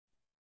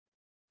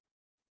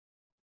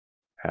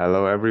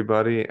Hello,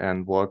 everybody,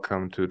 and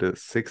welcome to the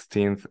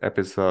 16th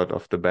episode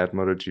of the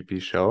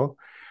BadMotoGP-Show.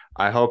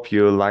 I hope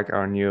you like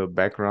our new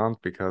background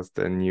because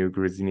the new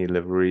Gresini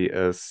livery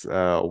is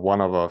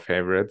one of our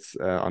favorites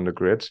on the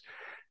grid.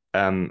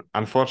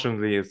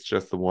 Unfortunately, it's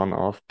just a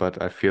one-off, but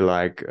I feel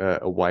like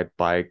a white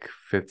bike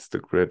fits the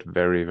grid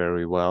very,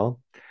 very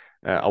well.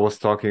 I was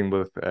talking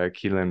with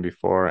Keelan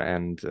before,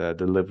 and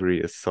the livery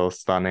is so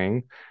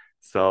stunning.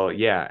 So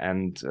yeah,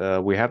 and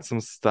we had some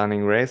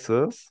stunning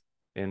races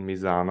in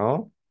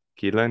Misano.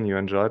 Keelan, you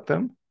enjoyed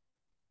them?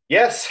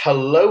 Yes,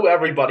 hello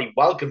everybody.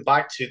 Welcome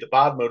back to the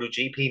Bad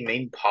MotoGP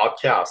Meme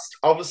podcast.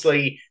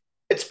 Obviously,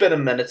 it's been a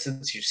minute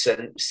since you've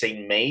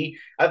seen me.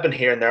 I've been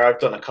here and there. I've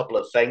done a couple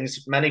of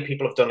things. Many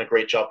people have done a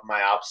great job in my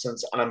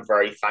absence, and I'm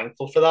very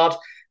thankful for that.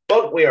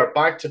 But we are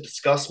back to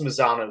discuss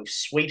Misano,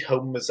 sweet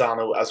home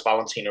Misano, as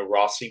Valentino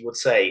Rossi would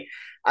say.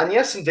 And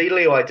yes, indeed,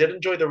 Leo, I did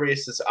enjoy the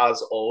races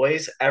as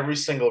always. Every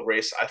single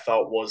race I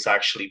thought was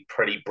actually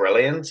pretty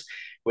brilliant.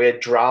 We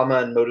had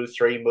drama in Moto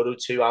 3, Moto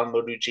 2, and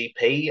Moto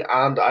GP,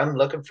 and I'm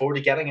looking forward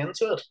to getting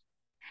into it.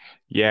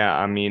 Yeah,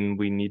 I mean,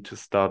 we need to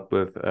start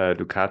with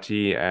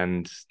Ducati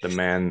and the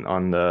man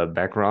on the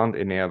background,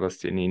 Enea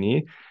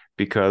Bastianini,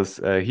 because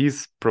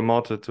he's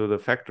promoted to the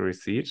factory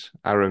seat.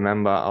 I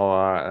remember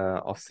our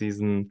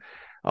off-season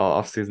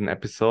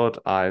episode.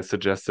 I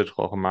suggested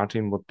Jorge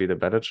Martin would be the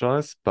better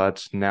choice,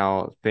 but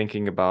now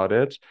thinking about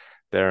it,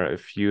 there are a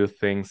few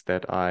things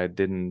that I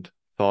didn't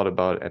thought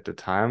about at the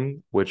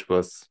time, which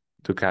was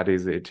Ducati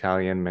is the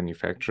Italian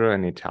manufacturer,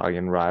 and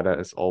Italian rider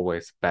is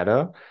always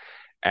better.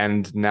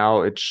 And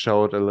now it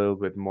showed a little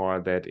bit more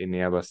that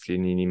Enea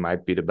Bastianini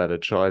might be the better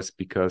choice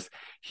because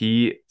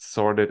he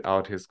sorted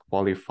out his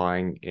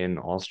qualifying in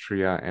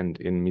Austria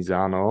and in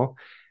Misano.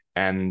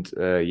 And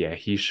yeah,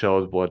 he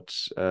showed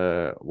what's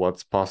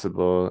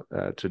possible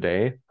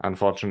today.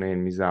 Unfortunately,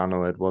 in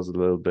Misano, it was a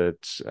little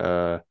bit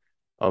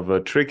of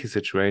a tricky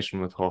situation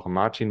with Jorge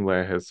Martin,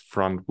 where his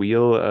front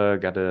wheel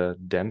got a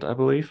dent, I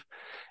believe,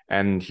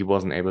 and he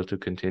wasn't able to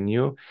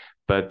continue.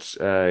 But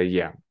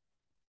yeah,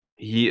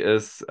 he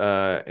is,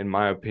 in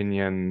my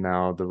opinion,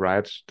 now the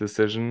right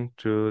decision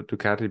to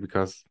Ducati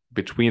because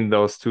between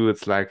those two,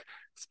 it's like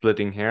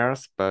splitting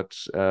hairs. But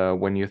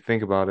when you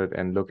think about it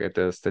and look at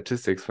the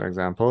statistics, for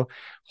example,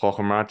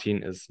 Jorge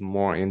Martin is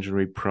more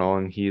injury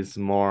prone. He's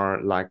more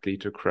likely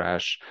to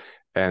crash.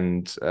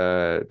 And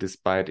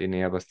despite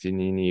Enea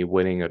Bastianini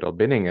winning it or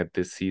winning it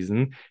this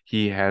season,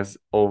 he has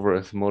over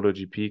his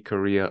MotoGP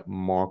career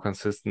more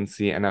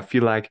consistency. And I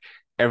feel like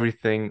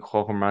everything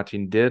Jorge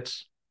Martin did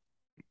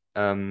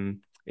Enea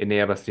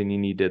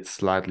Bastianini did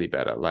slightly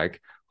better. Like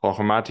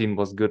Jorge Martin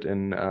was good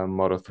in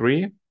Moto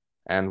 3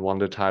 and won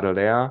the title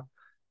there.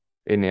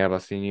 Enea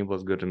Bastianini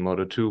was good in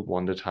Moto 2,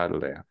 won the title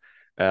there.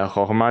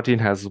 Jorge Martin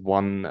has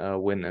one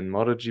win in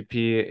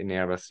MotoGP.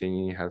 Enea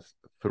Bastianini has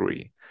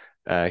three.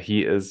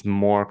 He is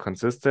more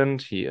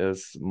consistent. He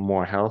is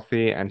more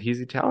healthy, and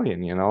he's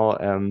Italian.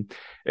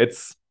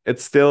 It's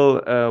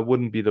still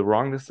wouldn't be the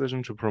wrong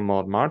decision to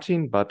promote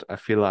Martin, but I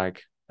feel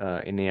like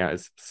Enea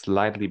is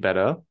slightly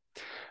better.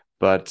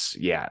 But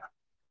yeah,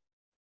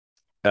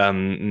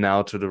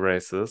 now to the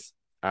races.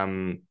 I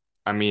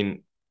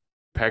mean,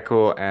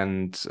 Pecco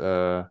and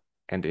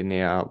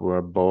Enea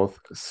were both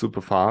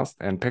super fast,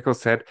 and Pecco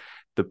said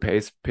the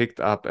pace picked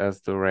up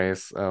as the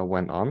race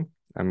went on.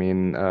 I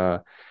mean,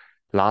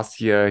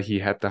 last year he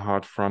had the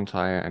hard front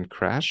tire and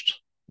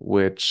crashed,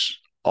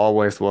 which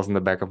always was in the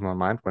back of my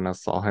mind when I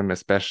saw him,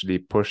 especially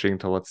pushing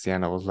towards the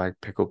end. I was like,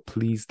 Pecco,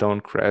 please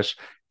don't crash.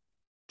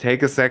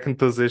 Take a second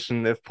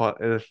position if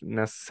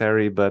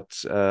necessary,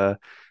 but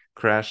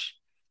crash,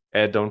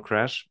 don't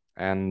crash.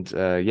 And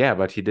yeah,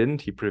 but he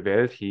didn't. He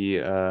prevailed. He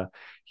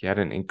had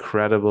an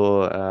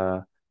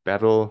incredible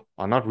battle,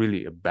 or not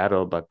really a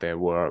battle, but they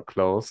were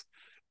close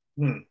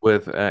Hmm.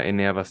 with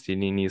Enea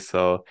Bastianini.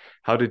 So,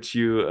 how did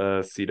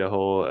you see the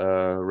whole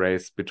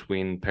race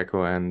between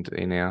Pecco and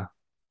Enea?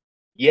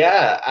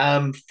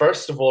 Yeah,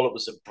 first of all, it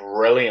was a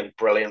brilliant,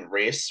 brilliant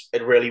race.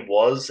 It really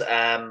was.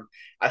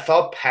 I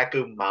thought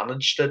Pecco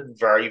managed it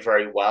very,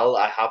 very well.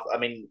 I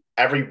mean,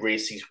 every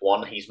race he's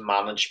won, he's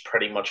managed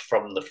pretty much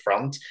from the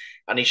front,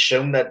 and he's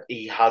shown that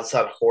he has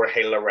that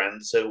Jorge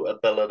Lorenzo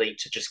ability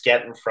to just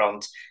get in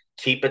front,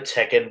 keep it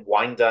ticking,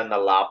 wind down the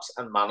laps,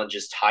 and manage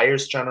his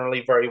tires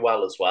generally very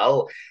well as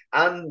well.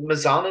 And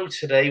Mazzano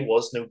today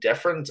was no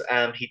different.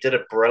 He did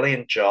a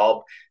brilliant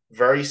job,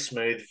 very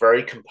smooth,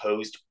 very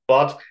composed,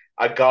 but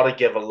I gotta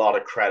give a lot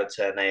of credit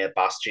to Enea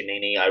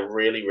Bastianini. I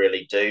really,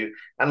 really do.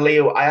 And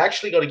Leo, I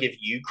actually got to give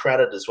you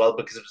credit as well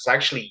because it was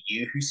actually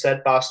you who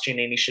said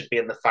Bastianini should be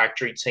in the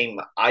factory team.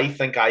 I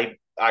think I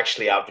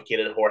actually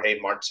advocated Jorge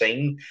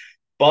Martin,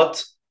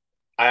 but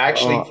I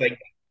actually Oh, think,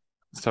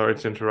 sorry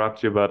to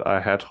interrupt you, but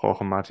I had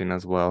Jorge Martin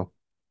as well.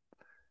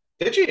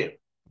 did you?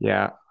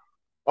 Yeah,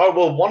 Oh,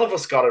 well, one of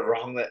us got it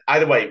wrong.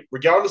 Either way,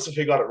 regardless of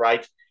who got it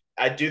right,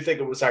 I do think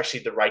it was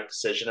actually the right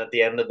decision at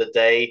the end of the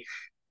day.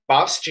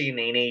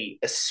 Bastianini,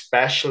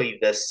 especially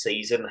this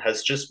season,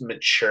 has just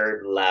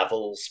matured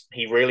levels.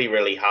 He really,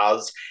 really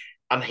has.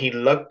 and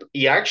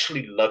he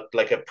actually looked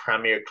like a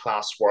premier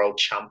class world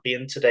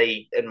champion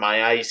today in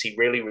my eyes. He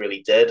really,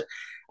 really did.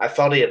 I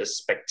thought he had a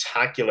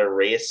spectacular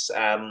race.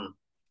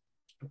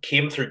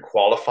 Came through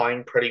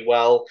qualifying pretty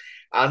well.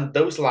 And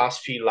those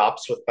last few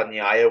laps with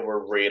Bagnaia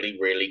were really,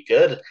 really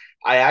good.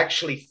 I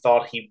actually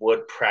thought he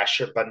would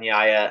pressure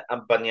Bagnaia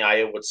and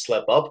Bagnaia would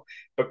slip up.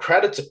 But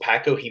credit to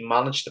Pecco, he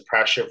managed the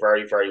pressure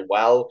very, very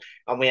well.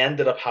 And we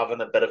ended up having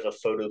a bit of a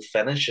photo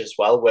finish as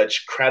well,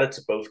 which credit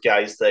to both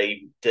guys,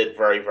 they did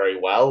very, very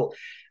well.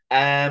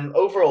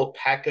 Overall,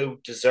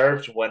 Pecco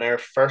deserved winner,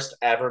 first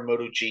ever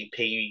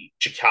MotoGP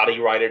Ducati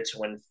rider to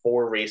win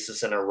 4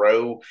 races in a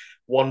row,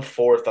 1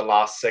 4 of the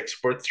last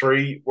 6. We're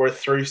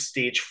through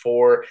stage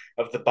 4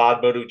 of the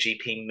bad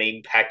MotoGP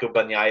meme Pecco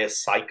Bagnaia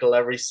cycle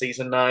every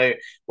season now,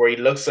 where he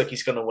looks like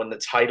he's going to win the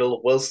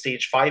title. Will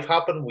stage 5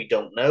 happen? We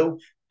don't know,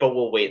 but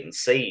we'll wait and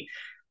see.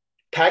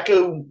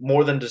 Pecco,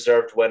 more than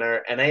deserved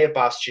winner. Enea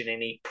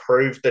Bastianini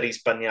proved that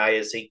he's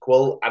Bagnaia's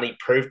equal, and he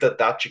proved that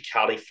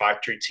Ducati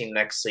factory team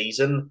next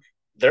season,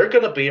 they're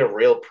going to be a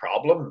real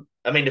problem.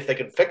 I mean, if they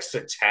can fix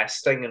their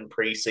testing in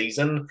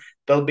pre-season,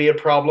 they'll be a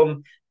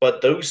problem.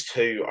 But those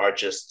two are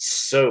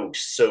just so,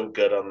 so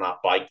good on that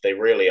bike. They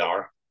really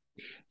are.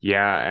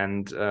 Yeah,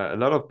 and a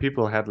lot of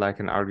people had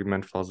like an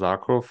argument for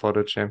Zarco for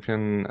the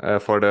champion,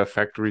 for the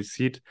factory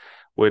seat,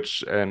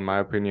 which in my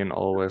opinion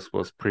always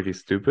was pretty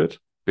stupid.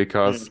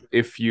 Because Mm,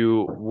 if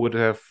you would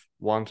have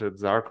wanted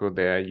Zarco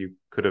there, you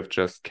could have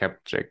just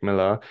kept Jack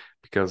Miller,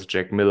 because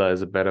Jack Miller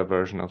is a better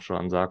version of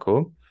Joan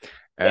Zarco.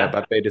 yeah,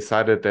 But they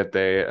decided that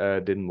they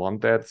didn't want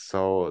that,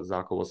 so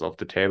Zarco was off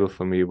the table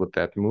for me with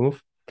that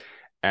move.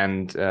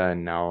 And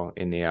now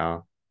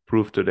Enea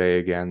proved today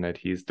again that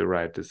he's the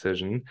right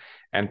decision.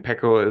 And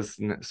Pecco is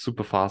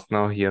super fast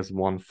now. He has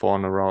won 4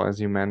 in a row, as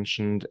you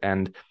mentioned.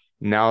 And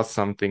now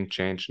something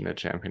changed in the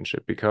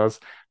championship because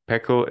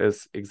Pecco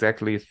is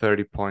exactly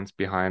 30 points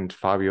behind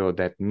Fabio.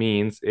 That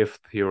means if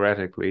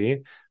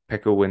theoretically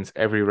Pecco wins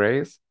every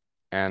race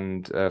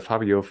and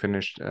Fabio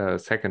finished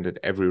second at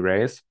every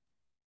race,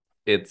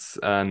 it's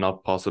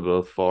not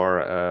possible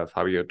for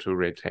Fabio to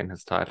retain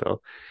his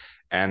title.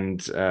 And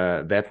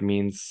that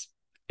means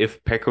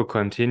if Pecco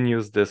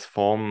continues this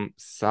form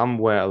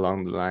somewhere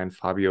along the line,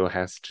 Fabio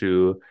has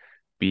to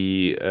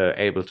be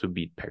able to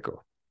beat Pecco.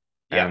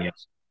 yeah, And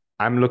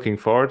I'm looking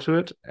forward to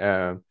it.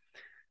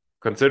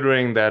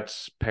 Considering that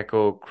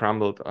Pecco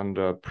crumbled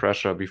under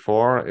pressure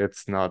before,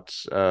 it's not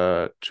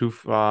too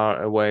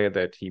far away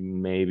that he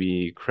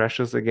maybe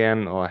crashes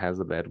again or has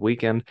a bad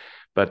weekend.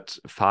 But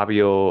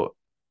Fabio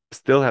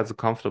still has a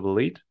comfortable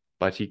lead,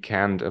 but he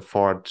can't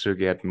afford to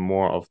get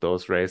more of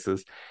those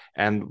races.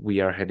 And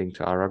we are heading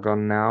to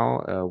Aragon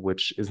now,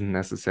 which isn't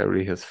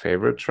necessarily his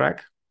favorite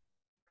track.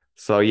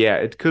 So yeah,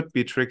 it could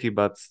be tricky,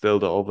 but still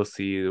the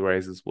overseas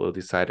races will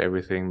decide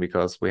everything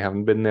because we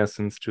haven't been there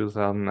since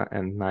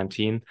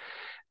 2019.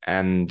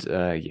 And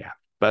yeah,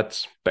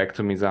 but back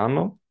to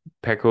Misano.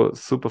 Pecco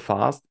super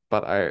fast,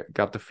 but I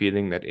got the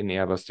feeling that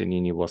Enea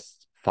Bastianini was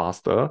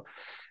faster.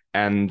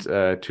 And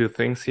two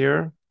things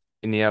here.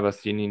 Enea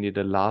Bastianini,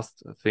 the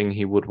last thing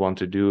he would want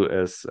to do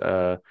is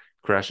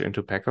crash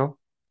into Pecco.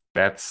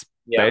 That's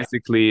yeah.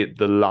 basically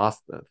the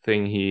last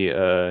thing he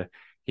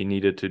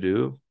needed to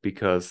do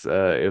because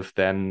if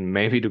then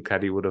maybe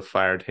Ducati would have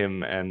fired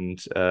him and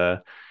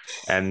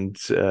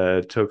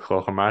took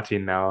Jorge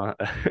Martin now.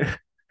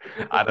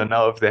 I don't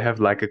know if they have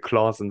like a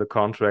clause in the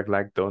contract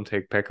like don't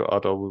take Pecco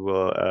out or we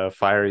will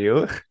fire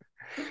you.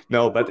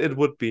 No, but it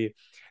would be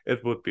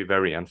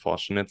very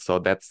unfortunate. So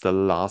that's the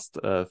last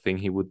thing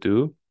he would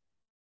do.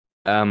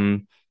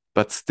 Um,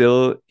 but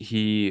still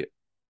he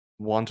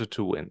wanted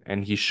to win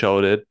and he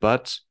showed it,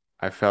 but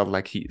I felt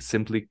like he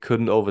simply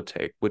couldn't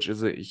overtake, which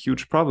is a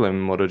huge problem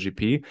in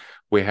MotoGP.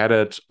 We had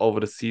it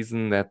over the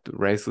season that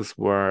races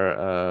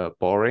were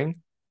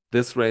boring.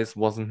 This race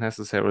wasn't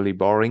necessarily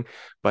boring,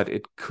 but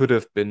it could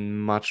have been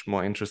much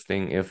more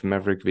interesting if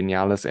Maverick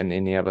Vinales and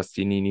Enea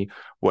Bastianini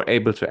were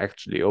able to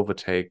actually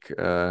overtake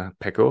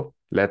Pecco.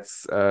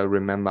 Let's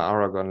remember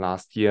Aragon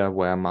last year,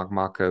 where Marc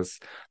Marquez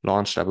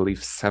launched, I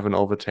believe, 7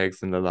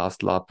 overtakes in the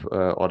last lap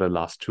or the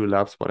last 2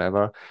 laps,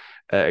 whatever,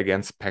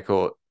 against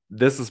Pecco.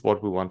 This is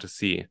what we want to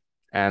see.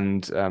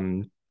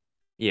 And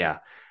yeah,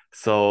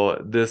 so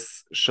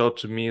this showed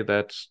to me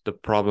that the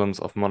problems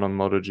of modern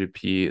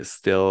MotoGP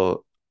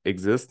still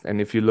exist.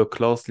 And if you look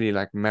closely,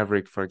 like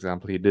Maverick, for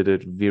example, he did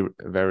it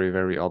very,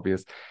 very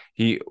obvious.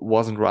 He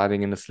wasn't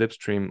riding in the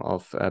slipstream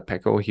of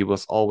Pecco. He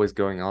was always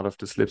going out of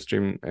the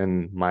slipstream,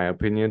 in my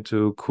opinion,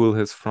 to cool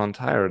his front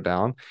tire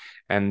down.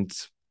 And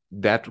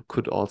that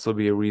could also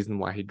be a reason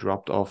why he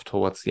dropped off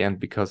towards the end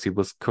because he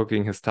was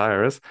cooking his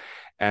tires.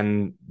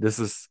 And this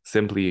is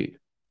simply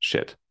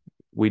shit.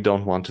 We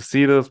don't want to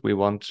see this. We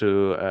want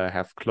to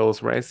have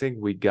close racing.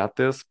 We got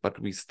this, but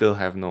we still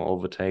have no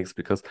overtakes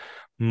because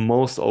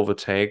most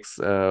overtakes,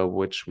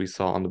 which we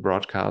saw on the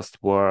broadcast,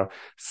 were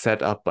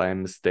set up by a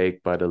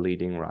mistake by the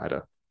leading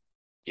rider.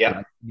 Yeah.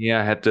 Like,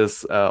 yeah, had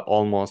this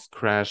almost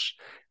crash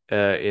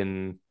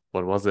in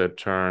what was it,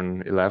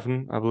 turn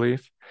 11, I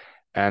believe,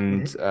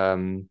 and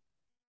Mm-hmm.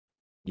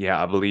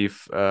 Yeah, I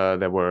believe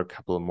there were a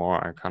couple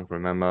more, I can't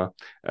remember,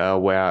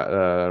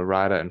 where a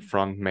rider in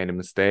front made a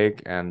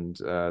mistake and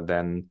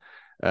then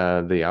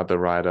the other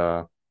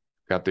rider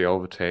got the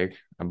overtake.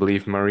 I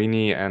believe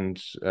Marini and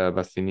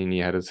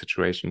Bastianini had a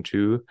situation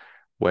too,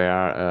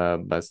 where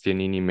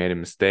Bastianini made a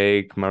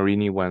mistake,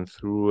 Marini went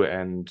through,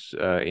 and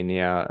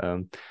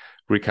Enea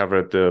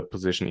recovered the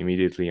position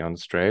immediately on the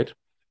straight.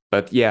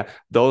 But yeah,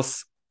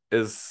 those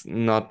is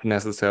not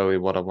necessarily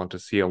what I want to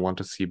see. I want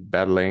to see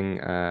battling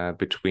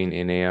between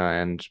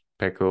Enea and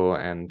Pecco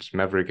and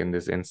Maverick in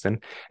this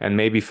instant. And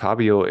maybe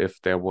Fabio,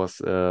 if there was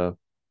a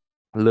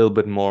little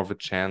bit more of a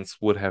chance,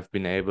 would have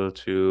been able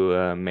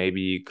to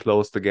maybe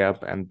close the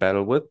gap and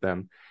battle with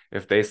them.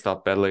 If they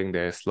stop battling,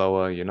 they're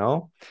slower, you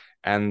know?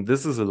 And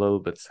this is a little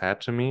bit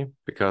sad to me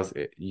because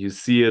you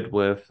see it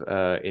with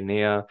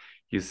Enea,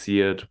 you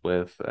see it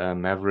with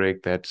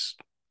Maverick that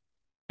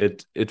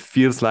it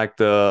feels like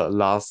the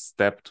last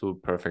step to a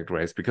perfect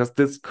race because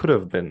this could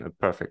have been a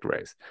perfect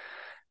race.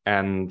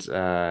 And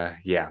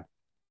yeah,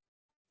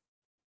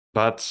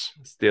 but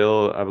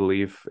still, I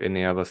believe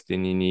Enea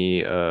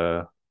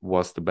Bastianini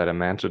was the better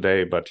man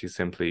today, but he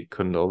simply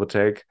couldn't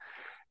overtake.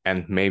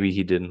 And maybe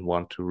he didn't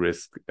want to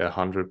risk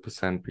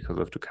 100% because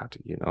of Ducati,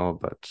 you know.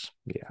 But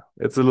yeah,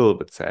 it's a little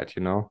bit sad,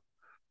 you know.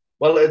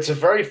 Well, it's a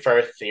very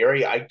fair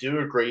theory. I do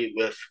agree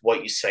with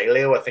what you say,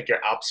 Leo. I think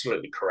you're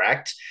absolutely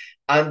correct.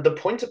 And the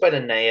point about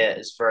Anea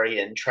is very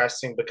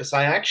interesting because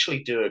I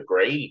actually do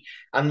agree.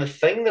 And the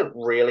thing that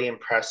really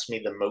impressed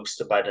me the most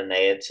about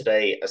Anea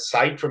today,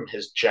 aside from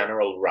his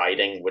general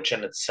riding, which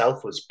in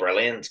itself was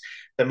brilliant,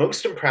 the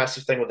most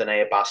impressive thing with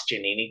Anea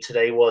Bastianini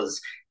today was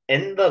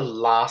in the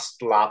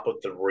last lap of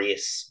the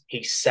race,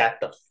 he set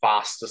the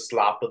fastest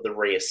lap of the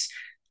race.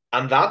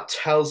 And that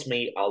tells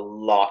me a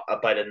lot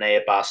about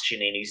Enea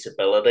Bastianini's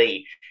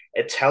ability.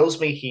 It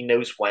tells me he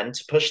knows when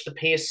to push the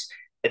pace.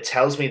 It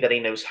tells me that he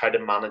knows how to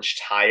manage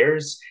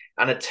tires.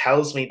 And it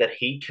tells me that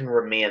he can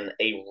remain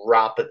a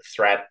rapid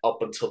threat up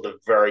until the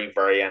very,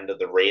 very end of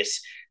the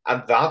race.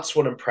 And that's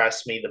what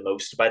impressed me the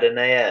most about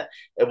Enea.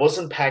 It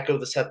wasn't Pecco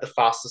that set the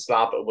fastest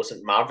lap. It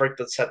wasn't Maverick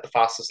that set the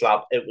fastest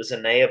lap. It was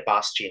Enea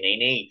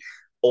Bastianini.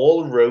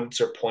 All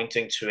roads are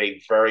pointing to a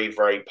very,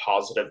 very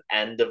positive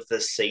end of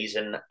this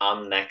season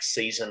and next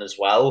season as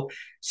well.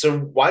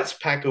 So,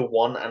 whilst Pecco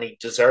won, and he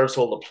deserves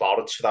all the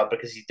plaudits for that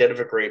because he did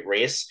have a great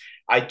race,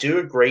 I do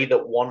agree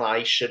that one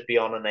eye should be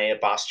on Enea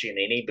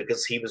Bastianini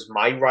because he was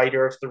my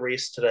rider of the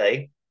race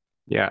today.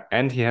 Yeah,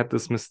 and he had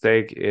this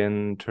mistake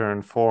in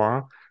turn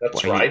four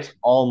That's where he right.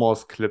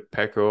 almost clipped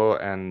Pecco,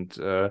 and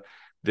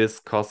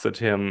this costed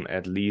him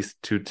at least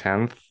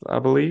 2/10, I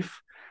believe.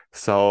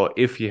 So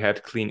if he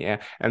had clean air,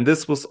 and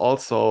this was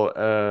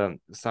also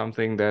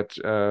something that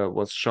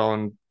was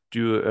shown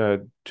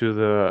due to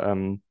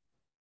the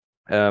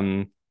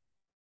um,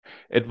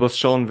 it was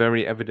shown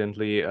very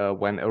evidently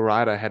when a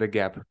rider had a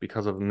gap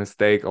because of a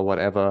mistake or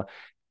whatever.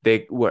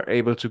 They were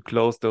able to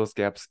close those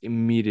gaps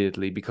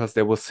immediately because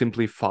they were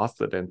simply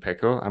faster than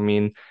Pecco. I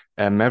mean,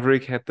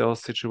 Maverick had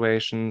those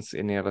situations,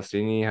 Enea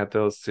Bastianini had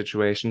those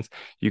situations.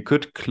 You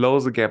could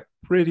close a gap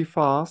pretty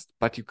fast,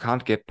 but you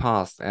can't get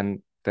past,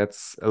 and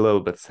that's a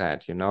little bit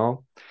sad, you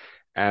know?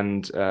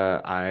 And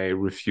I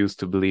refuse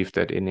to believe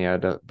that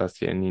Enea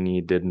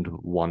Bastianini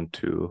didn't want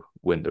to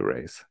win the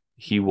race.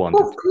 He Well,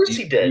 wanted of to. course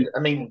he did. I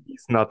mean,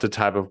 He's not the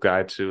type of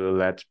guy to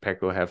let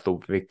Pecco have the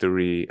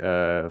victory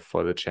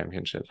for the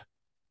championship.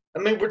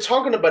 we're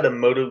talking about a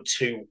Moto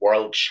 2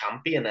 world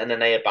champion in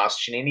Enea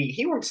Bastianini.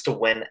 He wants to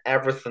win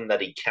everything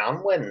that he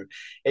can win.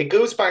 It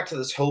goes back to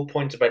this whole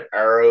point about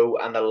aero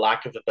and the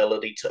lack of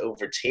ability to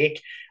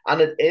overtake.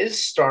 And it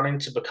is starting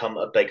to become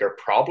a bigger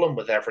problem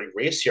with every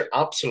race. You're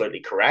absolutely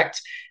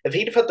correct. If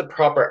he'd have had the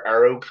proper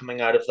aero coming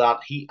out of that,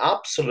 he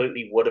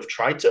absolutely would have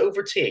tried to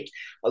overtake.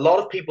 A lot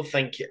of people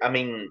think,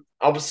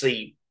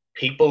 obviously,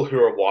 people who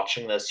are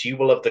watching this, you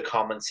will have the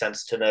common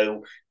sense to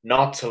know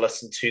not to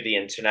listen to the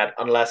internet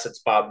unless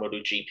it's bad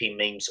MotoGP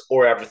memes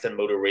or everything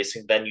motor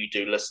racing. Then you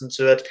do listen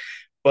to it.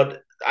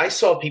 But I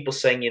saw people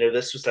saying,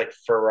 this was like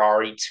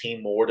Ferrari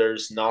team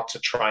orders not to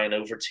try and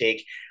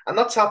overtake. And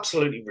that's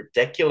absolutely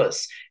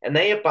ridiculous.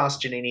 Enea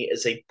Bastianini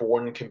is a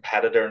born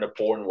competitor and a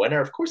born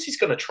winner. Of course, he's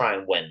going to try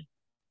and win.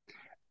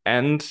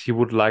 And he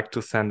would like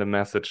to send a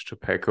message to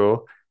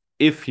Pecco.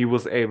 If he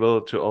was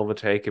able to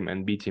overtake him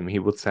and beat him, he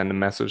would send a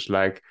message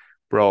like,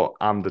 "Bro,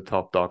 I'm the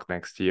top dog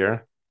next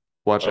year.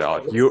 Watch Of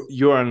out. You course.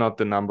 you are not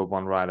the number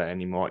one rider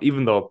anymore."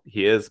 Even though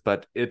he is,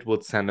 but it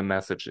would send a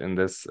message in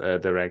this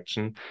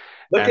direction.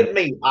 Look And at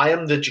me. I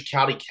am the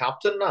Ducati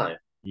captain now.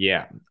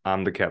 yeah,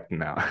 I'm the captain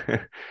now.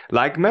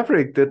 Like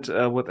Maverick did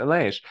with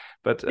Aleix.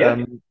 But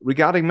Yeah.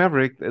 regarding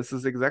Maverick, this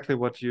is exactly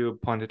what you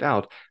pointed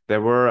out.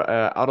 There were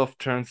out of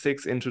turn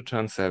six into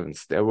turn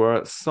sevens. There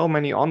were so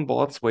many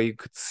onboards where you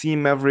could see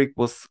Maverick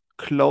was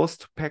close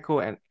to Pecco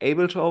and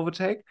able to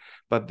overtake,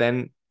 but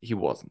then he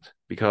wasn't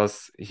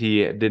because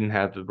he didn't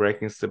have the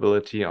braking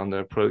stability on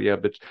the Aprilia,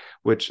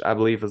 which I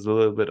believe is a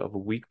little bit of a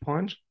weak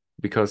point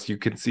because you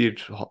can see it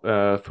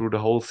through the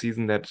whole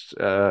season that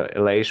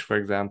Aleix, for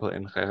example,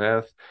 in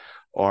Jerez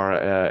or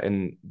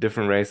in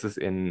different races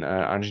in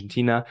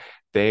Argentina,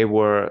 they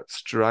were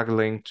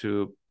struggling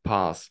to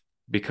pass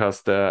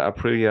because the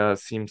Aprilia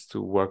seems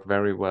to work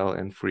very well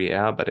in free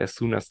air, but as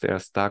soon as they're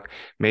stuck,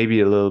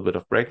 maybe a little bit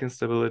of braking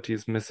stability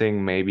is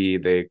missing, maybe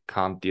they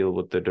can't deal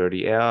with the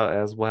dirty air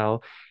as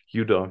well.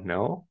 You don't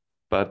know,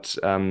 but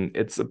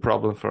it's a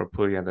problem for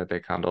Aprilia that they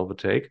can't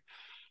overtake.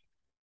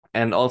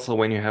 And also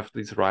when you have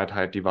these ride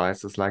height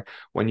devices, like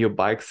when your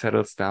bike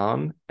settles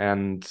down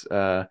and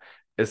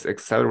is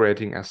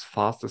accelerating as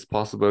fast as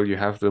possible, you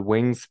have the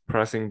wings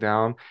pressing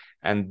down,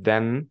 and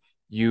then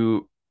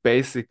you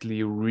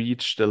basically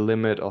reach the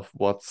limit of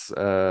what's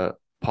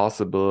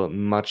possible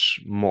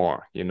much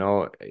more,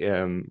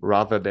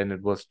 rather than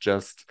it was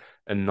just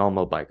a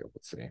normal bike, I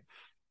would say.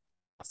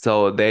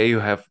 So there you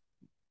have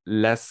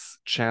less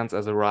chance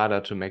as a rider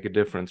to make a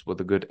difference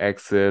with a good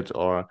exit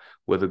or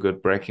with a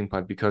good braking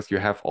point because you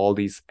have all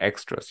these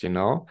extras.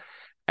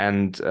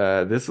 And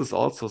this is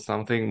also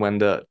something when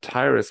the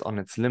tire is on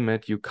its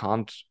limit, you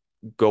can't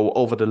go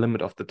over the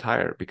limit of the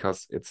tire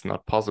because it's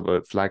not possible.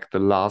 It's like the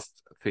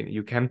last thing.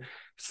 You can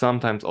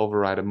sometimes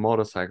override a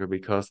motorcycle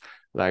because,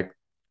 like,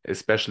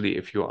 especially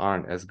if you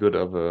aren't as good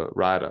of a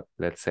rider,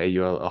 let's say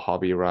you're a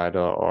hobby rider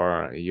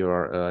or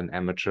you're an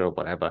amateur,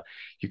 whatever,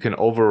 you can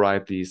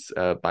override these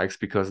bikes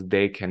because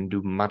they can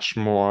do much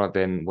more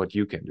than what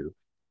you can do.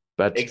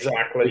 But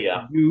Exactly,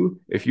 yeah.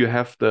 if you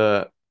have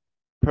the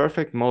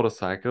perfect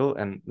motorcycle,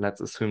 and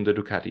let's assume the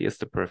Ducati is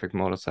the perfect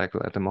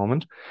motorcycle at the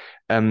moment,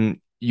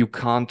 you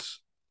can't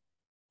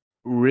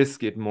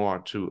risk it more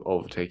to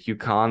overtake. You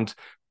can't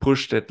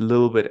push that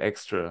little bit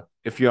extra.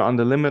 If you're on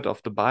the limit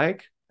of the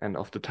bike and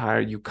of the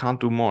tire, you can't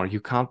do more. You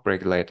can't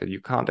brake later.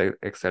 You can't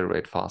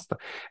accelerate faster.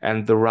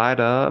 And the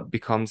rider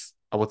becomes,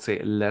 I would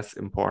say, less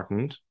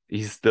important.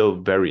 He's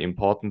still very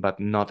important, but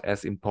not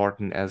as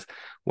important as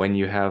when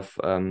you have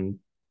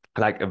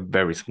like a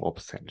very small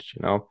percentage.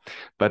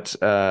 But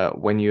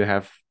when you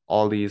have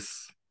all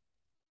these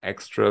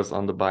extras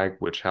on the bike,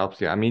 which helps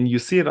you. I mean, you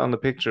see it on the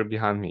picture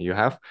behind me. You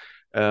have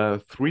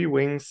three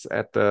wings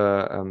at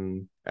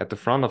the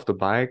front of the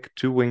bike,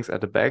 two wings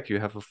at the back. You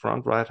have a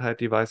front ride height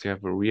device, you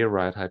have a rear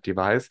ride height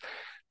device.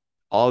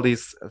 All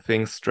these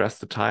things stress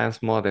the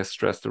tires more, they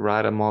stress the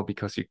rider more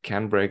because you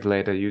can brake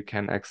later, you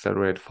can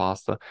accelerate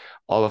faster,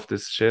 all of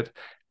this shit.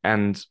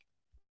 And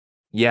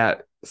yeah,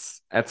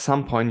 at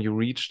some point you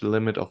reach the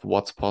limit of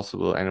what's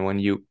possible. And when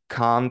you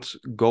can't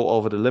go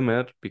over the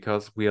limit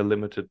because we are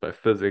limited by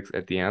physics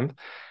at the end,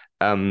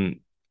 um,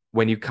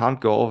 when you can't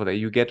go over there,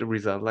 you get a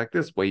result like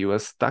this, where you are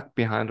stuck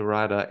behind a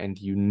rider and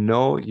you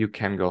know you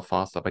can go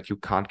faster, but you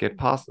can't get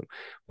past them.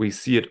 We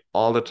see it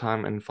all the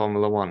time in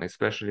Formula One,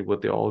 especially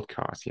with the old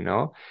cars.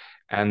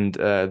 And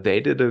they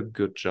did a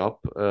good job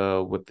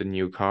with the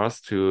new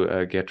cars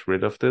to get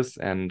rid of this.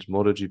 And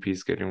MotoGP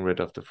is getting rid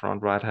of the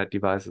front ride height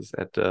devices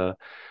at the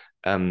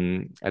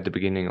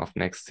beginning of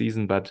next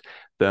season. But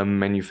the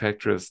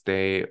manufacturers,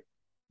 they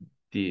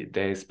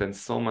spend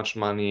so much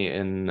money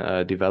in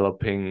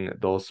developing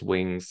those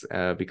wings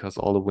because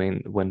all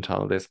the wind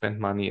tunnel, they spend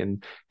money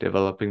in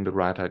developing the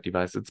ride height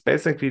device. It's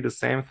basically the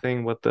same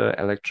thing with the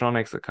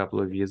electronics a couple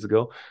of years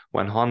ago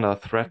when Honda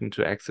threatened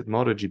to exit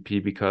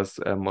MotoGP because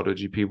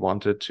MotoGP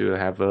wanted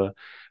to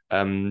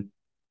um,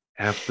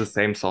 have the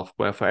same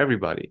software for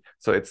everybody.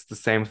 So it's the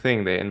same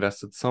thing. They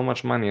invested so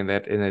much money in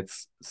that, and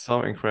it's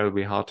so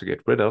incredibly hard to get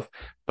rid of.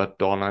 But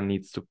Dorna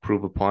needs to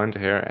prove a point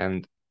here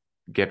and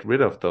get rid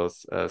of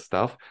those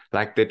stuff.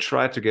 Like they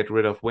tried to get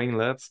rid of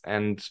winglets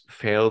and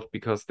failed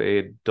because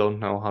they don't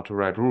know how to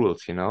write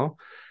rules.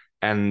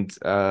 And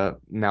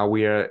now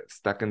we are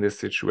stuck in this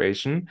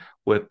situation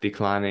with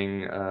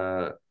declining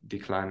audience.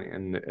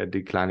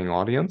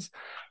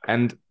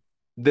 And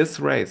this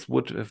race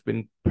would have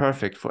been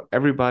perfect for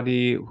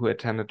everybody who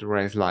attended the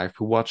race live,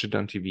 who watched it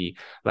on TV,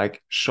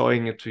 like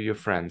showing it to your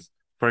friends.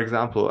 For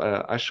example,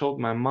 I showed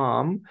my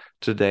mom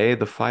today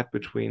the fight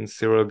between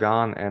Cyril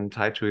Gahn and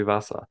Taito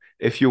Iwasa.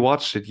 If you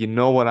watched it, you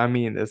know what I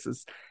mean. This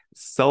is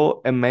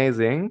so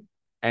amazing,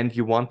 and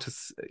you want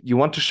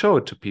to show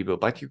it to people,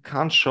 but you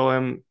can't show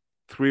them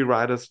three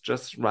riders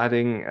just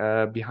riding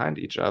behind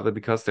each other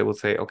because they will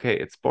say, okay,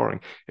 it's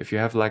boring. If you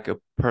have like a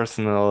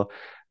personal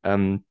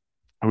um,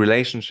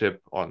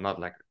 relationship, or not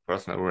like a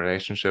personal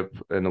relationship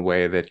in a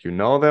way that you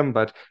know them,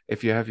 but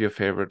if you have your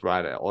favorite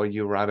rider or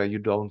you rider you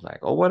don't like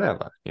or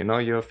whatever,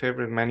 your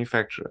favorite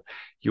manufacturer,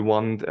 you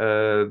want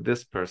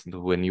this person to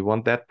win, you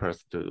want that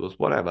person to lose,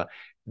 whatever.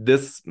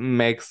 This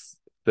makes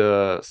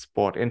the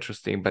sport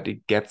interesting, but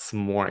it gets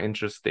more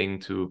interesting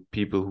to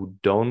people who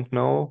don't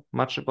know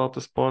much about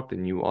the sport, the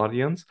new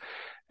audience.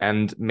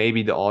 And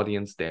maybe the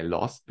audience they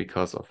lost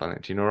because of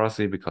Valentino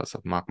Rossi, because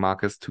of Marc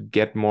Marquez, to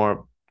get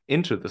more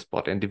into the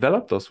sport and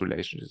develop those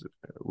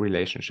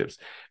relationships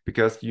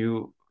because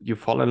you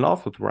fall in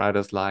love with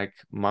riders like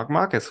Marc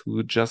Marquez,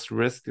 who just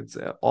risk it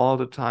all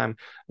the time,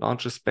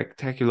 launches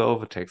spectacular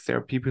overtakes. There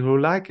are people who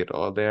like it,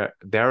 or there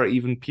are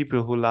even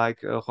people who like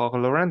Jorge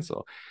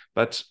Lorenzo.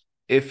 But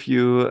if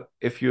you're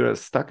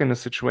stuck in a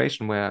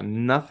situation where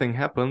nothing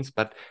happens,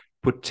 but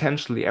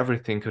potentially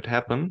everything could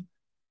happen,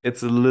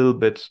 it's a little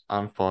bit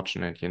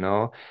unfortunate, you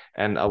know.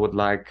 And I would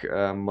like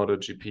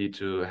MotoGP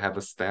to have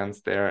a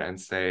stance there and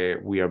say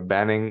we are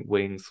banning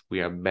wings,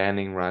 we are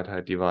banning ride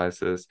height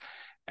devices,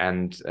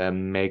 and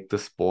make the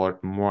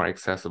sport more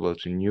accessible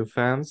to new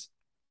fans.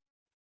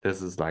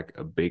 This is like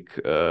a big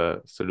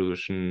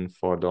solution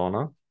for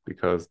Dorna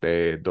because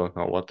they don't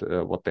know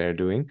what they're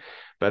doing.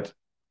 But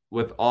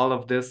with all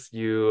of this,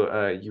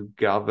 you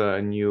gather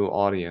a new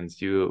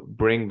audience. You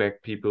bring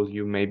back people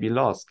you maybe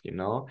lost, you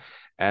know,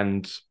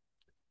 and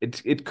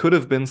it could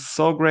have been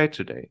so great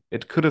today.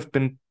 It could have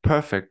been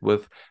perfect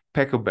with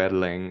Pecco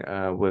battling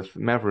with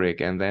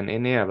Maverick, and then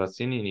Enea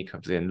Bastianini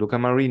comes in. Luca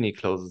Marini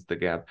closes the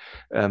gap.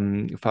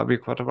 Fabio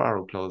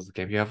Quartararo closes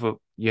the gap.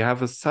 You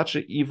have such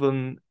an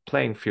even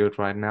playing field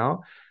right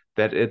now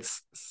that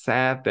it's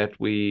sad that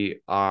we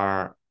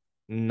are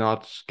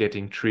not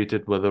getting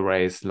treated with a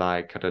race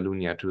like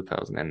Catalonia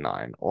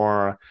 2009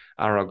 or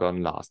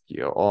Aragon last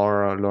year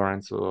or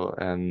Lorenzo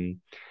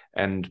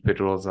and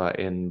Pedrosa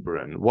in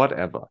Britain,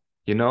 whatever.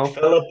 You know,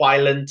 Phillip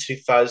Island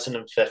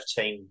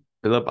 2015.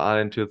 Phillip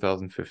Island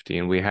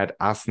 2015. We had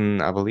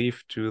Assen, I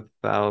believe,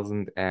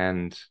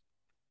 2018.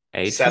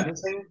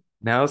 17?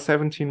 Now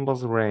 17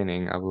 was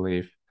raining, I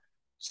believe.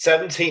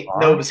 17?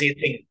 No, it Or, was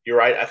 18. You're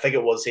right. I think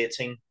it was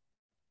 18.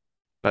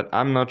 but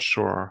I'm not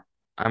sure.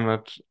 I'm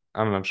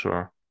not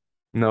sure.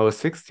 No,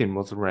 16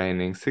 was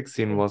raining.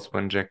 16 was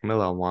when Jack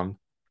Miller won.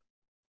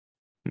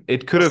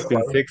 It could have been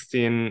Possibly.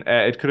 16.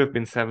 It could have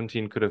been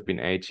 17, could have been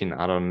 18.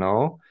 I don't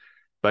know.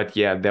 But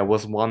yeah, there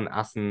was one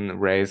Assen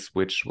race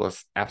which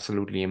was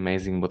absolutely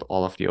amazing with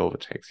all of the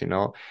overtakes, you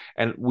know?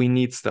 And we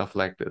need stuff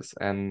like this.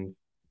 And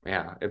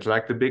yeah, it's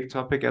like the big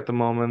topic at the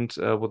moment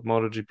with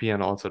MotoGP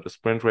and also the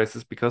sprint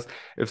races, because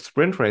if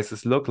sprint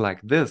races look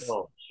like this,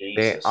 Oh,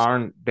 they Jesus.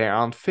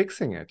 aren't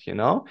fixing it, you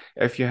know?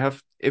 If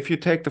you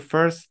take the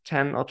first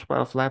 10 or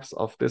 12 laps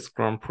of this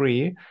Grand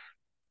Prix,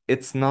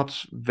 it's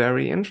not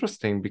very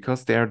interesting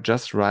because they're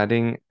just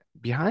riding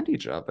behind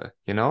each other,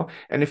 you know?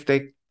 And if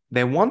they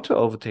want to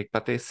overtake,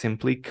 but they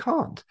simply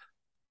can't.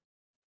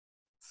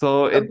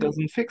 So it Um,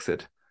 doesn't fix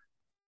it.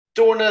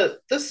 Dorna,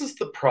 this is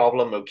the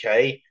problem,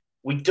 okay?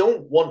 We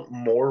don't want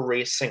more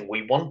racing.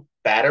 We want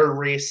better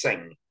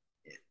racing.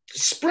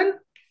 Sprint,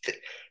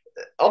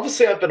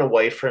 obviously, I've been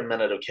away for a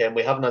minute, okay, and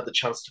we haven't had the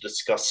chance to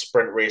discuss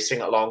sprint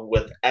racing along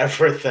with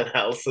everything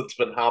else that's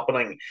been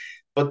happening.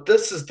 But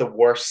this is the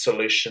worst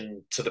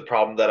solution to the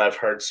problem that I've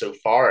heard so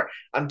far.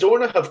 And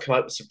Dorna have come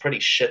out with some pretty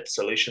shit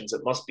solutions,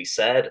 it must be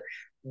said.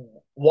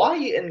 Why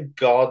in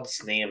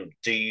God's name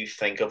do you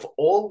think of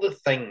all the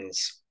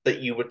things that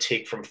you would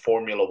take from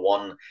Formula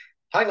One?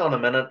 Hang on a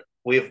minute.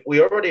 We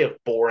already have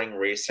boring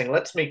racing.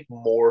 Let's make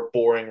more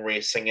boring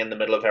racing in the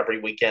middle of every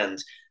weekend.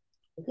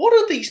 What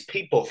are these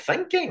people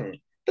thinking?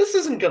 This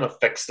isn't going to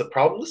fix the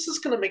problem. This is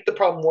going to make the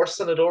problem worse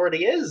than it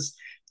already is.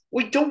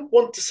 We don't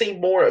want to see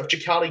more of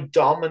Ducati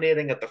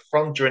dominating at the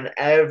front during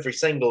every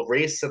single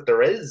race that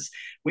there is.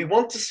 We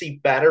want to see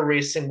better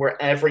racing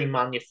where every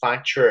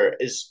manufacturer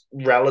is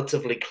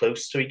relatively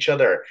close to each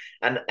other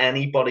and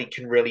anybody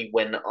can really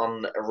win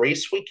on a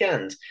race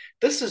weekend.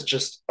 This is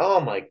just, oh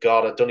my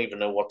God, I don't even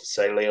know what to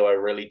say, Leo. I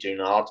really do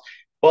not.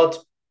 But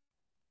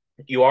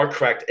you are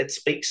correct. It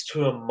speaks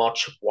to a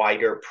much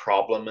wider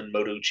problem in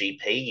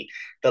MotoGP.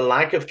 The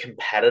lack of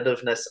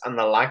competitiveness and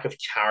the lack of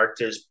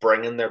characters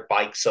bringing their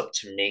bikes up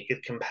to make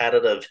it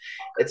competitive.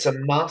 It's a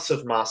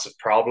massive, massive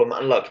problem.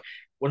 And look,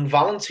 when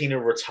Valentino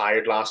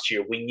retired last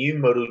year, we knew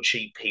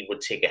MotoGP would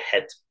take a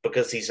hit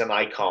because he's an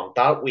icon.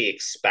 That we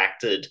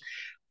expected.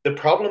 The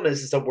problem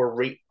is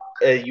that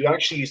you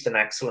actually used an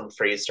excellent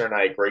phrase there, and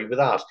I agree with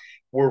that.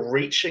 We're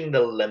reaching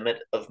the limit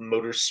of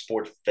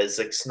motorsport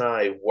physics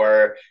now,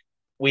 where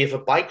we have a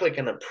bike like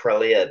an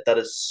Aprilia that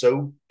is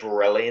so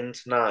brilliant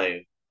now,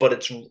 but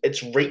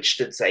it's reached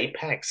its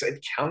apex.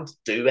 It can't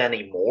do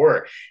any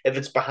more. If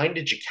it's behind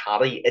a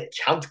Ducati, it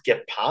can't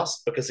get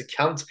past because it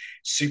can't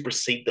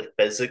supersede the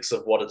physics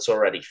of what it's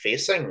already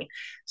facing.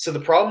 So the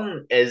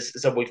problem is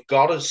that we've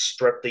got to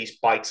strip these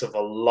bikes of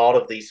a lot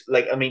of these.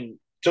 Like, I mean,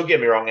 don't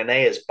get me wrong,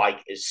 Enea's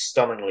bike is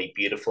stunningly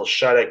beautiful.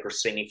 Shout out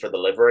Grassini for the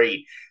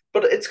livery,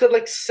 but it's got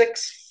like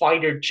six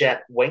fighter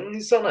jet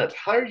wings on it.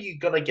 How are you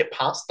going to get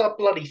past that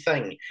bloody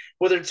thing?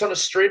 Whether it's on a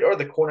straight or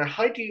the corner,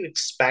 how do you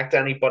expect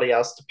anybody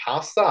else to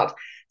pass that?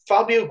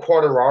 Fabio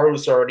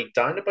Quartararo's already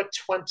down about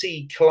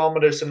 20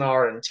 kilometers an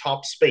hour in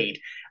top speed,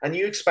 and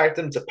you expect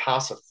him to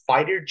pass a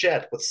fighter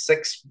jet with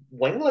six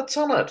winglets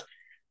on it?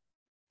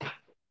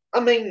 I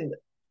mean,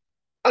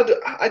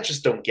 I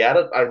just don't get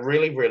it. I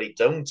really, really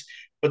don't.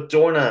 But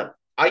Dorna,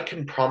 I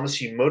can promise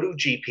you,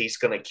 MotoGP is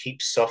going to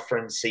keep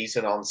suffering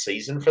season on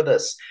season for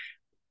this.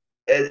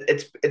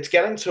 It's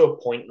getting to a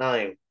point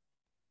now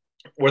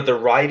where the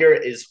rider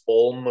is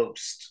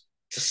almost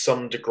to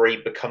some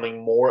degree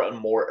becoming more and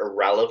more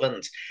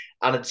irrelevant,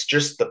 and it's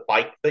just the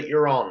bike that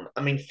you're on.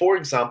 I mean, for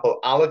example,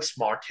 Alex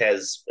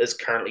Marquez is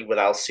currently with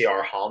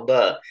LCR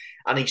Honda,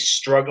 and he's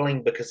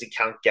struggling because he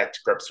can't get to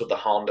grips with the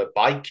Honda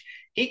bike.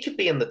 He could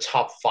be in the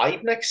top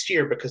five next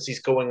year because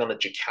he's going on a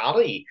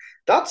Ducati.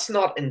 That's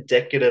not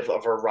indicative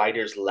of a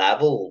rider's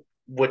level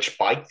which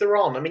bike they're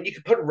on. I mean, you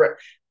could put.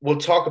 We'll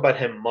talk about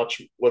him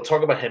much. We'll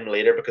talk about him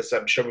later because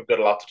I'm sure we've got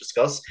a lot to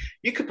discuss.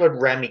 You could put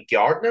Remy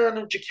Gardner on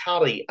a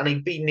Ducati and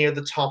he'd be near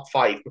the top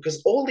five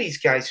because all these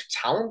guys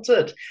are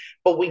talented,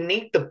 but we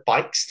need the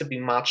bikes to be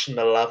matching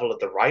the level of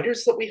the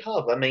riders that we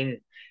have. I mean,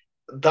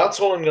 that's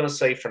all I'm going to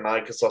say for now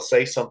because I'll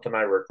say something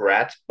I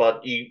regret.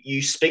 But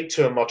you speak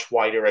to a much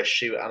wider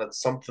issue, and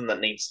it's something that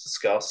needs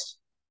discussed.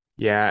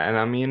 Yeah, and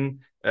I mean,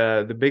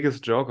 the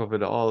biggest joke of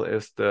it all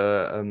is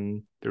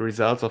the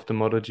results of the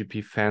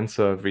MotoGP fan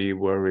survey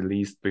were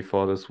released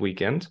before this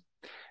weekend,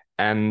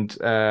 and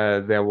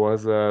there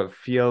was a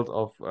field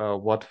of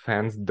what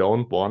fans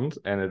don't want,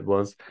 and it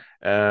was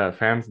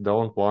fans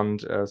don't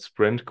want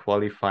sprint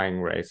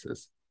qualifying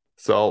races.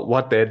 So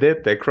what they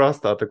did, they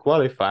crossed out the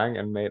qualifying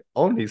and made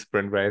only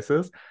sprint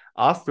races.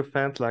 Asked the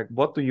fans like,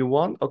 "What do you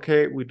want?"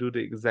 Okay, we do the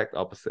exact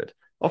opposite.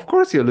 Of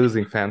course, you're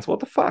losing fans.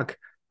 What the fuck?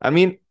 I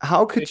mean,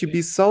 how could you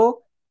be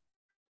so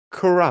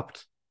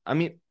corrupt? I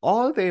mean,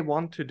 all they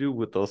want to do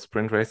with those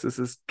sprint races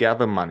is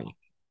gather money.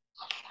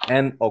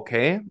 And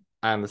okay,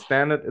 I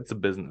understand it, it's a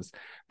business.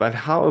 But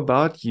how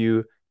about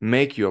you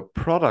make your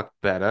product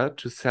better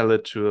to sell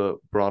it to a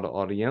broader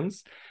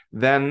audience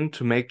than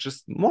to make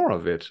just more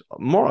of it?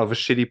 More of a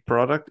shitty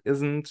product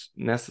isn't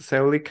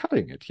necessarily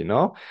cutting it, you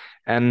know?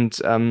 And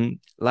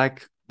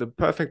like the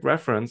perfect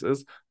reference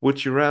is,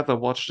 would you rather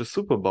watch the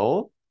Super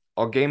Bowl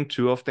or game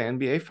two of the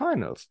NBA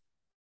Finals?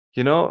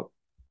 You know,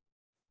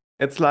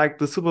 it's like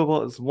the Super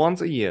Bowl is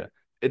once a year.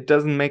 It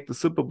doesn't make the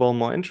Super Bowl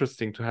more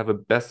interesting to have a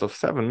best of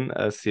seven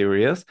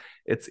series.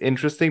 It's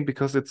interesting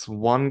because it's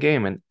one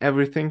game and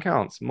everything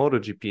counts.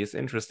 MotoGP is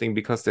interesting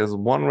because there's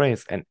one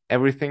race and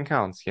everything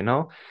counts, you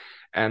know?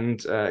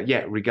 And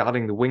yeah,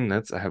 regarding the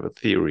winglets, I have a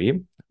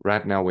theory.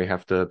 Right now, we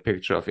have the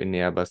picture of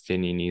Enea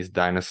Bastianini's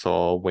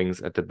dinosaur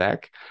wings at the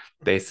back.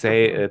 They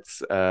say it's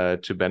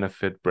to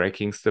benefit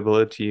braking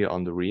stability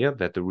on the rear,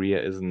 that the rear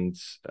isn't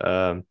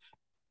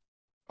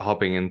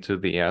hopping into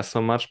the air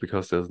so much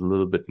because there's a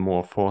little bit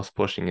more force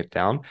pushing it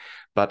down.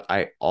 But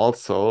I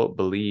also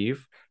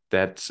believe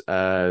that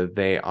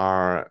they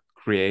are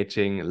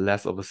creating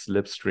less of a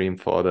slipstream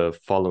for the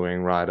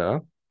following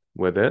rider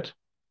with it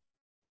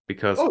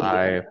because Oh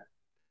yeah.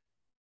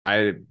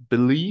 I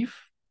believe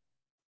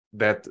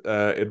that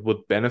it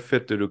would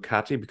benefit the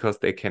Ducati because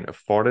they can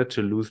afford it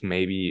to lose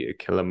maybe a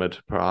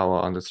kilometer per hour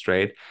on the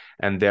straight,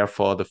 and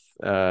therefore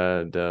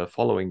the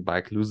following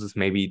bike loses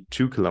maybe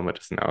 2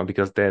 kilometers an hour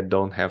because they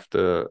don't have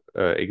the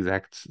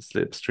exact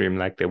slipstream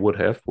like they would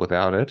have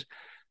without it.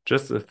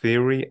 Just a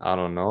theory, I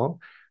don't know,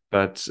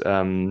 but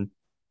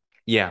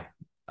yeah.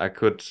 I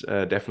could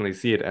definitely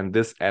see it, and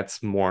this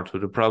adds more to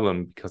the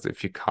problem because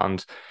if you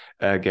can't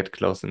get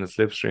close in the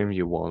slipstream,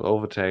 you won't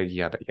overtake,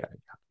 yada yada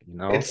yada. You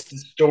know? It's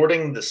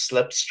distorting the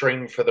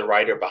slipstream for the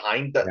rider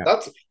behind. Yeah.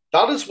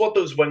 That is what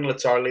those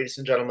winglets are, ladies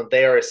and gentlemen.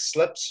 They are a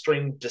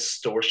slipstream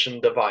distortion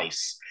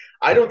device.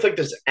 I Yeah. don't think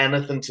there's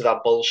anything to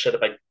that bullshit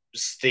about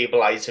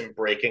stabilizing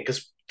braking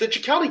because the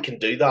Ducati can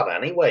do that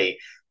anyway.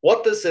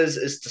 What this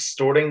is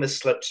distorting the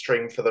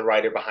slipstream for the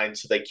rider behind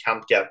so they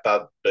can't get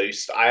that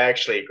boost. I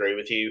actually agree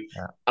with you,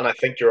 and I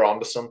think you're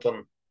onto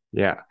something.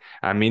 Yeah,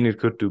 I mean, it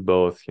could do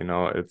both, you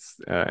know, it's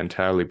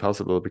entirely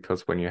possible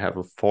because when you have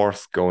a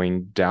force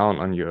going down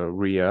on your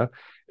rear,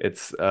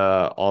 it's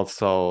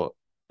also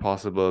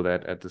possible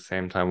that at the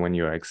same time, when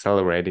you're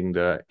accelerating,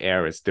 the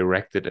air is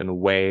directed in a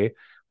way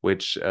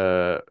which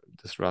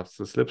disrupts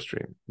the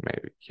slipstream,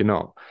 maybe, you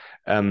know.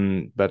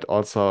 But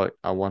also,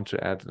 I want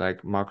to add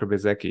like Marco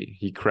Bezzecchi,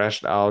 he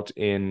crashed out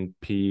in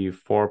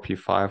P4,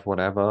 P5,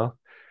 whatever,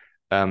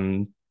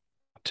 um,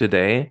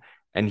 today,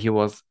 and he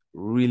was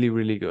really,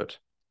 really good.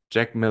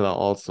 Jack Miller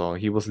also,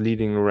 he was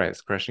leading the race,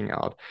 crashing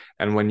out.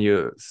 And when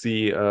you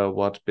see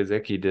what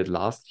Bezecchi did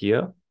last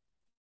year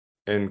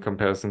in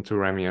comparison to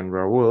Remy and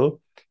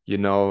Raul, you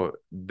know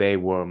they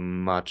were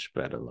much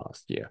better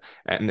last year.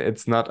 And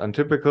it's not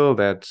untypical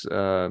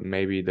that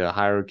maybe the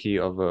hierarchy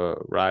of a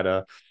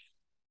rider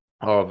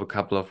or of a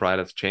couple of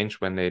riders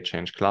change when they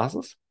change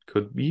classes.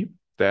 Could be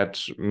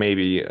that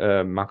maybe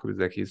Marco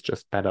Bezzecchi is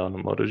just better on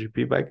a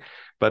MotoGP bike,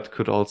 but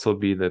could also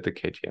be that the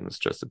KTM is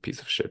just a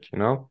piece of shit, you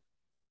know?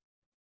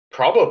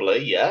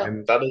 Probably, yeah.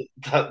 And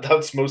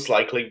That's most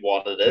likely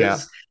what it yeah,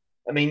 is.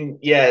 I mean,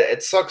 yeah,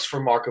 it sucks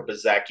for Marco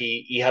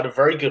Bezzecchi. He had a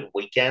very good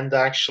weekend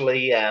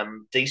actually,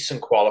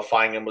 decent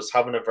qualifying and was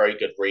having a very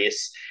good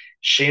race.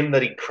 Shame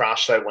that he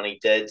crashed out when he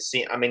did.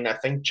 See, I mean, I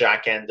think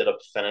Jack ended up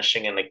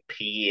finishing in like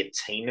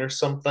P18 or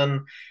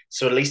something.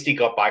 So at least he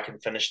got back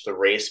and finished the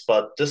race,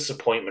 but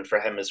disappointment for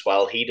him as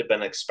well. He'd have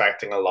been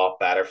expecting a lot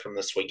better from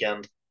this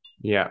weekend.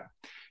 yeah,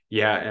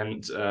 yeah.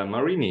 And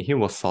Marini, he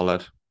was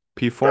solid.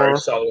 Very P4,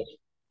 solid.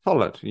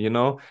 solid, you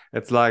know?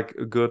 It's like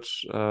a good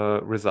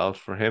result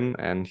for him.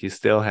 And he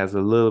still has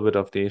a little bit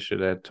of the issue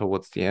that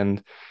towards the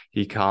end,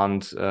 he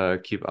can't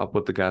keep up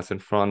with the guys in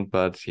front.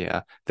 But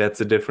yeah, that's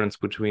the difference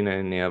between a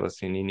Enea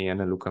Bastianini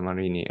and a Luca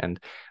Marini. And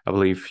I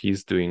believe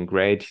he's doing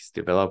great. He's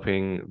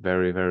developing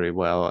very, very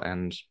well.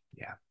 And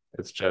yeah,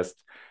 it's just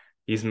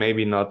he's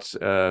maybe not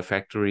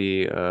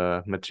factory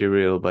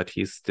material, but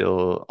he's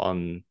still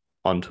on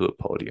onto a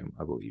podium,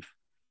 I believe.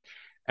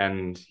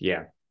 And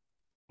yeah,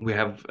 we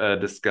have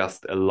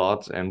discussed a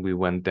lot and we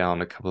went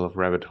down a couple of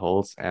rabbit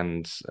holes.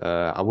 And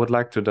I would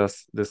like to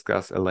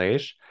discuss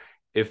Aleix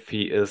if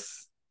he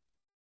is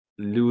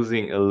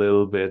losing a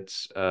little bit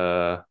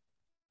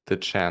the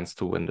chance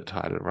to win the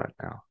title right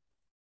now.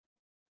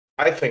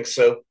 I think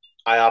so.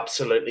 I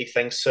absolutely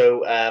think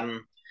so.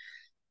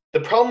 The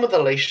problem with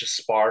Alicia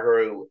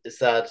Spargo is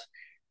that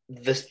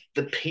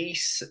the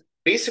piece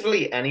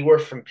basically anywhere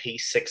from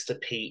P6 to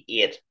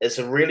P8 is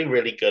a really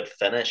really good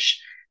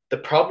finish. The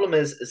problem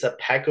is that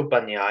Pecco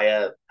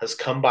Bagnaia has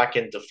come back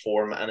into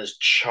form and is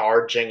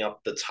charging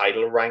up the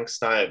title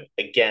ranks now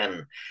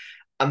again.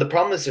 And the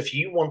problem is, if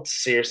you want to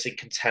seriously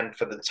contend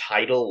for the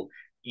title,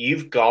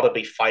 you've got to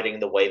be fighting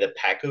the way that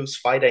Pecco's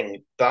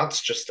fighting.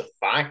 That's just a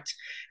fact.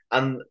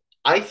 And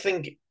I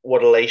think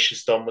what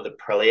Alicia's done with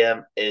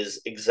Aprilia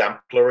is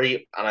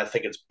exemplary, and I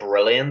think it's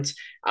brilliant.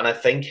 And I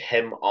think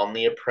him on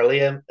the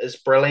Aprilia is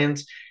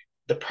brilliant.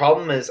 The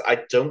problem is,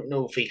 I don't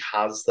know if he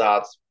has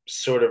that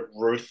sort of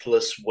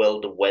ruthless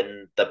will to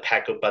win that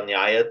Pecco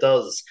Bagnaia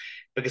does,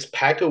 because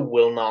Pecco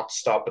will not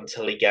stop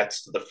until he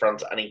gets to the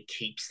front and he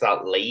keeps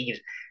that lead.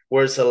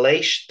 Whereas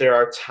Aleix, there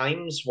are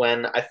times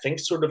when I think,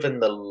 sort of in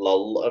the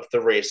lull of the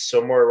race,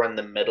 somewhere around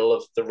the middle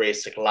of the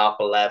race, like lap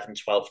 11,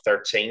 12,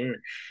 13,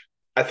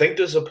 I think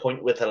there's a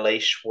point with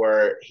Aleix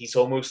where he's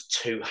almost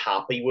too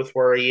happy with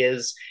where he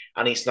is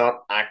and he's not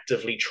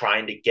actively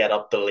trying to get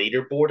up the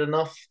leaderboard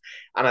enough.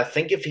 And I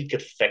think if he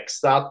could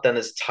fix that, then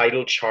his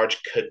title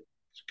charge could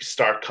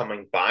start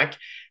coming back.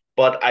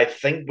 But I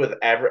think with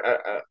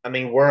I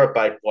mean, we're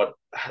about what,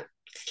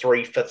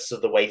 3/5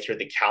 of the way through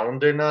the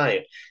calendar now,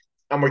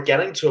 and we're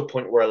getting to a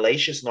point where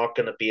Alicia's not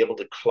going to be able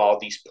to claw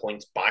these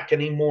points back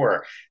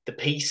anymore. The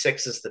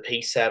P6s, the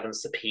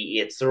P7s, the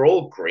P8s, they're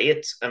all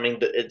great. I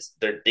mean,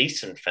 they're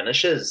decent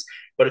finishes.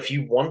 But if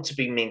you want to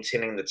be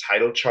maintaining the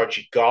title charge,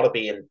 you've got to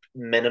be in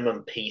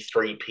minimum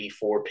P3,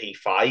 P4,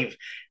 P5.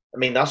 I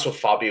mean, that's what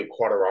Fabio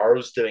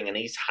Quartararo's doing, and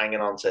he's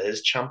hanging on to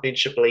his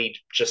championship lead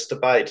just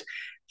about.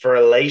 For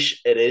Aleix,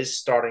 it is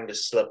starting to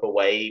slip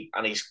away,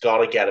 and he's got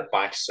to get it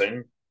back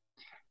soon.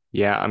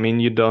 Yeah, I mean,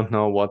 you don't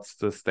know what's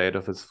the state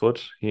of his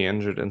foot. He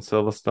injured in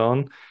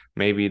Silverstone.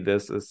 Maybe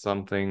this is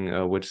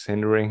something which is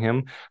hindering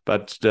him.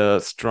 But the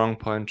strong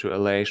point to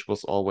Aleix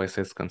was always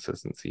his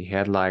consistency. He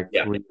had like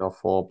Yeah, 3 or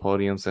 4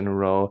 podiums in a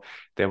row.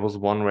 There was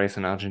one race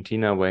in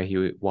Argentina where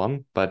he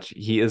won, but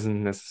he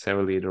isn't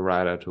necessarily the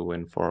rider to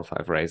win 4 or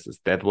 5 races.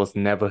 That was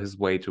never his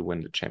way to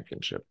win the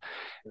championship.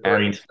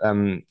 And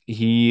agreed.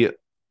 he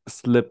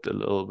slipped a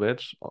little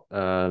bit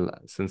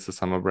since the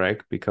summer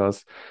break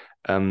because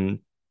um,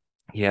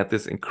 he had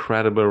this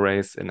incredible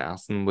race in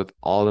Assen with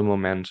all the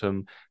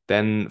momentum.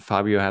 Then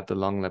Fabio had the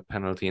long lap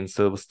penalty in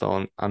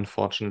Silverstone.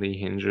 Unfortunately,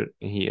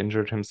 he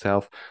injured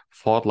himself,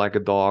 fought like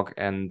a dog,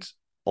 and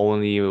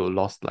only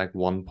lost like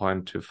 1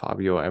 point to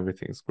Fabio.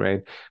 Everything's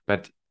great.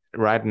 But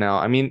right now,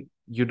 I mean,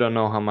 you don't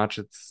know how much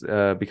it's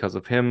because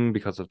of him,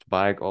 because of the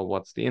bike, or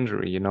what's the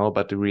injury,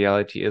 But the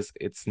reality is,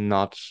 it's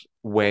not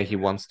where he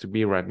wants to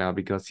be right now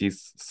because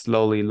he's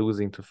slowly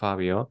losing to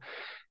Fabio.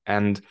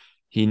 And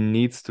he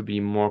needs to be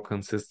more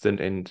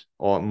consistent and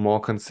or more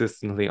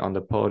consistently on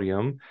the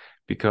podium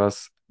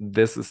because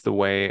this is the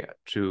way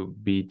to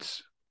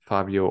beat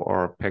Fabio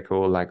or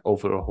Pecco like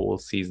over a whole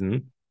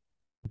season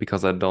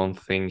because I don't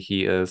think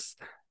he is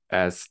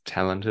as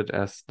talented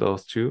as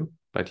those two,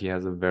 but he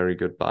has a very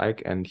good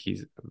bike and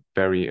he's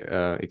very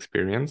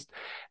experienced.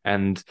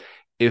 And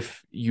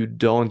if you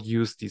don't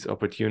use these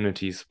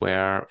opportunities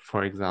where,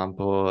 for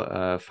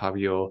example,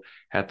 Fabio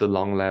had the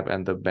long lap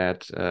and the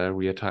bad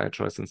rear tire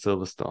choice in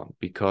Silverstone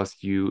because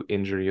you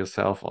injure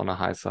yourself on a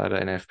high sider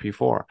in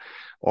FP4,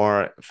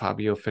 or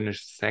Fabio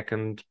finished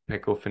second,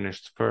 Pecco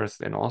finished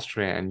first in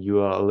Austria, and you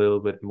are a little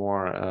bit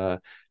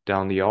more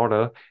down the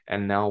order.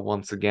 And now,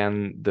 once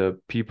again, the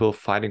people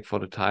fighting for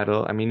the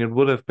title. I mean, it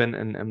would have been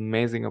an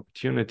amazing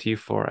opportunity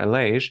for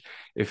Aleix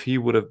if he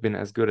would have been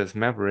as good as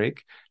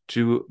Maverick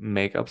to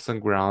make up some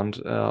ground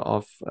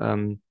of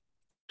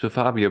to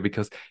Fabio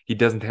because he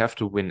doesn't have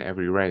to win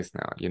every race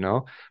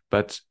now.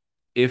 But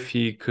if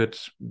he could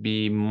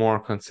be more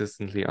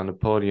consistently on the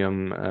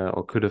podium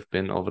or could have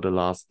been over the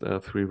last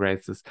 3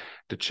 races,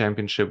 the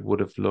championship would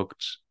have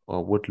looked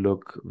or would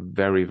look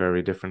very,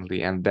 very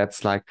differently. And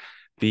that's like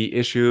the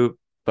issue.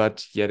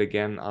 But yet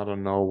again, I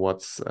don't know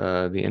what's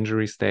the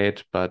injury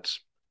state, but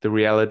the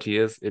reality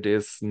is it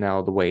is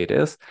now the way it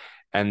is.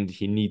 And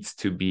he needs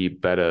to be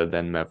better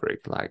than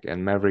Maverick.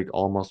 And Maverick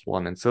almost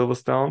won in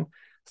Silverstone.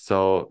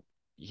 So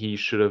he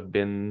should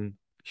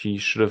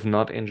have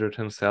not injured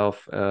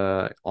himself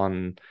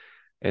on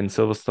in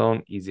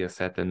Silverstone. Easier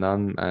said than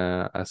done.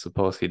 I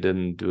suppose he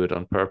didn't do it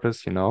on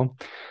purpose.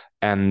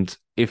 And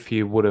if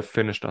he would have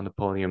finished on the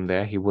podium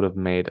there, he would have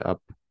made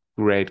up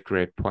great,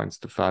 great points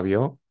to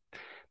Fabio.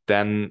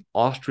 Then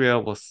Austria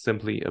was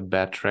simply a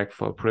bad track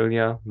for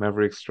Aprilia.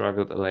 Maverick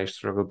struggled, Aleix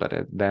struggled, but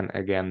then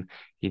again,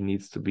 he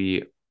needs to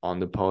be on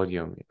the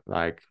podium,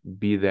 like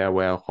be there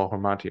where Jorge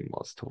Martin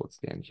was towards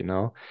the end, you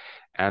know?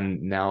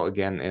 And now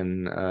again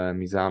in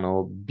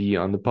Misano, be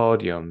on the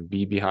podium,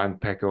 be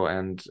behind Pecco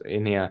and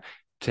in here,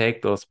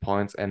 take those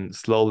points and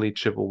slowly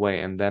chip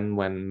away. And then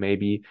when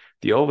maybe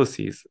the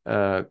overseas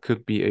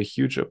could be a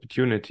huge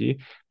opportunity,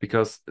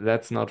 because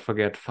let's not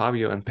forget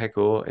Fabio and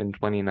Pecco in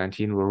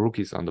 2019 were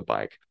rookies on the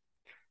bike.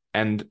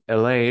 And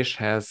Aleix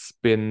has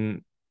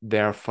been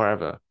there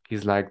forever.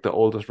 He's like the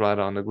oldest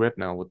rider on the grid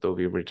now with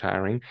Dovi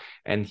retiring,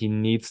 and he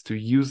needs to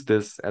use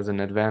this as an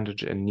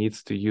advantage and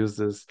needs to use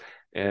this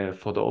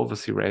for the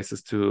overseas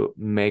races to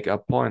make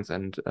up points.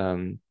 And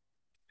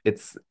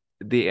it's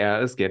the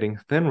air is getting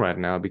thin right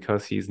now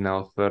because he's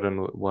now third in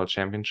the World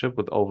Championship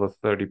with over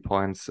 30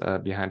 points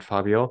behind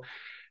Fabio.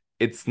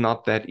 It's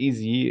not that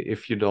easy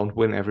if you don't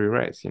win every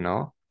race, you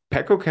know?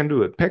 Pecco can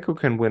do it. Pecco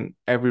can win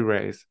every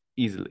race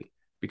easily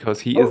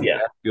because he Oh is yeah.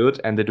 that good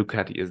and the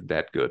Ducati is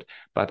that good.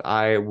 But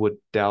I would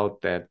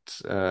doubt that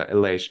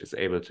Aleix is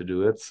able to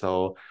do it.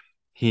 So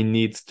he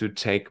needs to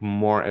take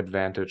more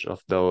advantage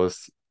of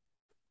those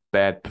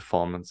bad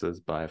performances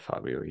by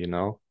Fabio, you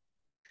know?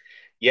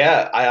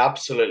 Yeah, I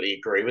absolutely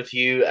agree with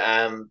you.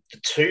 The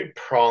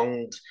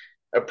two-pronged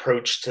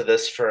approach to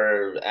this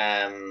for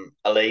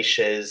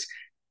Alicia is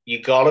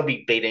you got to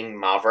be beating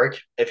Maverick.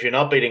 If you're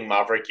not beating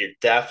Maverick, you're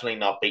definitely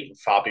not beating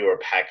Fabio or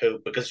Pecco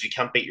because if you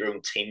can't beat your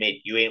own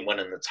teammate, you ain't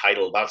winning the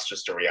title. That's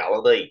just a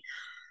reality.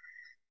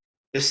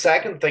 The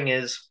second thing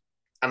is,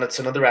 and it's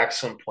another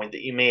excellent point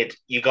that you made,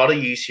 you got to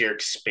use your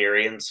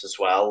experience as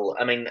well.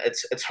 I mean,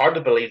 it's hard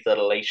to believe that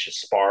Alicia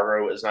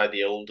Spargo is now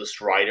the oldest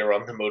rider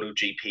on the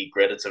MotoGP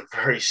grid. It's a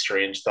very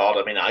strange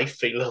thought. I mean, I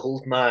feel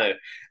old now.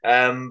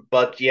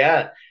 But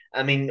yeah,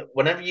 I mean,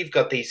 whenever you've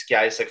got these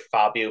guys like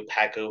Fabio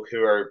Pecco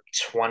who are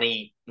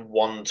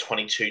 21,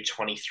 22,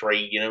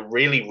 23, you know,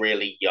 really,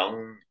 really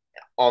young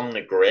on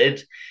the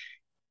grid,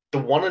 the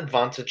one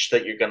advantage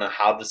that you're going to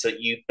have is that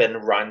you've been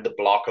around the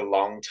block a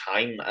long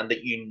time and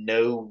that you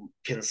know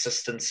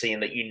consistency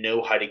and that you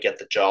know how to get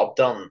the job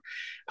done.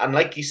 And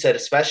like you said,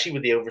 especially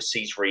with the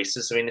overseas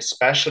races, I mean,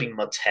 especially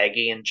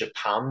Motegi in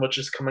Japan, which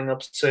is coming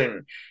up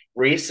soon,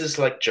 races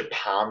like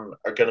Japan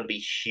are going to be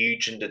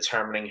huge in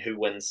determining who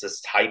wins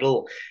this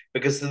title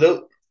because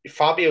though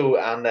Fabio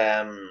and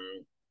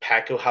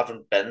Pecco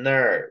haven't been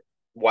there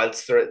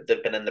whilst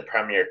they've been in the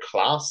Premier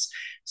class.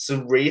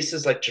 So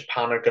races like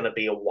Japan are going to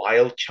be a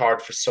wild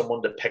card for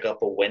someone to pick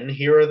up a win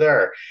here or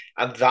there.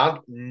 And that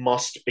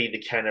must be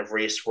the kind of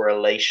race where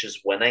Alicia's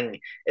winning.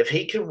 If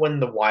he can win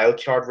the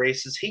wild card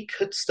races, he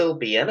could still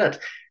be in it.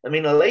 I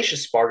mean, Alicia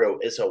Spargo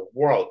is a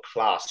world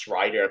class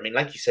rider. I mean,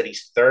 like you said,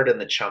 he's third in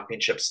the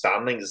championship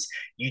standings.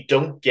 You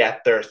don't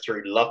get there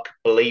through luck.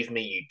 Believe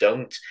me, you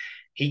don't.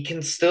 He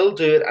can still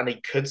do it and he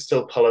could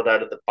still pull it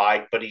out of the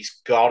bag, but he's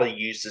got to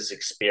use his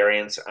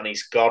experience and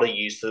he's got to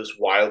use those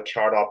wild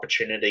card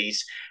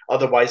opportunities.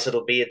 Otherwise,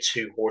 it'll be a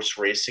two-horse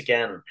race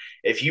again.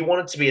 If you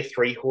want it to be a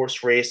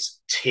three-horse race,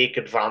 take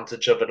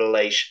advantage of it,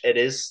 Elish. It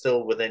is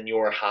still within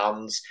your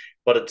hands,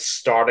 but it's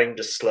starting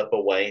to slip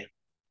away.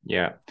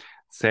 Yeah.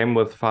 Same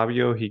with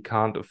Fabio. He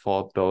can't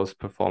afford those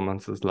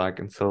performances like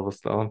in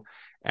Silverstone.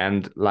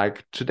 And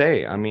like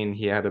today, I mean,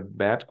 he had a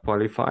bad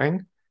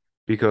qualifying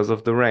because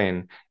of the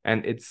rain.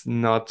 And it's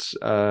not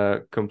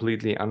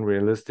completely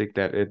unrealistic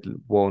that it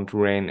won't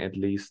rain at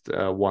least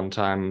one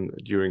time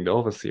during the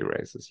overseas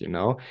races, you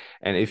know?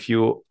 And if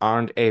you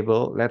aren't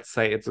able, let's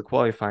say it's a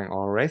qualifying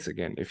or a race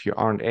again, if you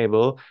aren't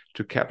able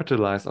to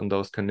capitalize on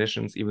those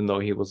conditions, even though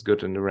he was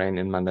good in the rain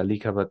in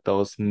Mandalika, but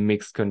those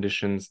mixed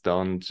conditions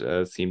don't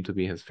seem to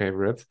be his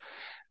favorites.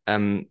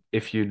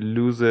 If you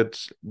lose it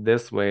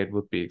this way, it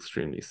would be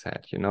extremely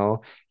sad. You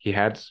know, he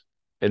had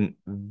a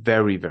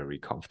very, very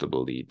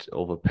comfortable lead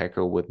over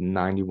Pecco with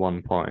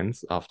 91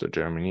 points after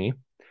Germany.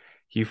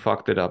 He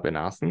fucked it up in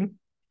Assen.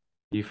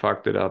 He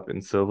fucked it up in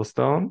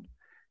Silverstone.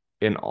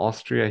 In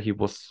Austria, he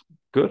was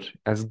good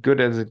as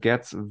it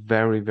gets.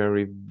 Very,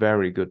 very,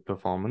 very good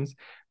performance.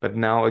 But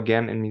now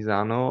again in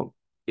Misano,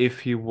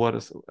 if he would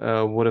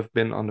have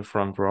been on the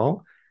front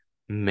row,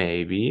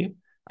 maybe.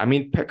 I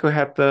mean, Pecco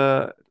had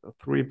the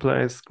three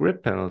players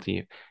grid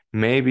penalty.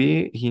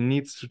 Maybe he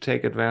needs to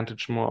take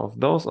advantage more of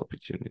those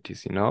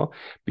opportunities, you know,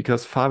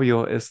 because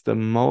Fabio is the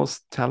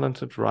most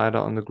talented rider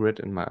on the grid,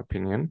 in my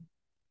opinion.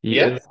 He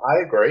Yeah, is I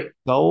agree.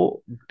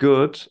 so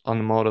good on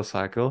a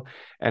motorcycle.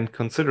 And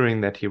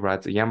considering that he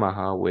rides a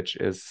Yamaha, which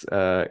is,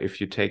 if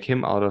you take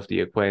him out of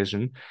the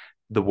equation,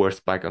 the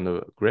worst bike on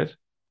the grid,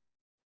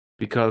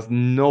 because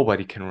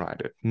nobody can ride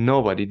it.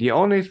 Nobody. The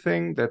only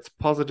thing that's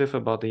positive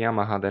about the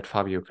Yamaha that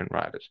Fabio can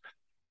ride it.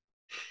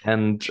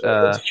 And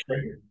It's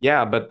true.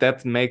 yeah, but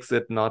that makes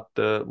it not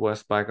the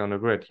worst bike on the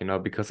grid, you know,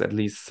 because at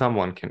least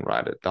someone can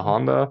ride it. The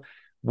Honda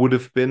would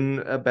have been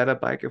a better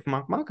bike if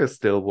Marc Marquez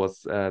still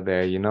was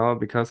there, you know,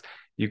 because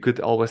you could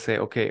always say,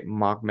 okay,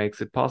 Marc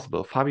makes it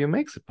possible. Fabio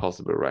makes it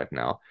possible right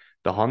now.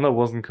 The Honda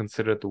wasn't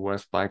considered the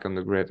worst bike on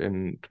the grid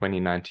in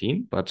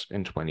 2019, but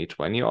in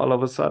 2020, all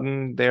of a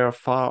sudden they're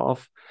far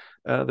off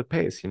the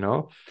pace, you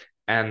know.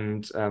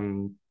 And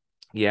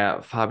yeah,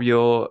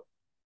 Fabio,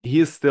 he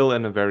is still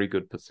in a very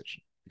good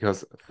position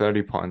because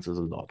 30 points is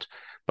a lot.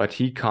 But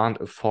he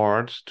can't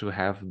afford to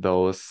have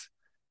those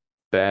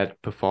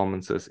bad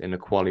performances in a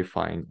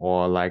qualifying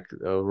or like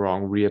a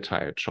wrong rear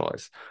tire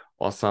choice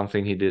or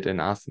something he did in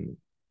Assen.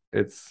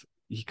 It's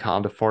he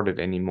can't afford it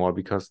anymore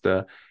because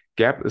the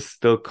gap is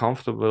still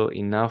comfortable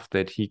enough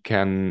that he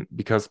can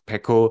because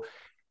Pecco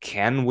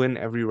can win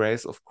every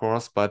race, of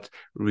course, but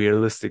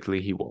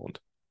realistically he won't.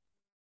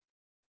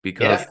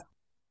 Because Yeah,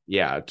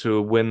 yeah,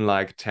 to win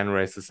like 10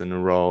 races in a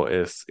row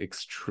is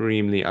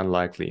extremely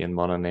unlikely in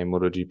modern day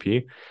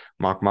MotoGP.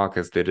 Marc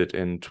Marquez did it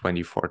in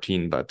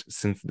 2014, but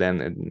since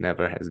then it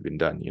never has been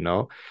done, you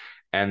know?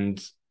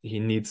 And he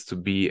needs to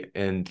be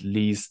at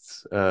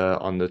least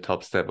on the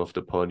top step of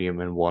the podium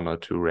in one or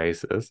two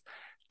races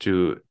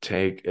to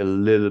take a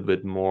little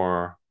bit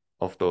more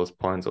of those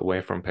points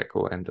away from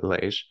Pecco and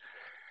Aleix.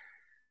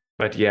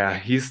 But yeah,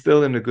 he's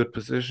still in a good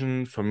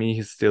position. For me,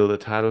 he's still the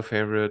title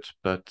favorite.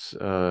 But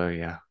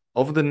yeah,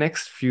 over the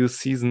next few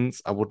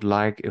seasons, I would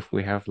like if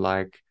we have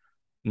like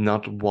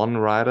not one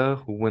rider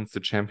who wins the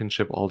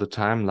championship all the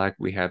time, like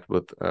we had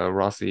with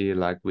Rossi,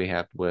 like we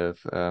had with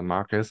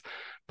Marquez,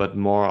 but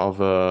more of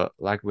a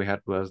like we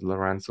had with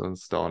Lorenzo and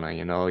Stoner.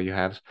 You know, you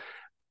had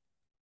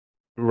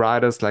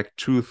riders like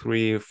two,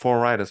 three, four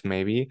riders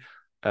maybe.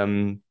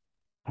 Um,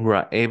 who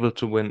are able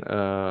to win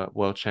a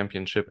world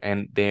championship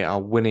and they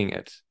are winning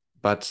it,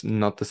 but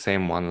not the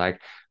same one. Like,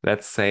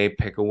 let's say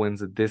Pecco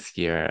wins it this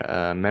year,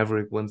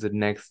 Maverick wins it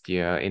next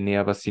year,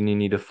 Enea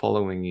Bastianini the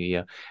following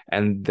year,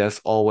 and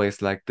there's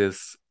always like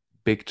this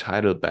big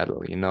title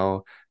battle, you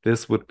know.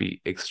 This would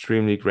be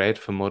extremely great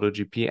for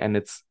MotoGP, and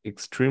it's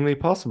extremely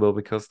possible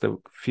because the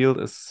field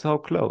is so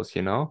close,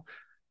 you know?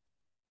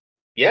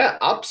 yeah,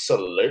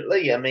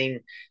 absolutely. I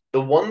mean,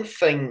 the one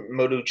thing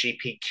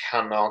MotoGP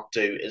cannot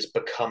do is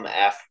become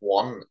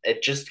F1.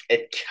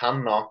 It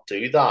cannot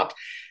do that.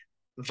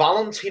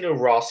 Valentino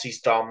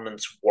Rossi's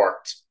dominance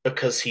worked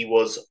because he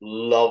was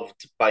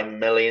loved by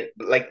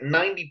like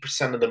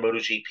 90% of the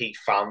MotoGP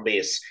fan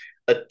base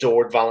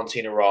adored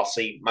Valentino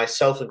Rossi,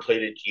 myself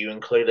included, you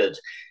included.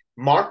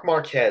 Marc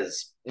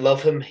Marquez,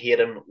 love him, hate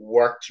him,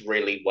 worked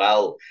really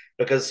well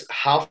because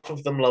half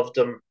of them loved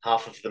him,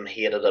 half of them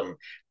hated him.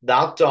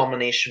 That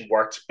domination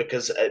worked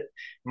because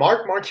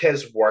Marc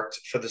Marquez worked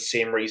for the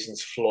same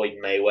reasons Floyd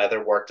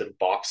Mayweather worked in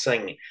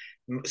boxing.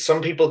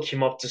 Some people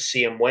came up to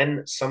see him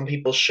win. Some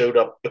people showed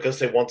up because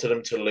they wanted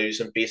him to lose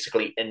and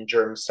basically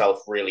injure himself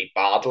really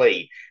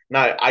badly.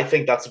 Now, I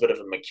think that's a bit of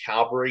a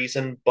macabre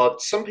reason,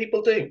 but some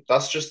people do.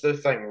 That's just the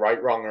thing,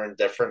 right, wrong, or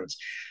indifferent.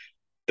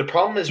 The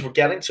problem is we're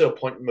getting to a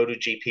point in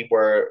MotoGP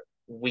where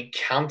we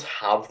can't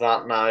have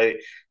that now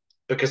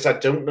because I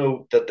don't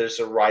know that there's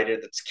a rider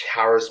that's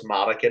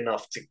charismatic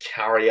enough to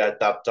carry out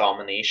that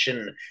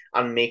domination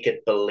and make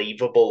it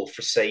believable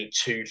for, say,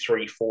 2,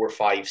 3, 4,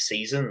 5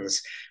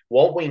 seasons.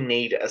 What we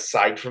need,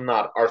 aside from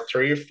that, are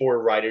 3 or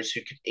 4 riders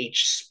who could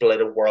each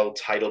split a world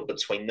title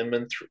between them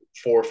in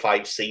 4 or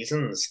 5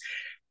 seasons.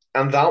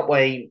 And that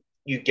way,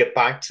 you get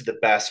back to the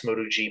best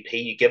MotoGP.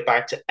 You get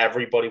back to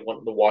everybody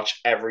wanting to watch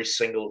every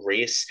single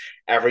race,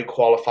 every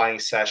qualifying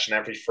session,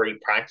 every free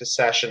practice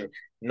session.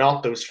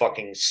 Not those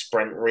fucking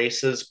sprint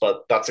races,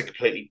 but that's a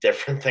completely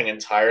different thing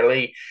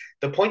entirely.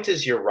 The point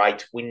is, you're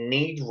right. We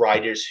need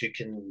riders who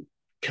can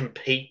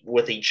compete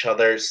with each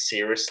other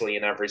seriously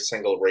in every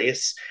single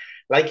race.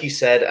 Like you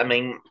said, I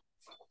mean,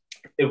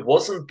 it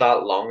wasn't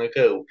that long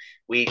ago.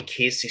 We had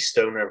Casey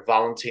Stoner,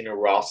 Valentino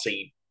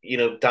Rossi,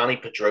 Danny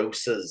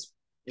Pedrosa's,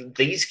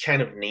 these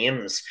kind of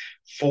names,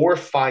 4 or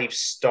 5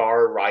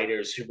 star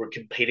riders who were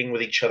competing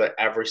with each other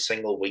every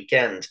single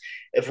weekend.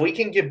 If we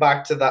can get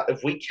back to that,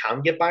 if we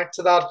can get back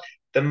to that,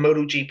 then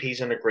MotoGP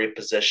is in a great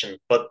position.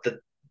 But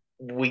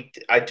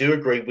I do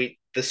agree,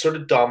 the sort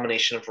of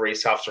domination of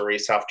race after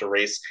race after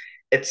race,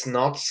 it's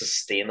not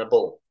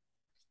sustainable.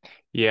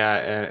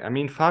 Yeah, I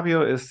mean,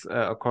 Fabio is,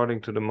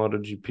 according to the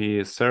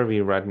MotoGP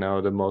survey right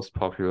now, the most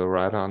popular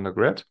rider on the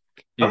grid.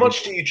 How Even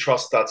much do you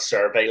trust that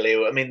survey,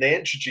 Leo? I mean, they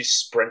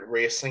introduced sprint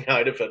racing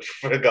out of it,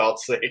 for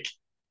God's sake.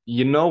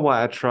 you know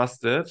why I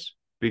trust it?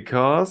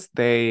 Because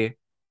they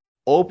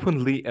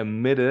openly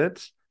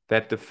admitted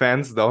that the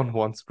fans don't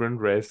want sprint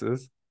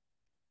races.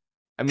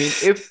 I mean,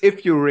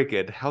 if you rig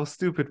it, how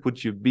stupid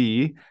would you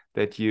be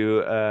that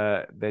you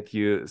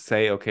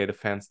say, okay, the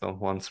fans don't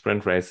want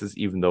sprint races,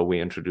 even though we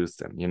introduced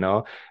them, you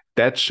know?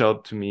 That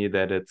showed to me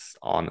that it's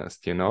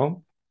honest, you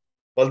know?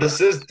 Well,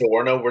 this is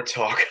Dorno we're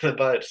talking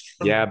about.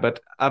 Yeah, but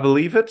I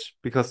believe it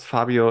because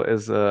Fabio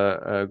is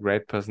a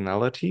great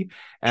personality.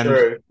 And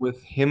True.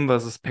 with him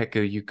versus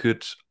Pecco, you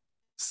could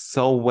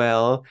so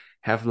well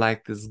have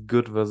like this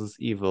good versus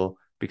evil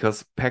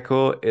because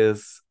Pecco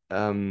is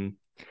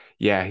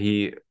yeah,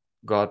 he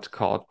got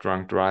caught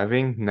drunk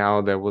driving.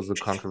 Now there was a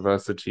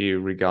controversy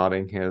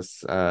regarding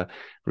his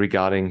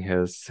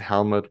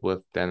helmet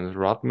with Dennis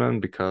Rodman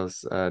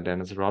because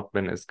Dennis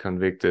Rodman is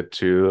convicted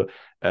to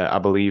I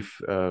believe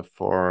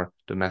for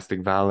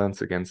domestic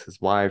violence against his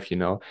wife, you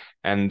know.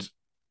 And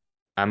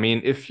I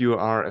mean, if you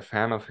are a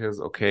fan of his,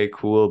 okay,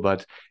 cool.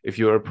 But if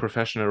you're a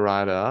professional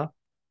rider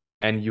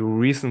and you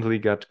recently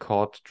got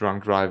caught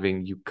drunk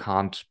driving, you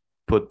can't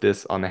put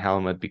this on a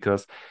helmet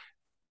because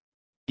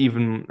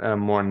even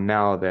more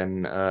now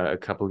than a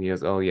couple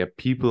years earlier,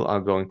 people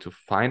are going to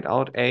find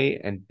out A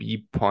and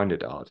B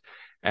pointed out.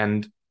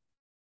 And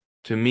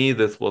to me,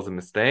 this was a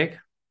mistake.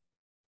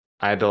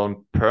 I don't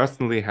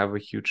personally have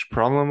a huge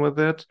problem with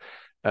it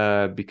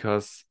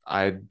because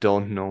I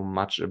don't know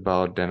much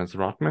about Dennis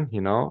Rodman,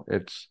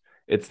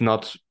 it's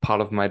not part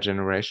of my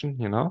generation,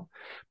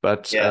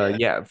 But Yeah.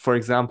 yeah, for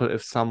example,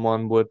 if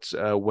someone would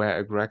wear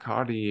a Greg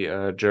Hardy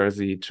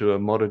jersey to a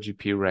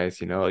MotoGP race,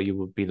 you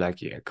would be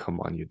like, yeah, come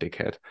on, you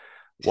dickhead.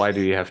 Why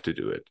do you have to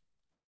do it?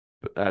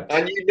 But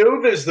And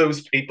there's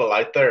those people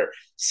out there.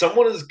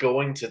 Someone is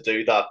going to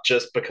do that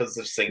just because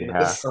they've seen yeah,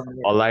 this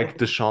somewhere. or like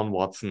Deshaun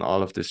Watson,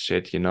 all of this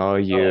shit, Oh,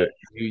 you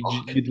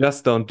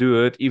just don't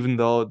do it, even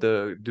though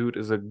the dude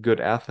is a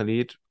good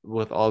athlete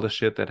with all the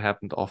shit that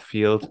happened off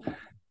field.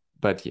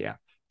 But yeah,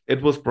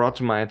 it was brought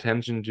to my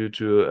attention due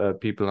to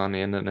people on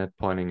the internet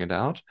pointing it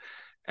out.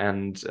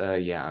 And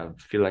yeah, I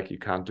feel like you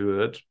can't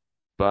do it,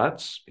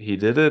 but he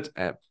did it.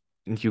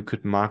 And you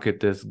could market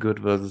this good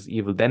versus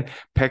evil. Then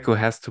Pecco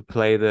has to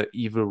play the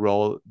evil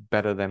role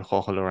better than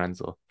Jorge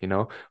Lorenzo.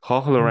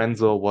 Jorge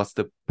Lorenzo was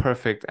the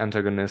perfect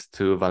antagonist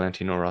to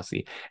Valentino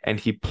Rossi, and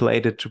he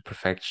played it to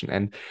perfection.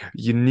 And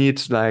you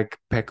need like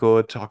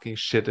Pecco talking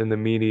shit in the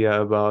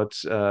media about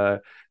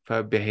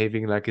for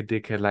behaving like a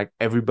dickhead. Like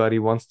everybody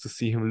wants to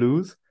see him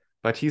lose,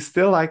 but he's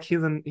still like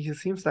he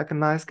seems like a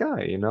nice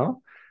guy.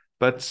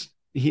 But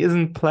he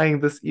isn't playing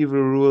this evil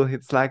rule.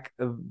 It's like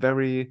a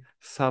very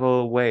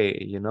subtle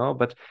way.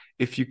 But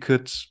if you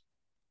could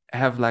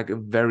have like a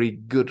very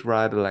good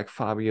rider like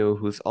Fabio,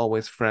 who's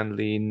always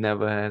friendly,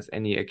 never has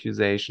any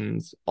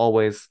accusations,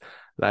 always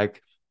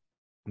like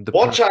the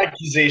watch perfect.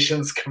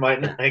 accusations come out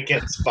now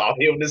against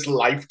Fabio and his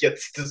life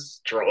gets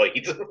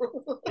destroyed.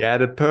 Yeah,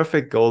 the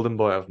perfect golden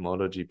boy of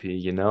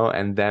MotoGP,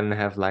 and then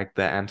have like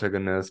the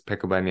antagonist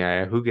Pecco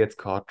Bagnaia who gets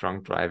caught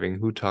drunk driving,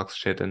 who talks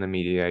shit in the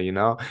media.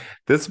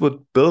 This would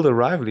build a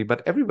rivalry,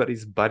 but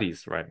everybody's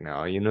buddies right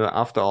now.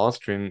 After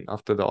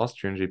the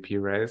Austrian GP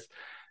race,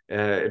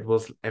 it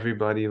was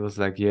everybody was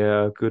like,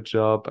 yeah, good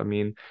job. I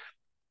mean,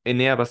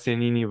 Enea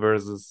Bastianini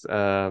versus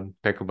Pecco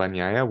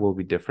Bagnaia will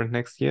be different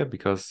next year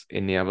because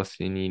Enea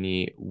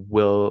Bastianini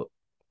will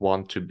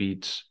want to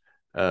beat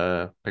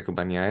Pecco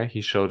Bagnaia. He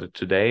showed it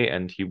today,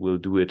 and he will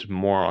do it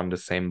more on the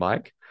same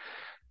bike.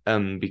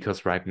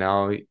 Because right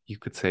now you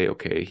could say,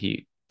 okay,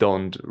 he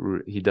doesn't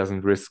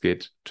risk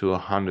it to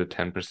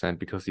 110%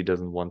 because he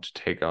doesn't want to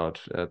take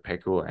out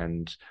Pecco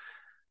and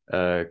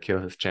kill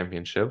his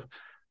championship.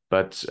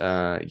 But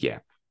yeah,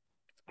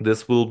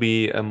 this will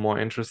be more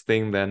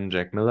interesting than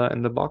Jack Miller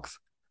in the box.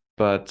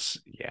 But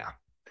yeah,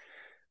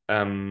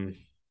 um,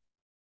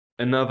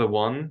 another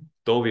one,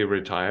 Dovi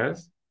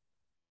retires,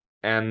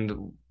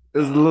 and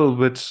is a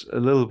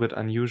little bit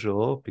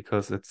unusual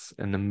because it's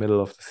in the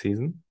middle of the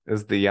season.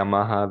 Is the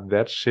Yamaha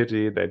that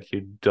shitty that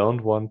you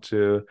don't want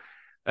to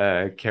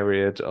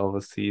carry it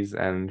overseas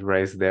and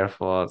race there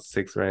for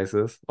 6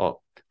 races or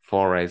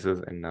 4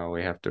 races, and now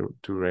we have to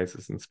 2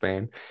 races in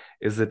Spain?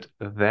 Is it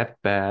that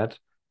bad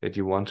that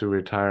you want to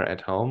retire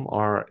at home,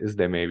 or is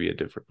there maybe a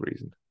different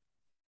reason?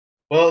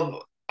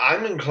 Well,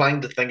 I'm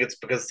inclined to think it's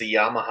because the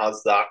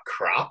Yamaha's that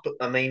crap.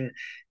 I mean,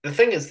 the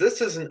thing is, this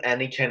isn't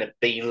any kind of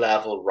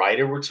B-level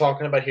rider we're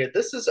talking about here.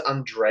 This is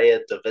Andrea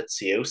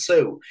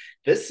Dovizioso.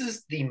 This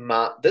is the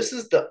man. This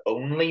is the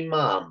only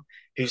man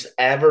who's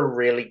ever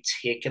really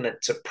taken it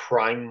to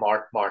prime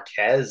Marc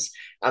Marquez,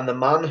 and the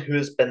man who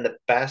has been the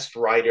best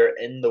rider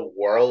in the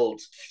world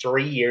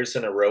 3 years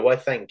in a row, I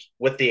think,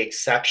 with the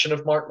exception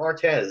of Marc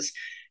Marquez.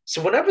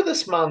 So whenever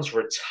this man's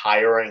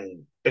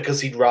retiring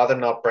because he'd rather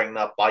not bring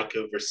that bike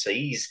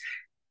overseas,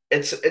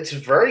 it's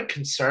very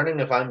concerning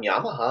if I'm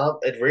Yamaha.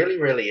 It really,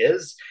 really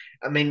is.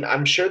 I mean,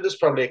 I'm sure there's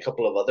probably a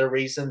couple of other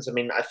reasons. I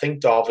mean, I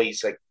think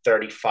Davi's like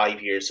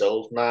 35 years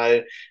old now.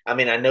 I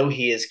mean, I know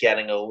he is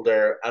getting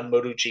older and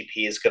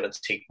MotoGP is going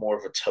to take more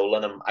of a toll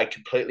on him. I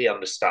completely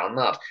understand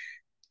that.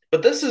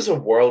 But this is a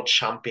world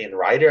champion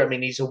rider. I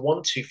mean, he's a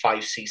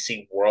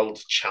 125cc world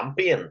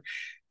champion.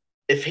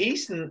 If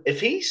he's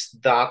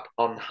that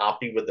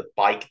unhappy with the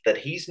bike that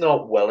he's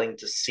not willing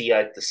to see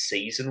out the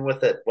season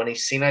with it when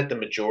he's seen out the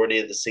majority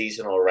of the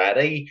season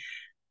already,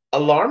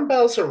 alarm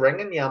bells are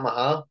ringing,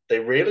 Yamaha. They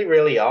really,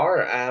 really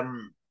are.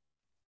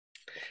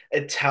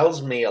 It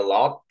tells me a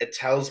lot. It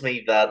tells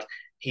me that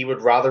he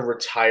would rather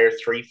retire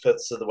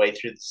three-fifths of the way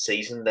through the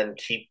season than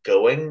keep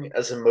going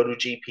as a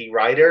MotoGP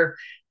rider.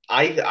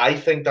 I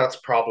think that's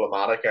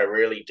problematic. I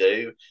really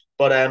do.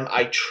 But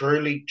I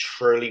truly,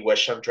 truly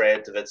wish Andrea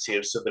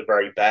Dovizioso the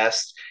very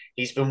best.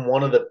 He's been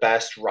one of the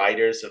best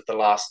riders of the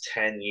last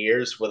 10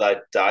 years, without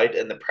doubt,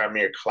 in the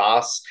Premier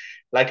class.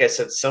 Like I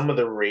said, some of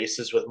the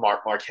races with Marc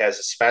Marquez,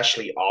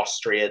 especially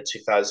Austria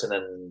 2000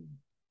 and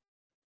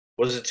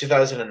was it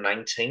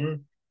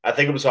 2019? I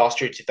think it was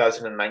Austria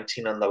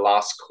 2019 on the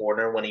last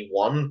corner when he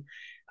won.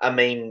 I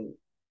mean,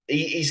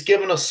 he's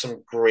given us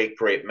some great,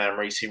 great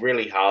memories. He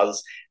really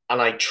has.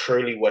 And I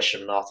truly wish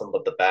him nothing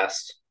but the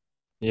best.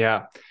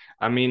 Yeah,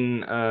 I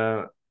mean,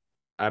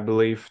 I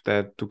believe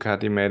that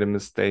Ducati made a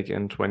mistake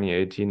in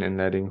 2018 in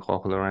letting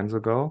Jorge Lorenzo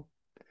go.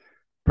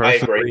 I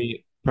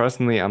agree.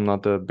 Personally, I'm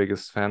not the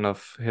biggest fan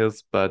of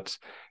his, but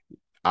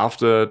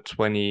after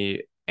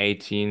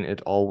 2018,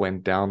 it all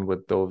went down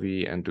with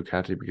Dovi and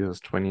Ducati because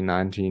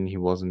 2019 he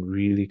wasn't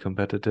really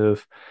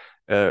competitive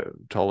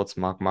towards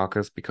Marc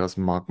Marquez because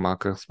Marc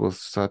Marquez was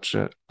such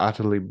an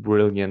utterly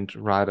brilliant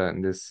rider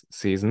in this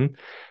season.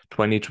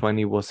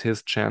 2020 was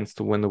his chance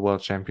to win the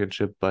world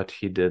championship, but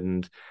he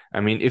didn't. I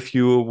mean, if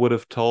you would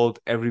have told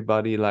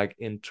everybody like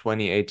in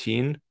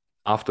 2018,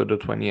 after the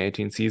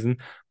 2018 season,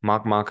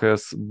 Marc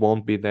Marquez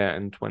won't be there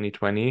in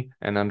 2020,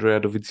 and Andrea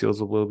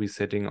Dovizioso will be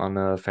sitting on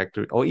a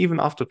factory, or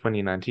even after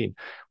 2019,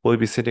 will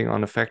be sitting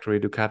on a factory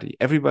Ducati.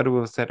 Everybody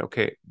will have said,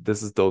 okay,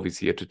 this is Dovi's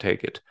here to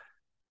take it,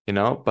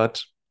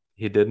 but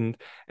he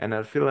didn't. And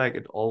I feel like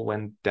it all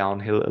went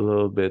downhill a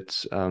little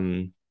bit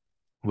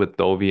with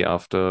Dovi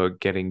after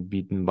getting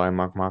beaten by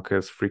Marc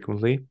Marquez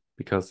frequently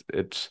because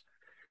it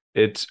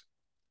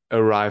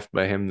arrived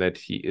by him that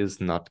he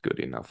is not good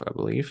enough, I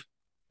believe.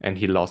 And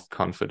he lost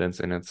confidence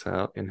in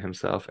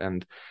himself.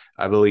 And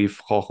I believe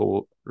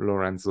Jorge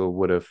Lorenzo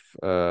would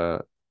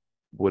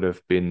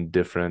have been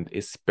different,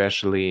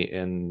 especially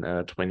in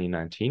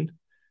 2019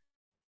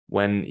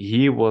 when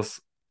he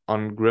was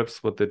on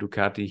grips with the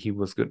Ducati. He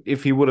was good.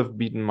 If he would have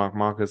beaten Marc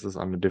Marquez is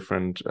on a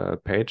different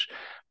page,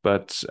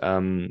 but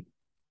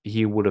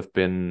he would have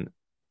been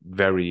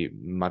very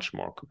much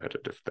more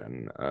competitive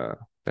than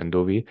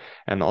Dovi.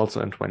 And also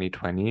in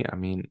 2020, I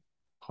mean,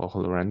 Jorge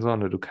Lorenzo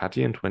on the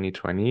Ducati in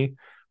 2020.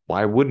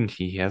 Why wouldn't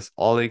he? He has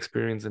all the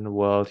experience in the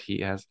world.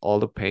 He has all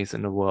the pace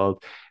in the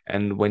world.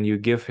 And when you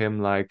give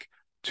him like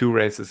two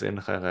races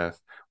in Jerez,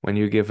 when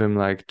you give him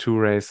like two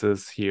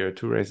races here,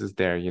 two races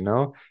there,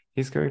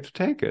 he's going to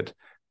take it.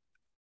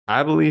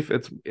 I believe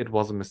it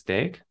was a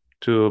mistake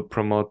to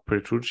promote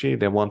Petrucci.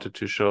 They wanted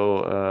to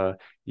show,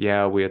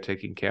 yeah, we are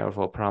taking care of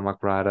our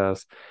Pramac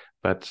riders,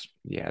 but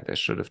yeah, they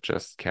should have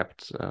just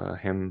kept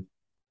him.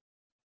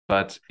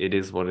 But it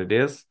is what it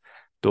is.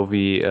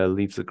 Dovi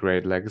leaves a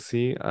great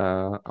legacy.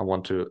 I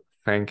want to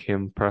thank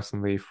him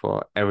personally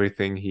for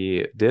everything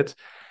he did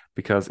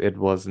because it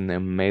was an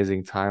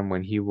amazing time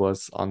when he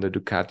was on the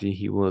Ducati.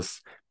 He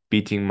was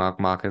beating Marc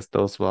Marquez.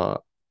 Those were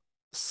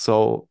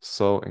so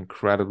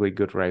incredibly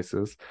good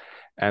races,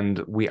 and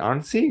we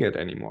aren't seeing it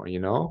anymore.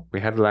 We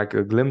had like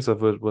a glimpse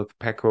of it with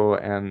Pecco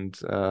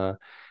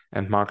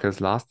and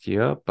Marquez last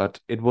year, but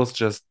it was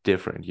just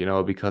different,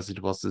 because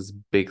it was this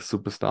big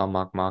superstar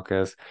Marc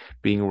Marquez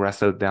being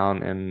wrestled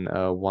down in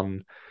a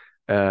one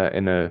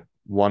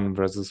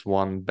versus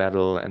one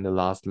battle in the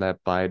last lap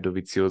by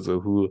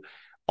Dovizioso, who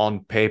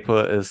on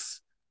paper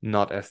is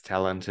not as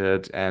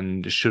talented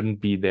and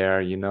shouldn't be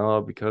there,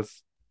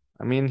 because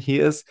I mean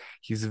he's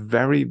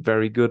very,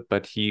 very good,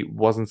 but he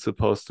wasn't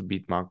supposed to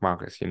beat Marc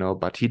Marquez,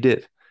 but he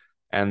did.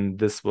 And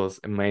this was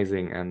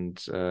amazing.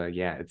 And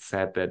yeah, it's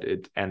sad that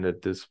it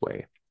ended this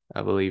way.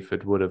 I believe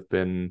it would have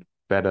been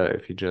better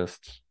if he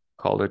just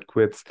called it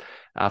quits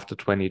after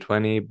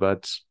 2020.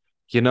 But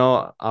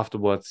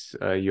afterwards,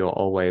 you're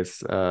always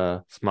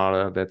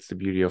smarter. That's the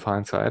beauty of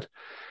hindsight,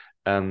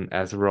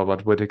 as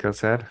Robert Whittaker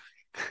said.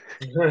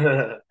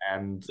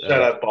 And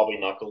Shout out Bobby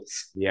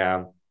Knuckles.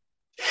 yeah,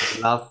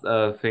 the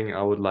last thing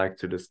I would like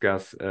to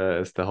discuss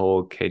is the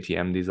whole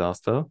KTM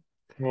disaster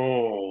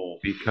Oh.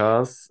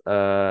 because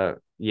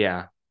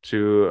yeah,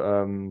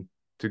 to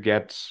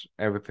get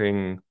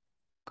everything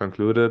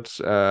concluded,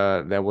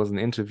 there was an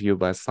interview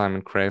by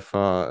Simon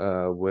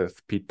Crafer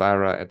with Pete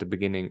Byra at the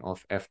beginning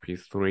of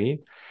FP3.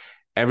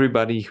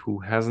 Everybody who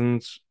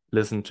hasn't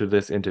listened to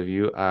this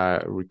interview,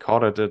 I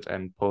recorded it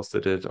and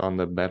posted it on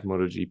the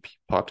BadMotoGP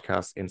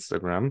podcast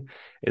Instagram.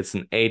 It's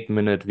an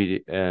 8-minute video,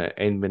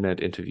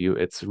 8-minute interview.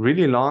 It's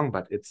really long,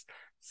 but it's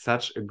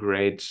such a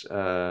great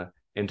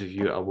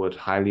interview. I would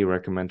highly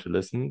recommend to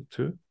listen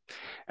to.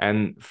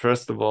 And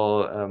first of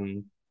all,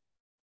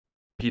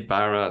 Pete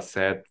Byra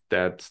said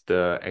that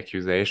the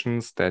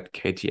accusations that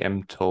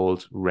KTM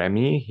told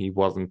Remy he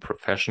wasn't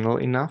professional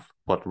enough,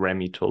 what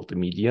Remy told the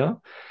media,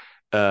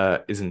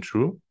 isn't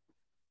true.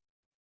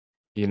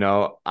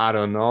 I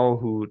don't know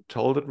who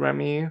told it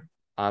Remy.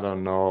 I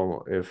don't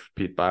know if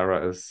Pete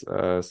Byra is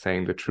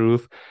saying the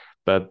truth,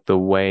 but the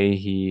way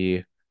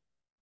he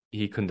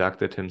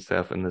conducted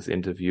himself in this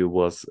interview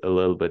was a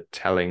little bit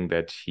telling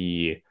that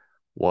he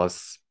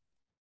was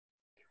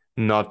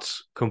not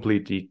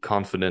completely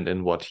confident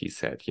in what he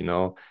said.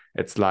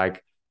 It's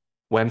like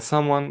when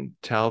someone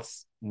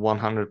tells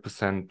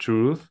 100%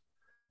 truth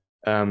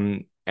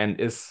and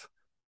is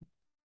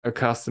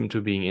accustomed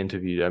to being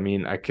interviewed. I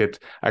mean, I could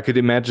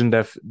imagine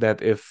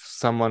that if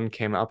someone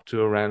came up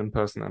to a random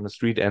person on the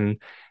street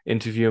and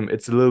interview him,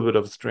 it's a little bit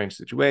of a strange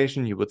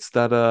situation. You would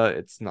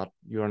stutter.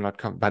 You're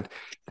not but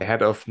the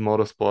head of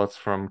motorsports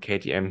from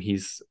KTM,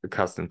 he's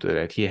accustomed to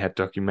that. He had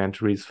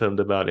documentaries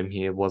filmed about him.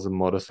 He was a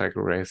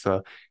motorcycle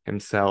racer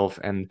himself,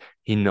 and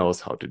he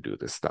knows how to do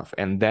this stuff.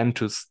 And then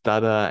to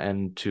stutter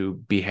and to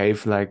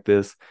behave like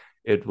this,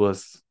 it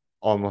was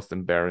almost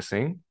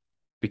embarrassing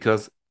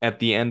because at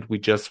the end we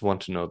just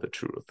want to know the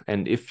truth.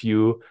 And if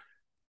you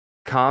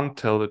can't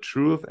tell the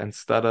truth and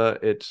stutter,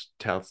 it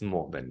tells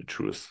more than the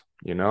truth,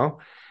 you know?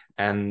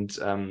 And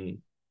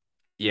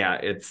yeah,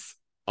 it's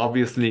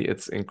obviously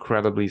it's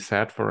incredibly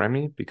sad for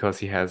Remy because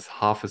he has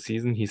half a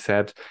season. He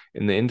said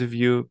in the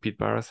interview, Pete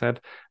Barra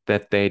said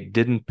that they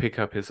didn't pick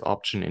up his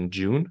option in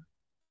June.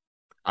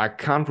 I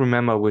can't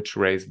remember which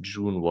race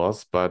June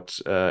was, but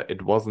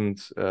it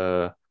wasn't.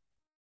 I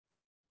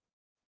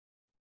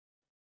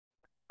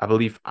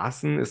believe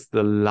Assen is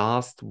the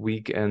last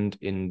weekend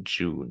in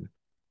June.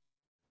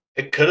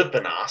 It could have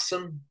been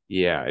awesome.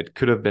 Yeah, it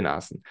could have been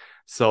Assen.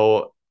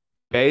 So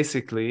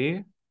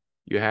basically,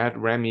 you had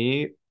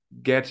Remy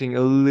getting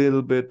a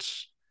little bit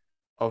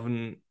of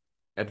an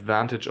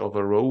advantage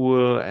over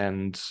Raoul,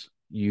 and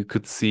you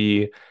could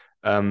see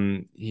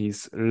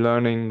he's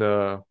learning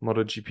the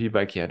MotoGP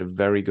bike. He had a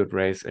very good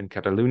race in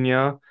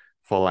Catalonia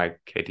for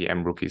like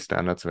KTM rookie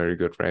standards, very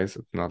good race.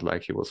 It's not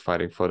like he was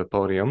fighting for the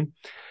podium.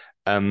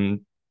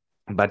 Um,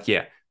 but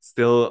yeah,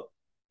 still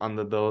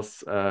under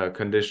those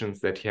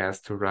conditions that he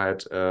has to ride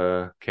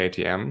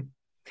KTM.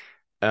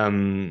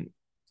 Um,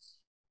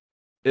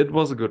 it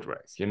was a good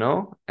race, you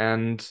know?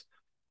 And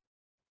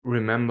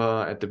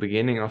remember at the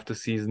beginning of the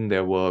season,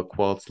 there were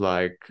quotes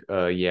like,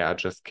 yeah, I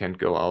just can't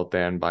go out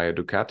there and buy a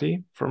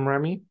Ducati from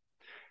Remy.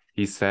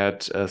 He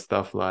said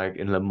stuff like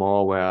in Le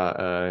Mans,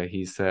 where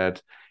he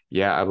said,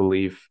 yeah, I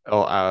believe,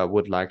 oh, I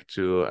would like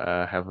to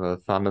have a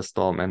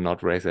thunderstorm and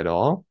not race at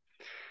all.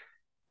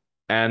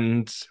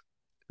 And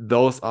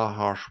those are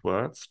harsh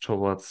words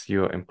towards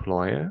your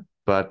employer.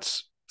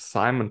 But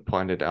Simon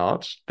pointed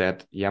out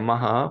that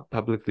Yamaha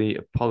publicly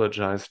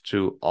apologized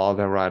to all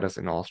their riders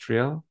in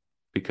Austria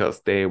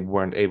because they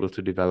weren't able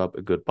to develop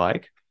a good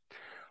bike.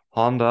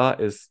 Honda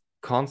is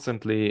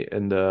constantly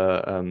in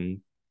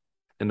the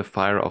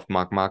fire of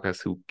Mark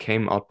Marquez, who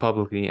came out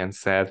publicly and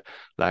said,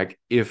 like,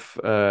 if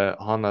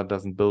Honda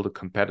doesn't build a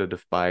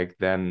competitive bike,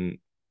 then,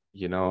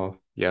 you know,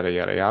 yada,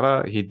 yada,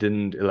 yada. He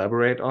didn't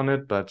elaborate on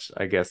it, but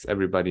I guess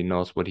everybody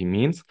knows what he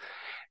means.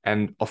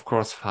 And of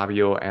course,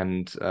 Fabio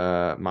and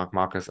Mark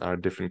Marquez are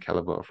a different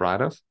caliber of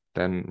riders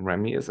than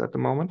Remy is at the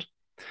moment.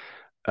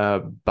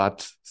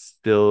 But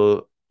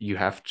still, you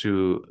have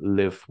to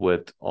live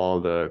with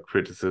all the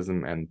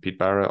criticism. And Pete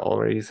Barra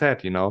already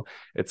said, you know,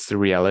 it's the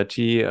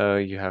reality.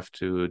 You have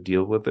to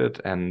deal with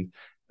it. And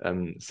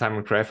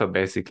Simon Krafer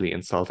basically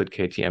insulted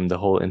KTM the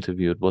whole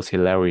interview. It was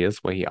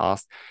hilarious, where he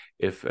asked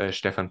if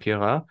Stefan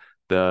Pira,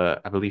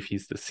 I believe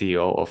he's the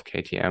CEO of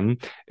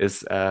KTM, is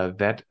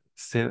that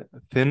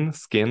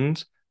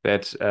thin-skinned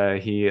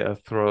that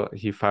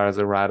he fires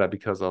a rider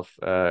because of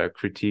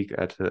critique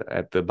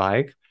at the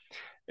bike.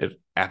 It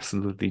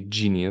absolutely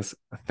genius.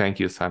 Thank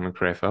you, Simon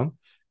Krafer.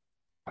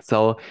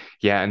 So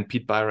yeah, and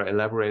Pete Byra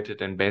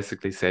elaborated and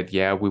basically said,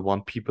 yeah, we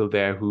want people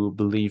there who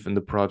believe in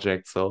the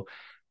project. So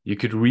you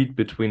could read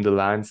between the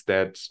lines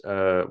that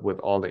with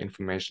all the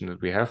information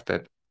that we have,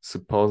 that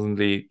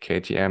supposedly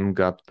KTM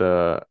got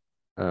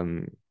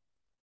um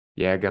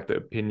got the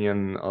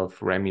opinion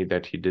of Remy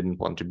that he didn't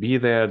want to be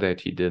there,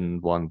 that he didn't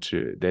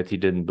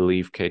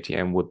believe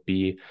KTM would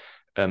be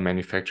a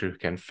manufacturer who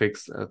can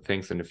fix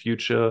things in the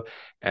future,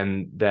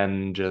 and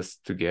then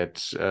just to get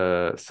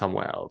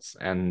somewhere else.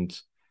 And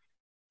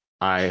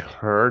I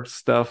heard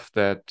stuff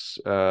that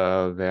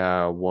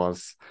there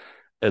was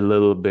a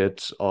little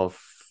bit of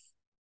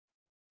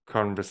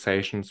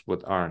conversations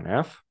with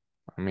RNF.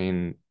 I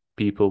mean,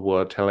 people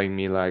were telling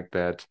me like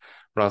that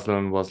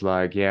Ruslan was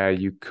like, yeah,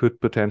 you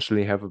could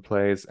potentially have a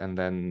place, and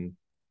then,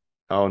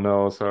 oh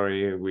no,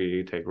 sorry,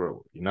 we take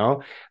row, you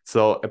know?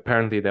 So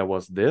apparently there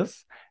was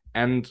this,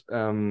 and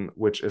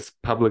which is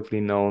publicly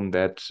known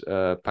that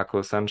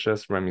Paco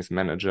Sanchez, Remy's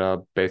manager,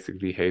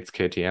 basically hates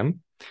KTM.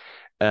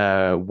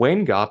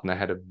 Wayne Gardner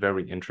had a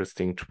very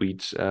interesting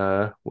tweet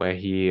where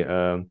he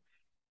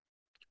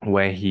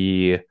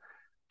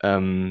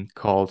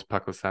called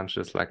Paco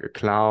Sanchez like a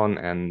clown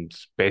and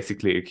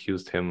basically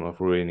accused him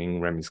of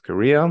ruining Remy's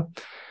career.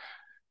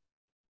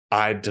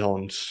 I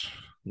don't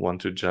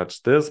want to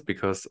judge this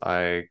because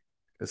I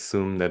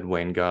assume that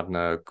Wayne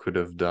Gardner could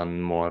have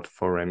done more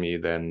for Remy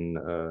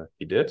than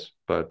he did.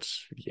 But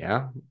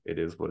yeah, it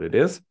is what it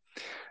is.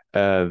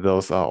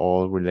 Those are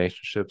all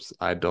relationships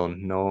I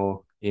don't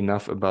know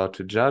enough about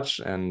to judge,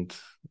 and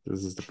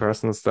this is the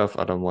personal stuff.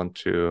 I don't want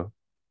to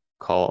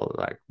call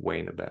like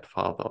Wayne a bad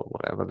father or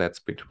whatever. That's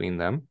between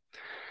them.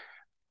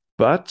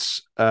 But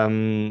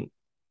Pete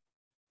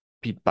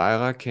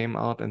Beira came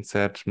out and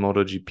said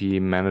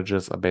MotoGP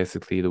managers are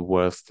basically the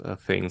worst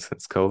thing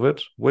since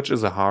COVID, which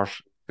is a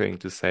harsh thing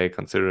to say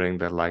considering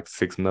that like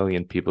 6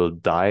 million people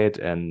died,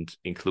 and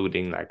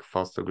including like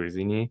Fausto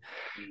Gresini.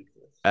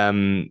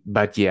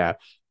 But yeah,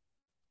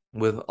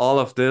 with all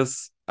of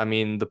this, I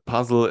mean, the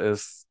puzzle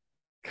is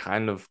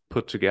kind of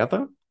put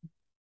together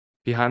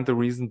behind the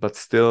reason, but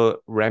still,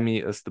 Remy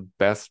is the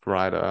best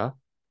rider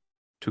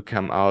to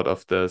come out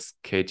of this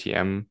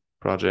KTM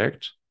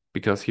project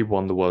because he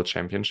won the World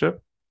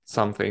Championship,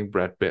 something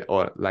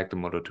or like the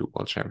Moto2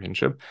 World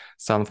Championship,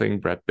 something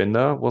Brad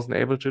Binder wasn't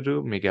able to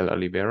do, Miguel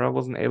Oliveira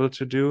wasn't able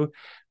to do,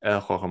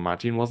 Jorge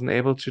Martin wasn't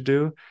able to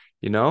do,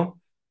 you know?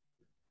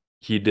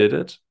 he did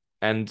it.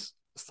 And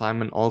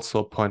Simon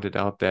also pointed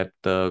out that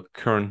the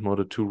current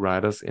Moto2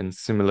 riders in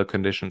similar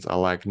conditions are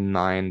like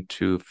 9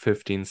 to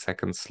 15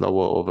 seconds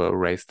slower over a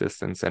race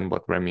distance than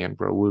what Remy and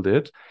Raoul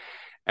did.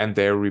 And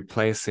they're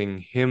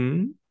replacing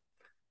him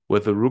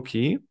with a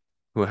rookie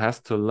who has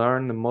to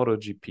learn the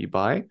MotoGP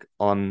bike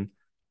on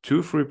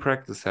two free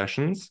practice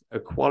sessions, a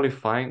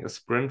qualifying, a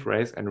sprint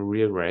race, and a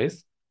real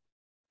race.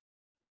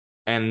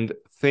 And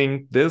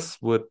think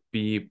this would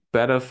be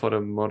better for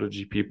the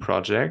MotoGP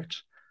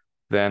project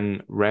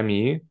than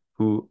Remy,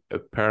 who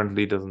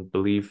apparently doesn't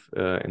believe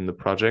in the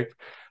project,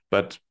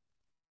 but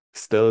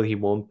still he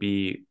won't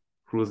be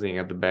cruising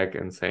at the back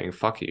and saying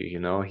fuck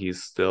you,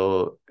 it's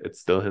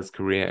still his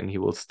career and he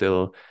will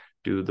still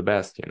do the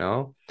best.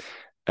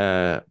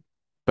 Uh,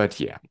 but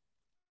yeah,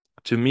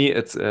 to me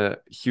it's a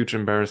huge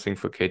embarrassment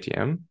for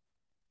KTM.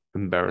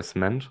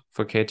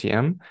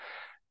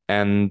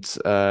 And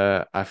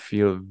I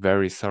feel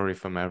very sorry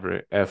for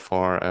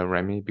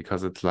Remy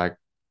because it's like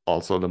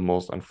also the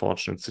most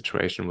unfortunate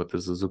situation with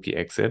the Suzuki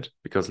exit.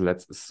 Because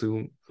let's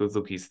assume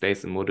Suzuki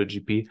stays in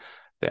MotoGP,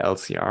 the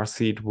LCR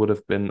seat would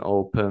have been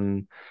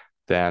open.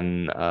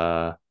 Then,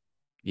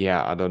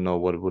 yeah, I don't know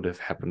what would have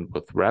happened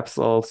with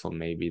Repsol. So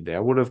maybe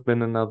there would have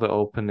been another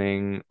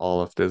opening.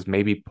 All of this,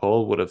 maybe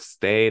Pole would have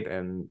stayed,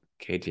 and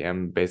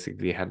KTM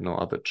basically had no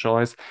other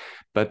choice.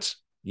 But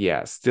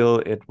yeah, still,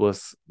 it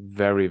was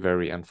very,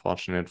 very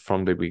unfortunate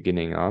from the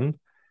beginning on.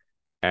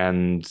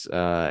 And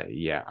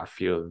yeah, I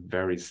feel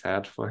very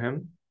sad for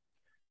him.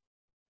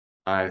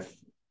 I th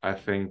I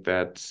think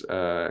that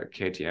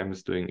KTM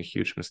is doing a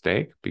huge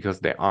mistake because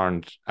they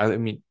aren't. I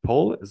mean,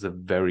 Pole is a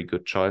very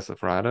good choice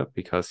of rider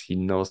because he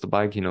knows the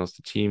bike, he knows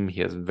the team,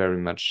 he has very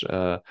much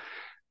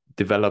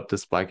developed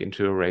this bike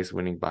into a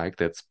race-winning bike.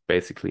 That's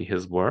basically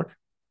his work.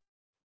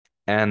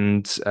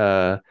 And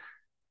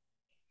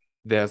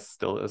there's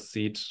still a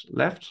seat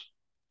left.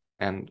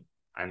 And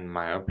in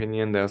my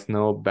opinion, there's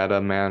no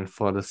better man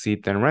for the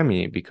seat than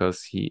Remy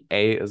because he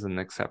A is an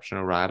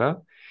exceptional rider.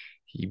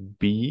 He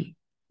B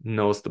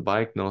knows the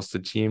bike, knows the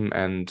team,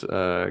 and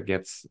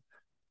gets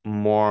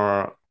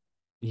more.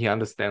 He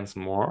understands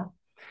more.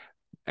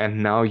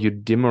 And now you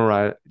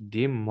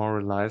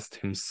demoralized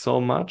him so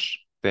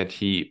much that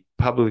he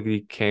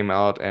publicly came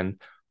out,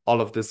 and all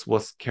of this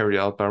was carried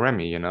out by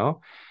Remy.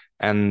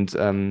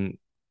 And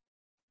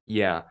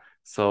yeah,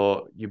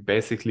 so you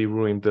basically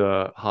ruined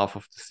the half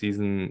of the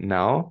season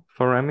now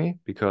for Remy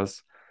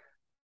because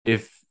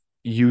if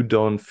you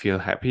don't feel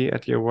happy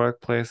at your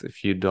workplace,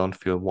 if you don't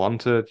feel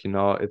wanted,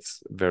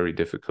 it's very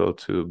difficult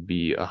to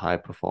be a high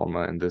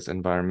performer in this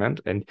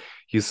environment. And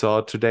you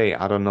saw today,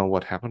 I don't know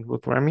what happened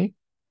with Remy.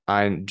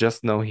 I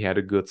just know he had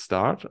a good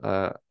start.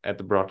 At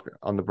the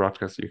on the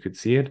broadcast, you could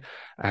see it.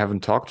 I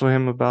haven't talked to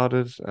him about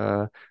it.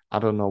 I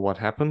don't know what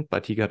happened,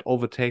 but he got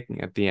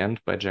overtaken at the end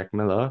by Jack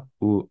Miller,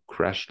 who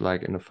crashed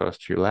like in the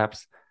first few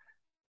laps,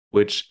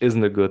 which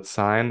isn't a good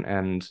sign.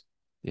 And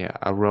yeah,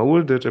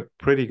 Raul did a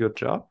pretty good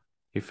job.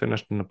 He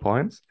finished in the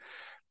points.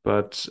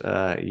 But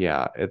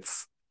yeah,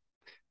 it's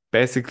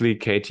basically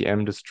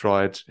KTM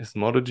destroyed his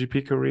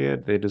MotoGP career.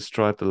 They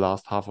destroyed the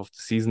last half of the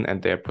season,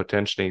 and they're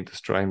potentially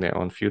destroying their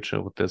own future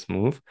with this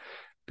move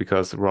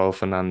because Raul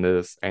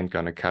Fernandez ain't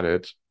gonna cut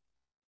it.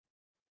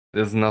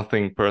 There's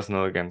nothing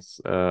personal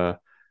against Augusto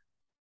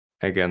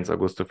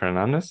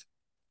Fernandez,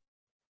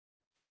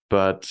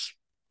 but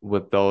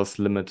with those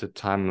limited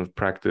time of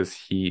practice,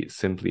 he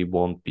simply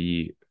won't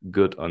be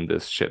good on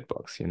this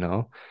shitbox.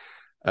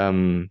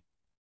 Um,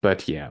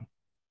 but yeah,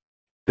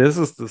 this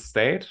is the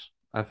state.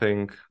 I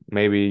think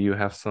maybe you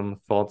have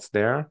some thoughts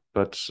there,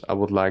 but I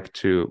would like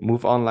to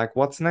move on. Like,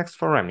 what's next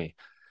for Remy?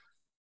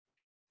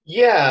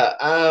 Yeah,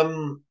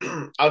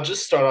 I'll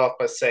just start off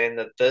by saying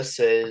that this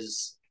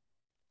is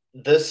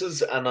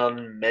an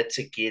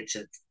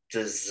unmitigated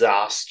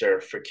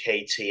disaster for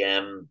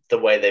KTM, the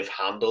way they've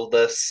handled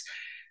this.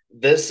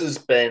 This has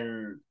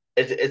been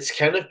it's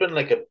kind of been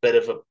like a bit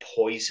of a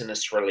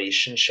poisonous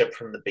relationship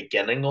from the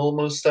beginning,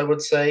 almost, I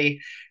would say.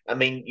 I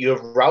mean, you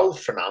have Raul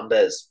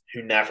Fernandez,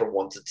 who never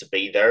wanted to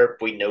be there.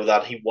 We know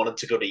that he wanted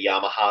to go to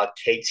Yamaha.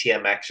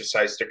 KTM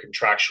exercised their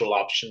contractual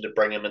option to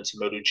bring him into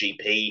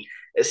MotoGP,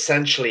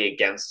 essentially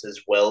against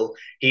his will.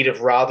 He'd have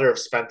rather have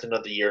spent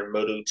another year in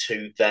Moto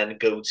 2 than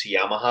go to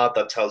Yamaha.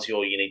 That tells you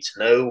all you need to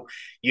know.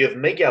 You have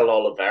Miguel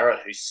Oliveira,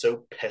 who's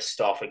so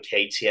pissed off at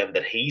KTM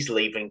that he's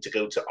leaving to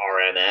go to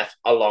RNF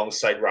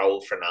alongside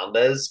Raul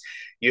Fernandez.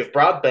 You have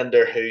Brad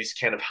Binder, who's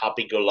kind of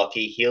happy go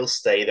lucky. He'll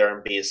stay there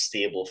and be a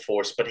stable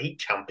force, but he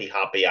can't be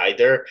happy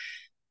either.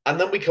 And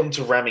then we come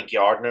to Remy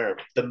Gardner,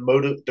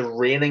 the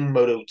reigning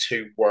Moto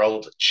 2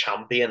 world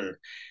champion.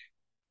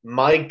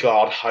 My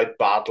God, how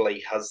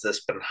badly has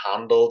this been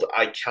handled?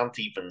 I can't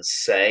even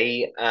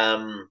say.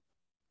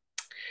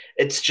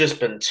 It's just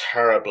been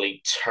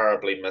terribly,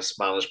 terribly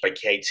mismanaged by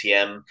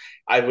KTM.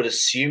 I would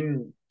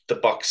assume the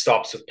buck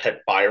stops with Pit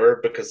Byrer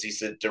because he's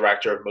the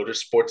director of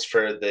motorsports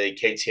for the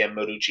KTM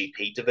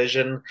MotoGP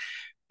division.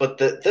 But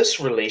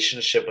this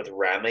relationship with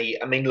Remy,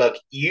 I mean, look,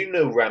 you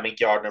know Remy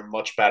Gardner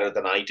much better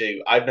than I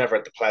do. I've never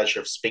had the pleasure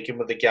of speaking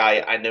with the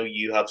guy. I know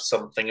you have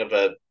something of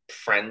a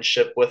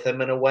friendship with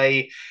him in a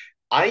way.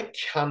 I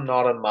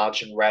cannot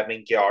imagine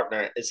Remy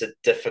Gardner is a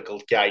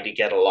difficult guy to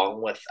get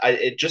along with.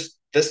 It just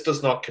this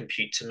does not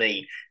compute to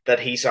me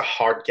that he's a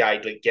hard guy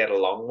to get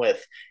along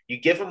with.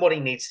 You give him what he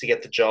needs to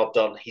get the job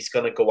done, he's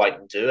going to go out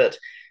and do it.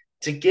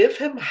 To give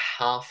him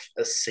half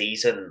a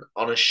season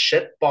on a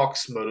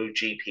shitbox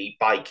MotoGP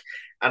bike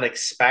and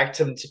expect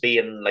him to be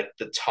in like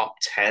the top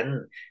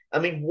 10. I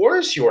mean,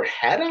 where's your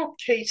head at,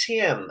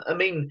 KTM? I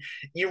mean,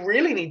 you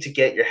really need to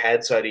get your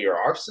heads out of your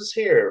arses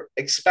here.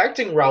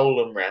 Expecting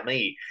Raul and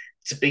Remy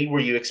to be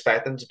where you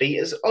expect them to be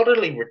is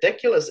utterly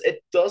ridiculous.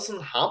 It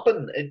doesn't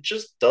happen. It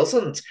just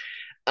doesn't.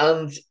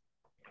 And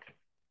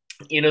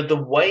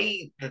the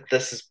way that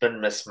this has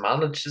been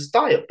mismanaged is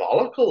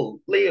diabolical,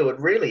 Leo. It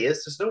really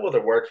is. There's no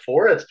other word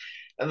for it.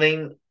 I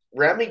mean,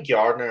 Remy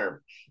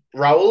Gardner,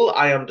 Raul,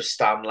 I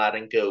understand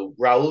letting go.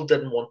 Raul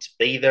didn't want to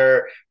be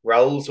there.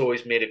 Raul's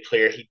always made it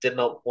clear he did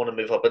not want to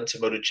move up into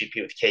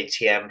MotoGP with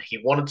KTM. He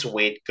wanted to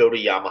wait, go to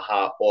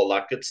Yamaha, all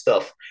that good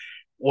stuff.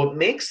 What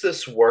makes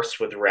this worse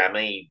with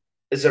Remy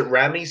is that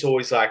Remy's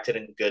always acted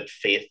in good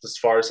faith, as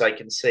far as I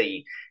can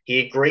see. He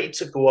agreed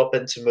to go up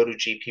into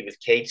MotoGP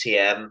with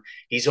KTM.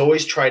 He's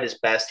always tried his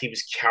best. He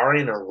was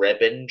carrying a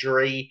rib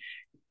injury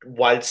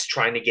whilst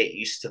trying to get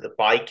used to the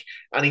bike.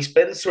 And he's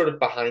been sort of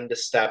behind a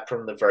step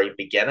from the very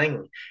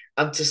beginning.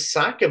 And to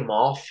sack him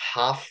off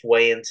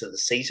halfway into the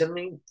season, I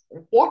mean,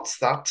 what's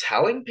that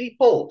telling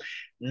people?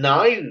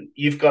 Now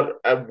you've got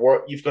a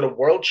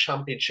world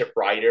championship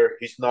rider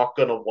who's not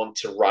going to want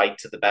to ride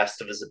to the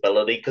best of his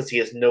ability because he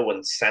has no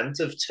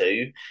incentive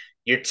to.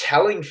 You're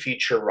telling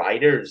future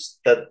riders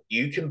that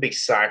you can be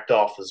sacked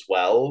off as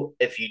well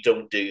if you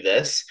don't do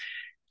this.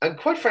 And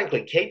quite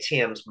frankly,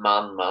 KTM's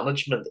man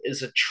management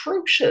is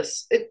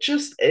atrocious. It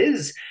just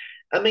is.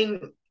 I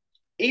mean,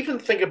 even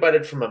think about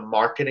it from a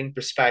marketing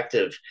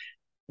perspective.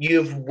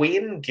 You have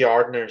Wayne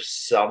Gardner's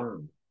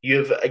son. You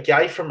have a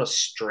guy from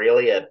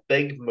Australia,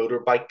 big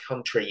motorbike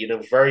country,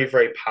 very,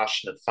 very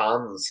passionate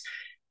fans.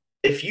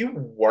 If you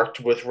worked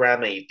with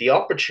Remy, the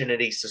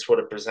opportunities this would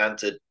have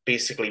presented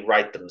basically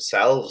write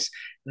themselves.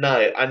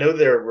 Now, I know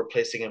they're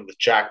replacing him with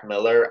Jack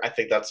Miller. I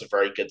think that's a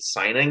very good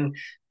signing,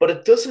 but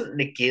it doesn't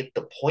negate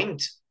the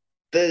point.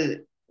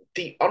 The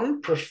the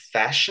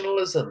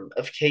unprofessionalism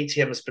of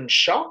KTM has been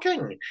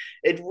shocking.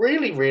 It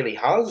really, really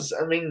has.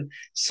 I mean,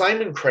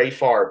 Simon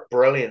Crafar,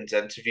 brilliant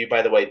interview,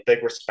 by the way.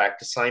 Big respect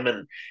to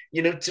Simon.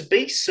 To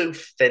be so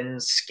thin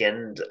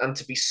skinned and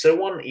to be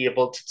so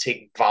unable to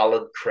take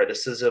valid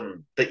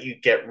criticism that you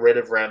get rid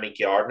of Remy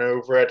Gardner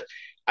over it,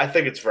 I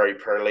think it's very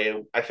poor,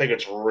 Leo. I think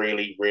it's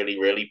really, really,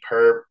 really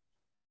poor.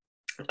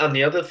 And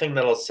the other thing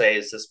that I'll say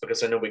is this,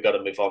 because I know we got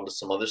to move on to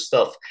some other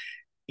stuff.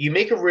 You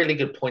make a really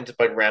good point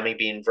about Remy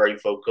being very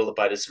vocal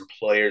about his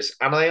employers,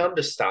 and I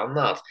understand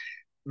that.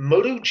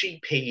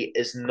 MotoGP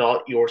is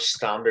not your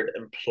standard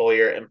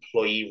employer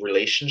employee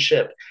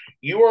relationship.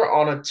 You are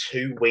on a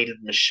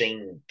two-weighted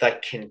machine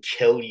that can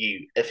kill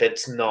you if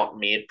it's not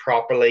made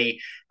properly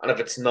and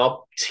if it's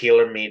not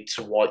tailor made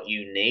to what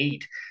you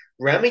need.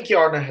 Remy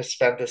Gardner has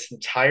spent this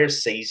entire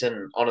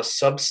season on a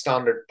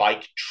substandard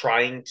bike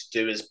trying to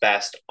do his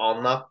best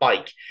on that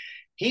bike.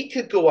 He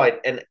could go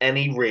out in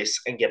any race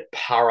and get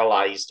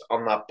paralyzed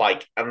on that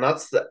bike, and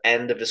that's the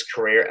end of his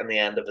career and the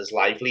end of his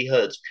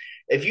livelihood.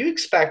 If you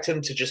expect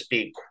him to just be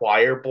a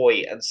choir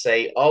boy and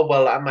say, "Oh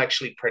well, I'm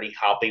actually pretty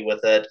happy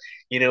with it.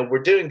 We're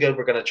doing good.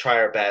 We're going to try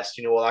our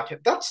best."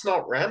 That's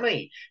not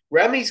Remy.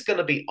 Remy's going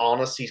to be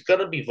honest. He's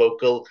going to be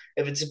vocal.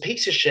 If it's a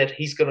piece of shit,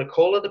 he's going to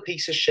call it a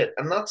piece of shit,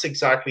 and that's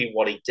exactly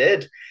what he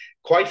did.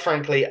 Quite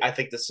frankly, I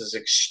think this is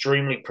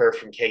extremely poor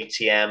from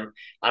KTM,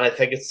 and I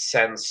think it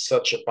sends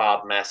such a bad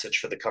message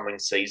for the coming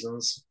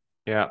seasons.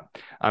 Yeah,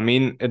 I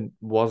mean, it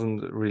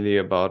wasn't really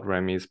about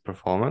Remy's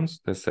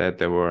performance. They said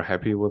they were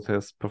happy with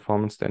his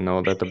performance. They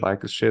know that the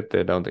bike is shit.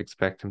 They don't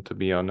expect him to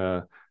be on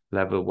a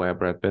level where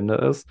Brad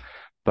Binder is.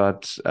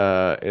 But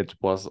it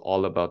was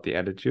all about the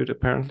attitude,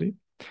 apparently.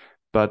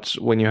 But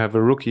when you have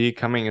a rookie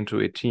coming into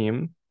a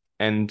team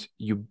and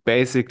you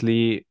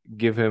basically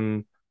give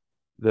him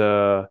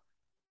the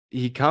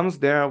he comes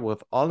there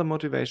with all the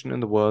motivation in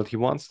the world. He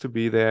wants to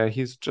be there.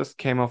 He's just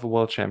came off a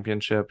world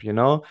championship, you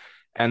know?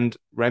 And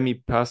Remy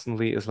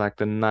personally is like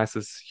the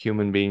nicest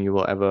human being you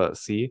will ever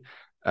see.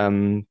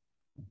 Um,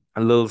 a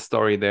little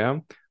story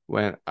there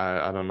when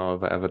I don't know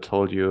if I ever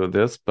told you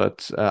this,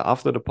 but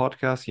after the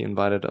podcast, he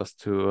invited us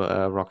to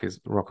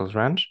Rocco's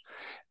Ranch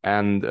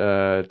and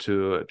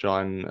to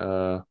join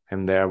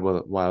him there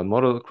while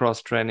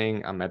motocross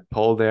training. I met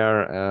Paul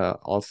there,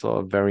 also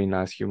a very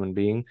nice human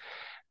being.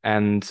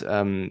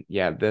 And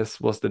yeah, this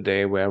was the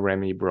day where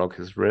Remy broke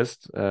his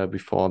wrist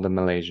before the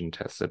Malaysian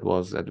test. It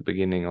was at the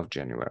beginning of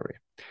January.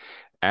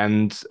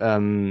 And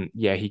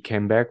yeah, he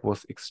came back,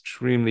 was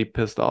extremely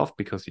pissed off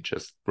because he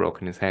just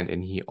broken his hand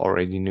and he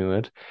already knew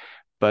it.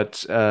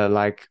 But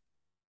like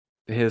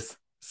his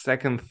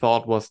second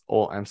thought was,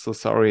 oh, I'm so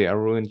sorry, I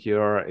ruined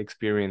your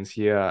experience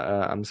here.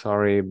 I'm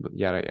sorry, but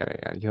yada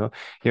yada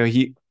yada.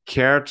 He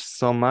cared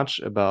so much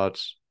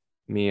about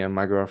me and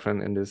my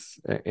girlfriend in this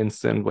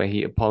instant where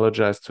he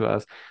apologized to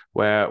us,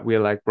 where we're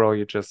like, bro,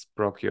 you just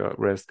broke your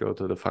wrist, go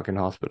to the fucking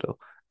hospital.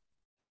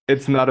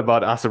 It's not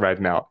about us right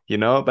now,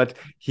 But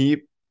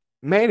he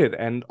made it,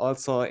 and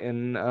also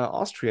in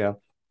Austria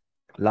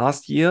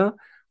last year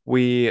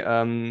we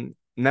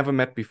never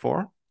met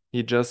before.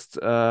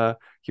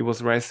 He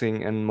was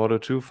racing in Moto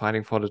 2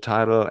 fighting for the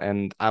title,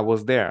 and I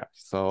was there.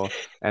 So,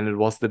 and it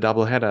was the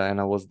double header, and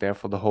I was there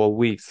for the whole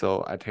week.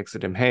 So I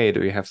texted him, hey,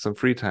 do you have some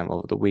free time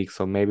over the week,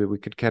 so maybe we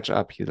could catch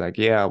up? He's like,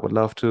 yeah, I would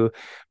love to.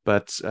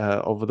 But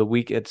over the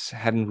week it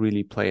hadn't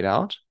really played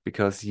out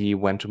because he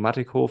went to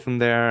Mattighofen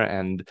there,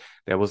 and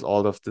there was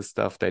all of this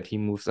stuff that he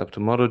moves up to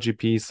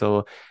MotoGP.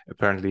 So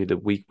apparently the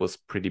week was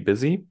pretty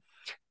busy.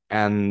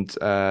 And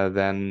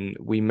then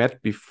we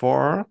met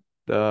before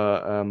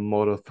the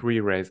Moto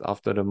 3 race,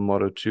 after the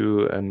Moto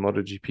 2 and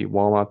MotoGP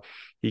warm up.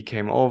 He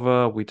came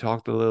over, we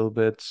talked a little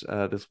bit.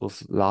 This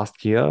was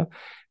last year.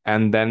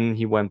 And then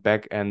he went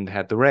back and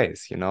had the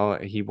race.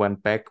 He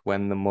went back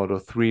when the Moto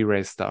 3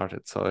 race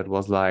started. So it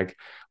was like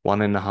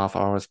 1.5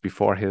 hours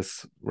before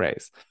his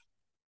race.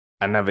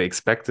 I never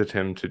expected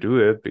him to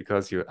do it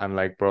because I'm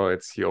like, bro,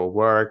 it's your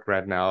work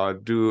right now.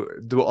 Do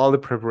all the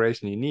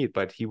preparation you need.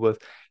 But he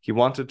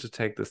wanted to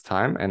take this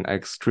time, and I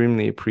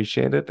extremely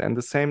appreciate it. And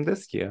the same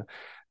this year.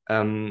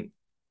 Um,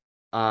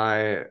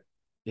 I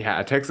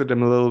I texted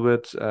him a little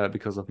bit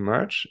because of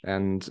merch,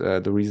 and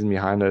the reason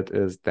behind it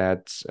is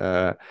that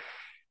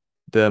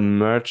the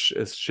merch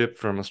is shipped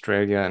from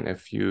Australia, and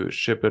if you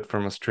ship it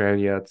from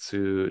Australia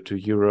to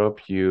Europe,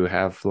 you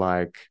have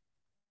like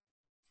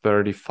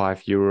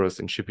 35 euros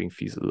in shipping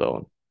fees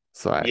alone.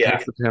 So I Yeah.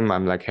 texted him.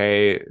 I'm like,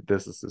 hey,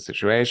 this is the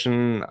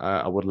situation.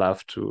 I would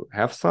love to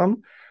have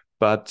some,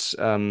 but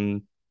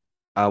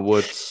I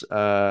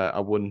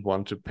wouldn't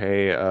want to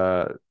pay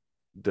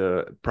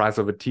the price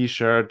of a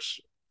t-shirt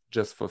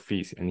just for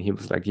fees. And he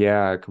was like,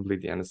 yeah, I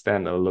completely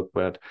understand. I'll look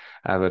what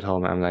I have at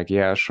home. I'm like,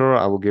 yeah, sure,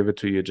 I will give it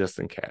to you just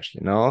in cash,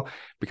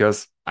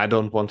 because I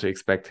don't want to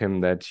expect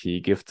him that he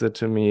gifts it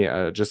to me.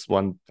 I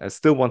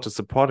still want to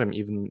support him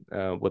even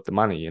with the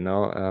money,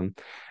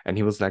 and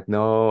he was like,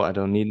 no, I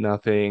don't need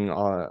nothing.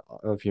 All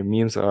of your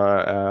memes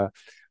are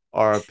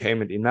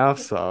payment enough.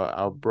 So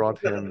I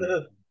brought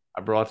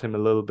him a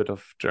little bit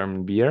of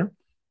German beer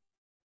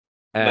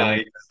and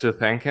Nice. to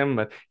thank him,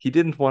 but he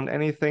didn't want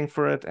anything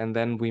for it. And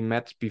then we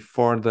met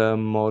before the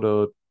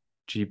Moto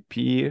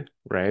GP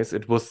race.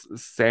 It was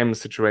same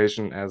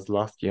situation as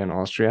last year in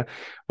Austria,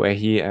 where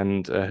he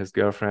and his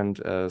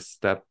girlfriend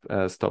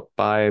stopped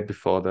by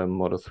before the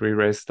Moto 3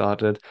 race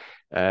started.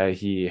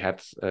 He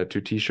had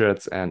two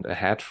t-shirts and a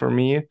hat for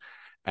me.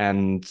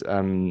 And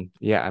I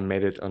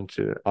made it on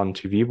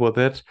TV with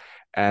it.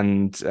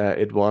 And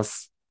it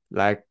was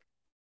like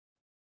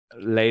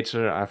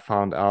later I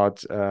found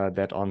out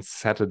that on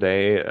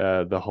Saturday,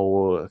 the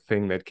whole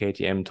thing that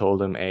KTM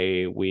told him,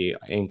 hey, we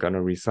ain't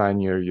gonna resign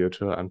you, you're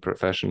too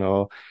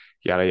unprofessional,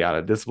 yada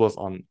yada. This was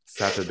on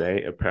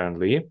Saturday,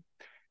 apparently.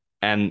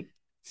 And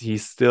he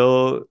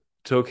still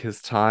took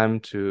his time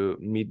to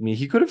meet me.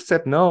 He could have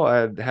said, no,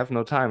 I have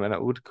no time, and I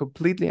would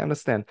completely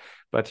understand.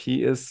 But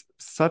he is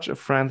such a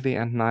friendly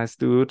and nice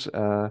dude.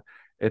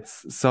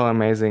 It's so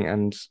amazing.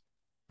 And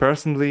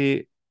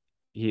personally,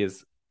 he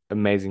is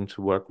amazing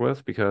to work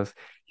with because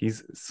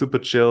he's super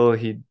chill.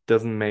 He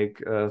doesn't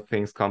make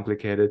things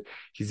complicated.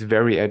 He's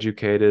very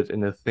educated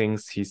in the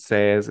things he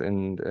says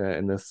and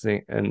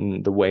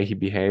in the way he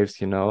behaves.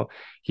 He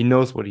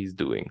knows what he's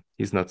doing.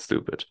 He's not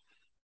stupid.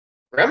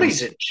 And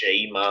Remy's a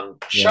G, man.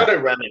 yeah, Shout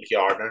out Remy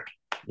Gardner.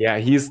 yeah,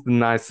 he's the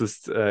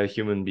nicest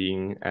human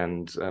being.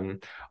 And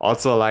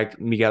also like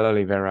Miguel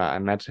Oliveira, I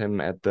met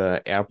him at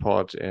the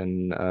airport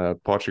in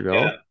Portugal,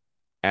 Yeah.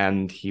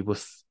 and he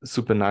was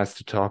super nice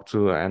to talk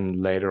to.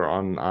 And later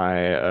on,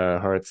 I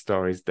heard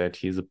stories that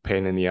he's a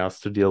pain in the ass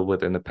to deal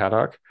with in the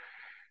paddock.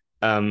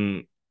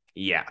 Um,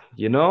 yeah,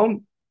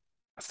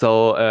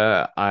 So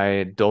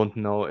I don't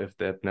know if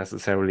that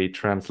necessarily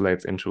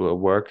translates into a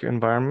work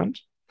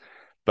environment,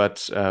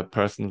 but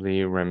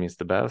personally, Remy's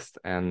the best,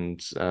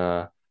 and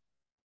I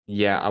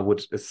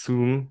would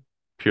assume,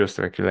 pure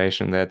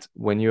speculation, that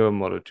when you're a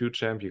Moto 2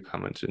 champ, you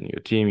come into a new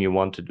team, you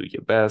want to do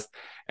your best.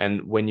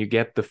 And when you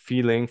get the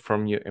feeling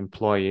from your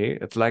employee,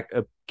 it's like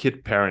a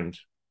kid-parent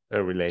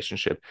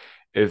relationship.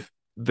 If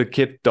the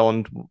kid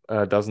doesn't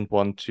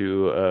want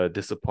to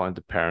disappoint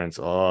the parents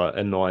or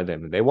annoy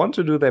them, they want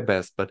to do their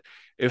best. But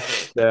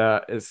if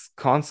there is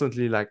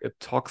constantly like a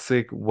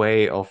toxic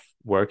way of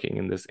working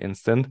in this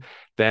instant,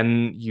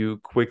 then you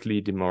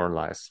quickly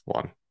demoralize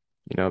one,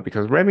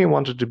 because Remy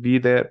wanted to be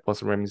there. It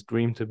was Remy's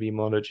dream to be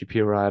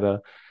MotoGP rider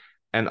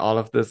and all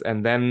of this.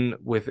 And then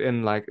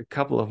within like a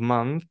couple of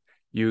months,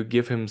 you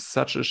give him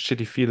such a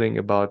shitty feeling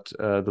about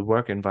the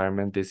work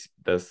environment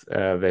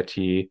that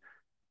he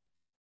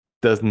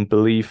doesn't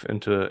believe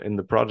in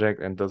the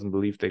project and doesn't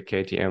believe that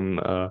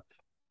KTM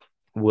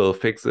will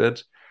fix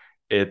it.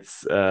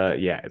 It's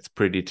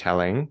pretty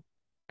telling.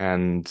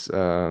 And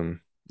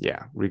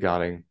yeah,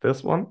 regarding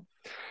this one.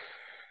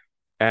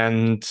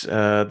 And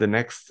the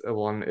next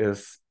one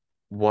is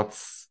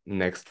what's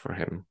next for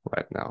him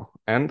right now.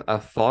 And I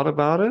thought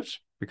about it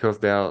because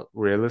there are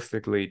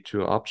realistically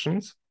two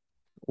options,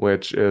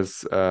 which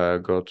is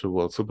go to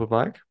World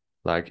Superbike,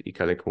 like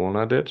Ika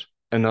Lecuona did.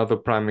 Another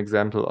prime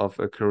example of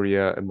a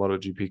career, a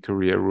MotoGP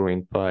career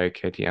ruined by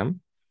KTM.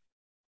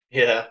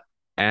 Yeah.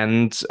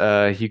 And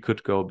he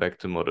could go back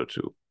to Moto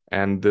 2.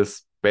 And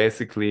this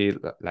basically,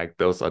 like,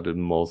 those are the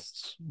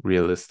most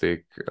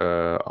realistic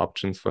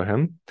options for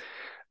him.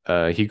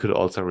 He could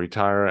also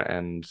retire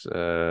and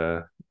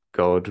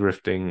go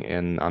drifting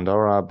in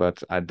Andorra,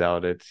 but I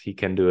doubt it. He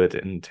can do it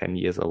in 10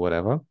 years or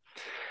whatever.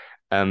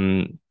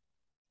 Um,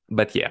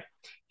 but yeah,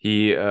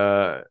 he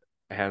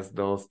has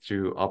those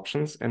two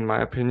options in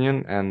my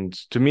opinion, and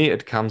to me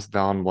it comes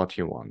down what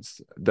he wants.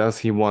 Does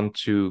he want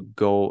to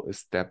go a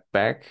step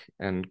back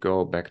and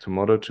go back to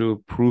Moto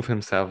 2, prove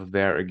himself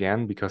there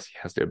again because he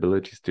has the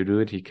abilities to do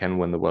it? He can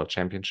win the world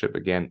championship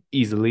again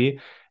easily.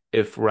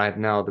 If right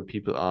now the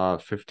people are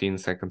 15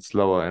 seconds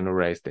slower in a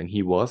race than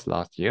he was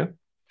last year,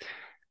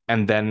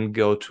 and then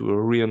go to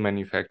a real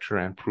manufacturer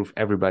and prove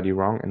everybody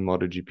wrong in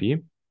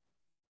MotoGP,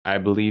 I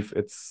believe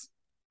it's,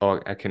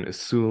 or I can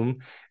assume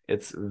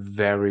it's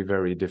very,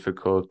 very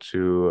difficult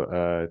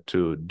to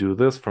do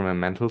this from a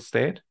mental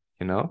state,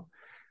 you know.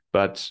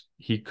 But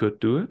he could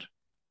do it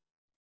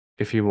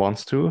if he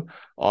wants to.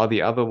 Or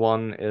the other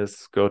one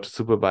is go to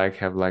Superbike,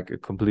 have like a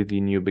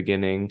completely new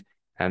beginning,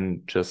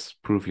 and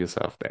just prove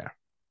yourself there.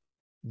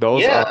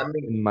 Those Yeah, are, I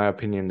mean, in my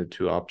opinion, the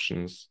two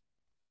options.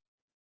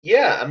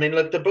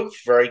 look, they're both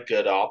very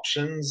good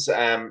options.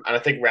 And I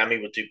think Remy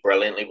would do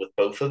brilliantly with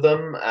both of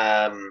them.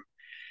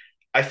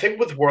 I think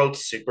with World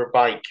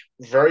Superbike,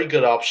 very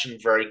good option,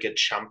 very good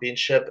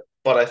championship,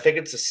 but I think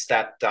it's a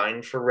step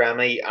down for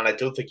Remy, and I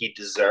don't think he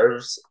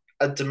deserves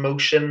a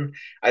demotion.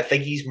 I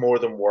think he's more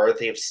than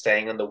worthy of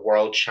staying on the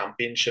World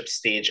Championship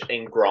stage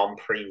in Grand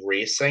Prix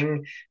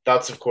racing.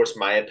 That's, of course,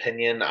 my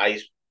opinion.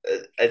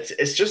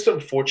 It's just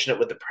unfortunate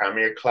with the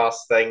Premier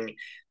Class thing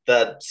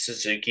that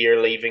Suzuki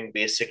are leaving,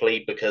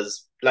 basically,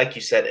 because, like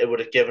you said, it would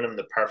have given him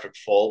the perfect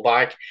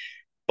fallback.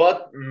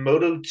 But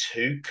Moto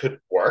 2 could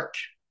work.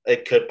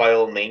 It could by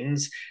all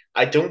means.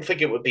 I don't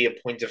think it would be a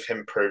point of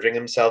him proving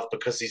himself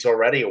because he's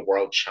already a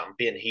world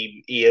champion.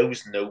 He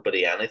owes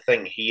nobody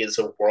anything. He is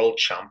a world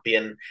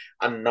champion,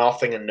 and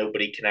nothing and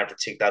nobody can ever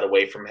take that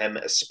away from him,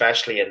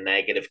 especially a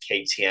negative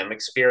KTM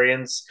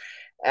experience.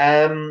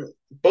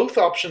 Both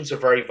options are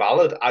very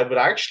valid. I would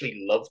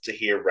actually love to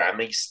hear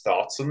Remy's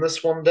thoughts on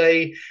this one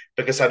day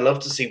because I'd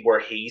love to see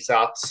where he's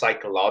at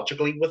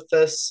psychologically with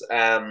this.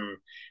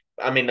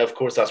 I mean, of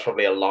course, that's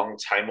probably a long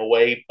time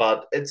away,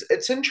 but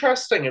it's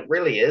interesting. It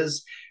really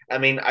is. I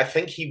mean, I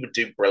think he would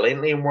do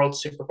brilliantly in World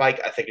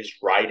Superbike. I think his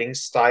riding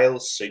style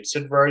suits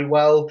it very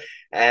well.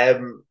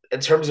 In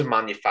terms of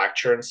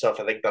manufacture and stuff,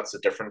 I think that's a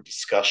different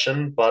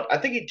discussion, but I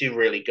think he'd do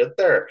really good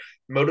there.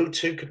 Moto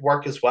 2 could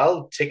work as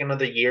well. Take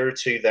another year or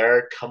two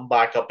there, come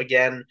back up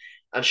again,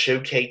 and show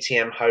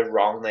KTM how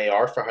wrong they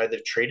are for how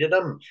they've treated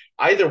him.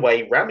 Either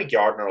way, Remy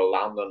Gardner will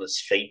land on his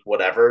feet,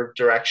 whatever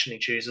direction he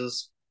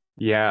chooses.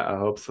 Yeah, I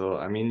hope so.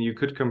 I mean, you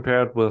could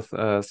compare it with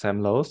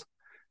Sam Lowe's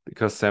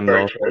because Sam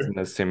Very Lowe's was true. in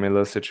a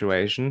similar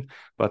situation,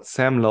 but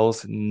Sam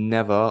Lowe's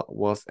never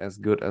was as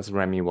good as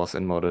Remy was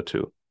in Moto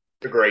 2.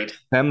 Agreed.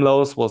 Sam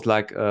Lowe's was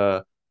like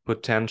a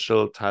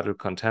potential title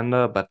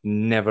contender, but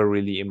never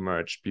really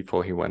emerged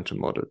before he went to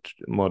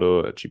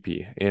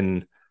MotoGP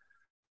in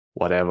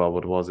whatever,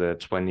 what was it,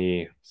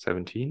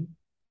 2017?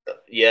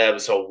 Yeah, it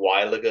was a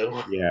while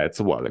ago. Yeah, it's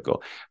a while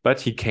ago. But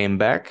he came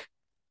back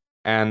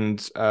and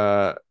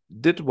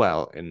did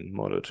well in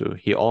Moto 2.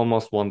 He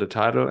almost won the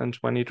title in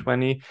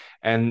 2020,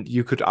 and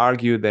you could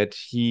argue that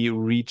he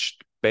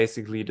reached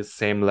basically the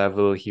same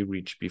level he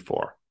reached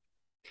before.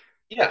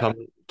 Yeah, Tom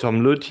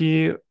Tom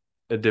Luthi,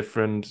 a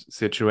different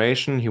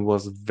situation. He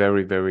was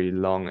very, very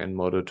long in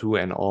Moto 2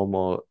 and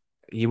almost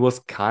he was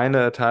kind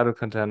of a title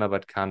contender,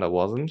 but kind of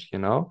wasn't, you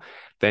know.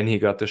 Then he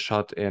got the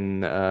shot in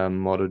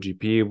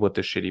MotoGP with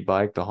the shitty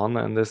bike, the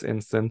Honda in this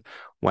instant,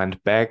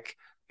 went back.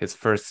 His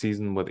first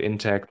season with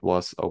Intact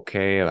was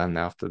okay, and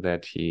after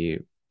that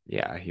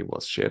yeah, he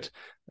was shit,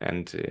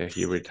 and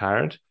he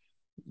retired.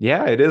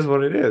 Yeah, it is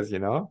what it is, you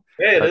know.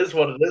 yeah, it But is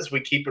what it is.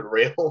 We keep it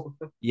real.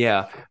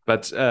 yeah,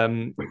 but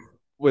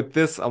with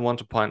this, I want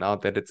to point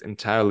out that it's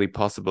entirely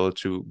possible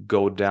to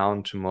go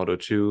down to Moto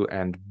 2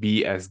 and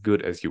be as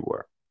good as you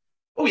were.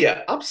 Oh yeah,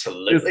 This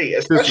absolutely.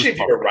 this is Especially if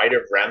you're a possible. rider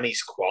of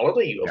Remy's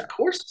quality, of Yeah.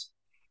 course.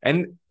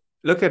 And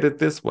look at it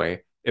this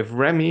way. If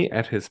Remy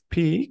at his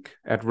peak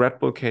at Red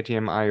Bull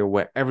KTM IO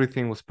where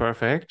everything was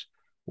perfect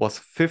was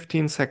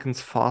 15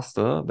 seconds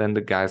faster than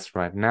the guys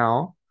right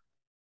now,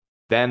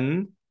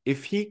 then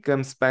if he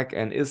comes back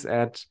and is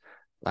at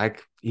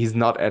like he's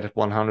not at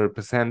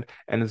 100%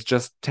 and it's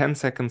just 10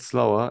 seconds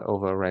slower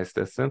over a race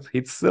distance,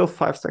 he's still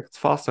 5 seconds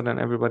faster than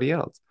everybody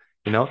else.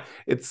 You know,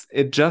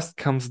 it just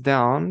comes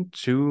down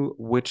to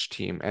which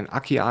team. And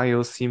Aki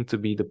Ayo seemed to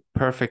be the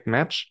perfect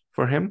match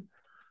for him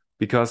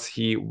because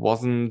he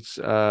wasn't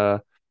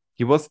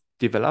he was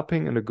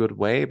developing in a good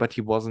way, but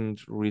he wasn't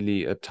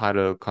really a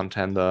title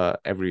contender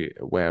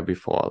everywhere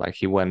before. Like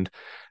he went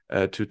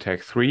to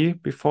Tech 3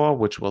 before,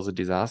 which was a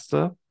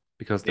disaster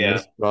because the Yeah.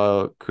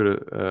 Mistral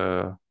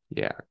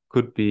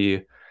could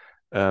be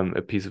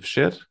a piece of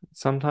shit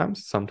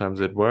sometimes. Sometimes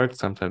it worked,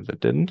 sometimes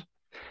it didn't.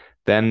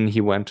 Then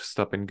he went to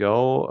Stop and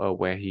Go,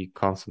 where he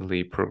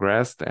constantly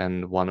progressed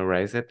and won a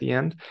race at the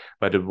end,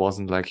 but it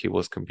wasn't like he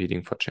was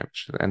competing for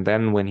championship. And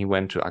then when he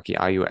went to Aki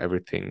Ayu,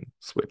 everything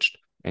switched,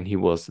 and he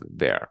was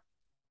there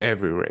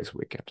every race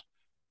weekend.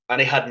 And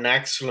he had an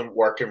excellent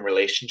working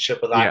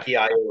relationship with Yeah, Aki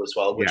Ayo as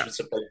well, which yeah. was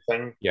a big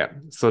thing. Yeah.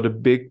 So the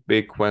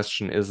big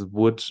question is,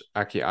 would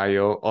Aki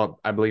Ayo, or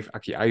I believe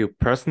Aki Ayo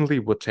personally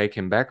would take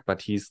him back, but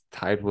he's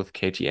tied with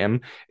KTM.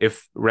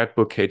 If Red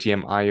Bull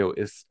KTM Ayo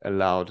is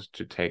allowed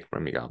to take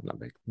Remy Gardner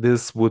back,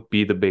 this would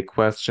be the big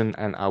question,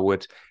 and I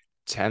would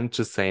tend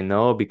to say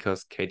no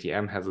because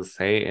KTM has a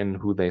say in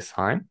who they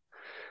sign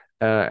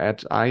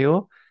at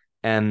Ayo.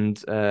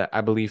 And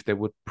I believe they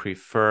would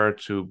prefer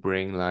to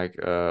bring like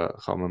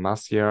Jaume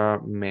Masia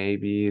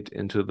maybe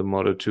into the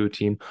Moto2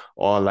 team,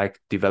 or like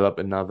develop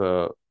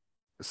another,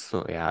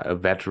 so yeah, a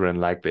veteran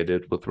like they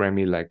did with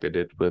Remy, like they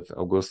did with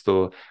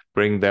Augusto,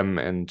 bring them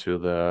into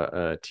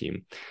the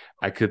team.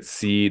 I could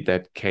see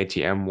that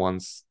KTM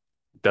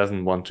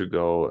doesn't want to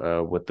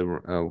go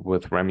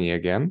with Remy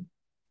again,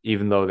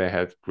 even though they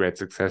had great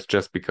success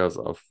just because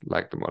of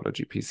like the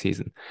MotoGP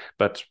season.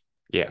 But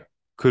yeah,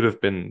 could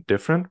have been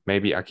different.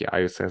 Maybe Aki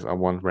Ayo says I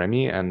want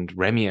Remy and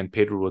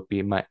Pedro would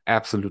be my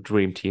absolute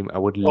dream team. I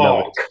would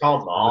love Oh, it.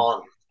 come I would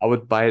on. I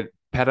would buy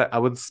I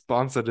would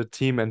sponsor the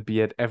team and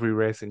be at every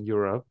race in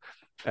Europe.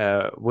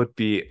 Would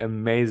be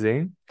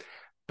amazing.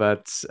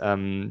 But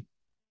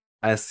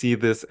I see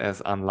this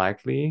as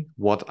unlikely.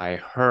 What I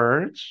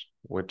heard,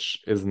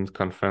 which isn't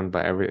confirmed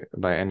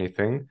by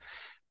anything,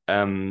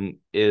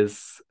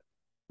 is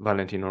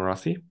Valentino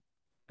Rossi,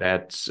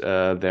 that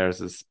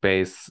there's a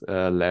space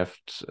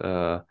left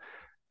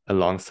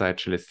alongside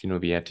Celestino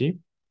Vietti.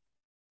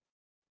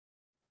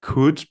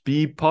 Could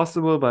be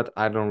possible, but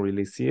I don't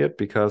really see it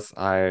because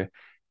I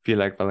feel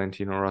like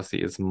Valentino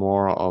Rossi is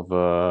more of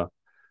a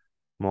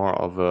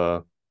yeah,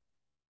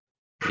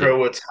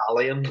 Pro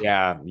Italian.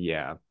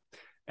 yeah.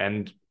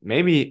 And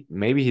maybe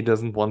he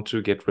doesn't want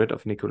to get rid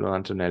of Nicolo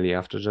Antonelli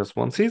after just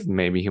one season.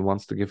 Maybe he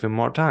wants to give him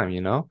more time,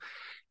 you know?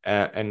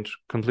 And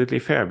completely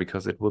fair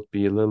because it would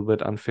be a little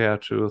bit unfair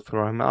to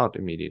throw him out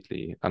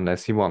immediately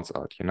unless he wants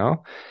out, you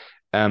know?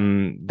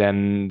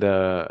 Then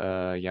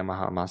the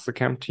Yamaha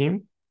Mastercam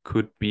team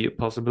could be a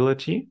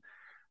possibility,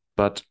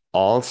 but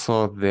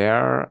also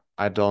there,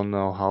 I don't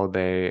know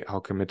how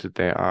committed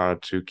they are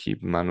to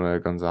keep Manuel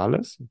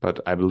Gonzalez, but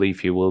I believe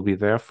he will be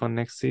there for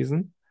next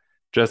season.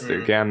 Just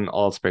Mm. again,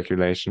 all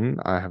speculation.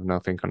 I have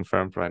nothing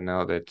confirmed right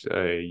now that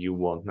you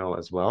won't know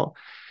as well.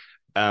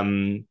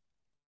 Um,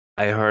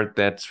 I heard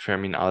that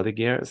Fermin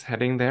Aldeguer is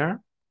heading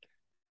there,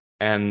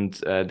 and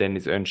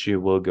Dennis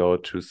Öncü will go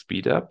to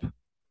Speed Up,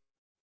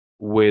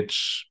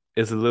 which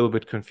is a little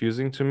bit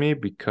confusing to me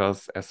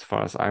because, as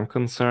far as I'm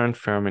concerned,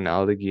 Fermin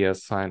Aldeguer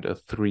signed a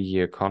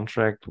 3-year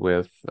contract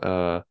with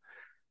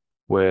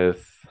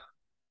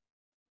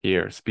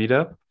here Speed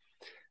Up,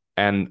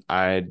 and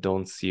I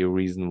don't see a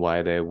reason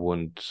why they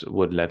would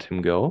let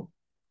him go.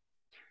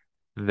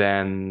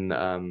 Then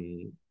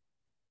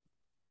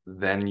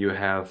then you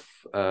have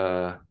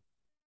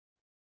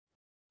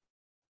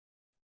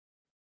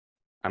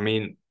I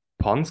mean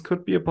Pons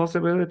could be a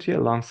possibility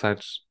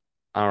alongside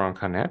Aaron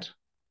Canet,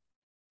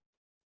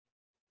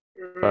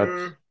 but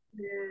Mm.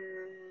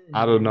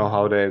 I don't know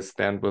how they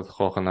stand with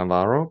Jorge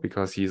Navarro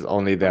because he's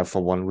only there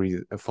for one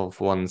reason for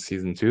one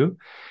season too.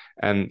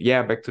 And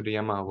yeah, back to the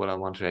Yamaha, what I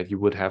want to add, you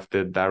would have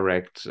the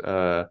direct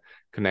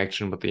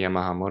connection with the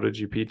Yamaha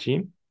MotoGP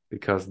team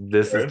because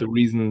this is True. the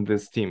reason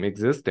this team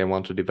exists. They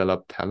want to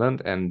develop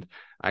talent, and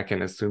I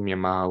can assume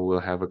Yamaha will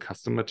have a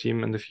customer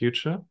team in the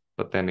future.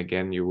 But then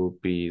again, you will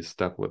be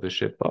stuck with a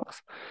shit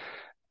box.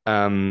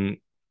 Um,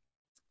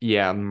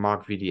 yeah,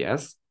 Mark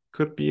VDS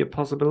could be a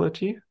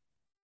possibility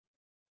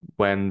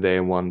when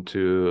they want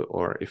to,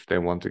 or if they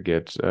want to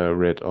get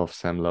rid of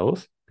Sam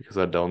Lowe's, because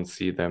I don't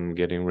see them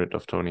getting rid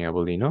of Tony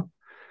Abolino.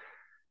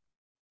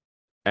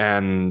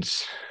 And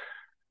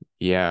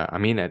yeah, I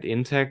mean, at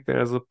Intec,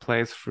 there's a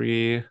place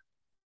free.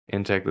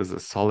 Intec is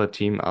a solid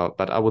team out,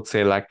 but I would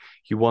say like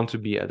you want to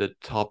be at a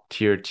top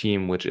tier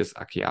team, which is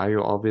Aki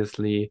Ayo,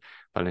 obviously.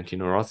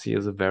 Valentino Rossi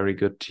is a very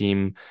good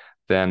team.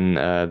 Then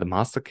the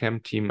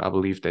Mastercam team, I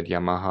believe that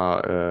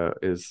Yamaha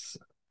is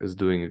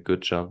doing a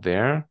good job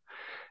there.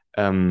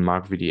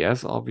 Mark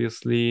VDS,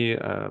 obviously.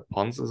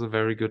 Pons is a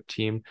very good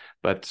team,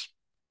 but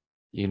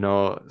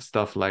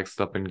stuff like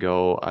stop and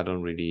go, I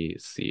don't really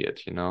see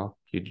it, you know.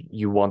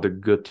 You want a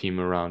good team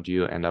around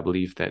you, and I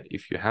believe that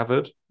if you have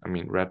it, I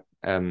mean Red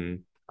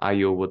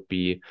IO would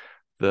be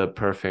the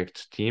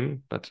perfect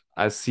team, but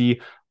I see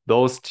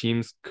those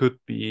teams could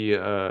be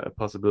a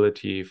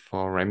possibility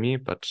for Remy,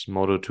 but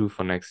Moto 2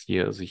 for next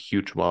year is a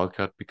huge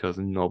wildcard because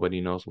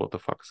nobody knows what the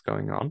fuck is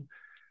going on.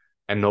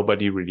 and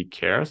nobody really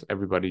cares.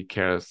 Everybody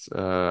cares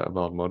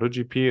about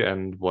MotoGP,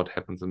 and what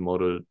happens in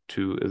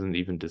Moto2 isn't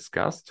even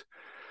discussed.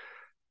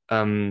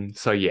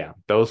 So yeah,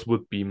 those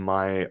would be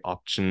my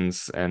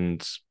options.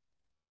 And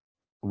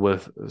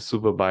with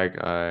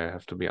Superbike, I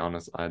have to be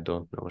honest, I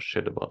don't know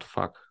shit about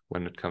fuck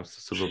when it comes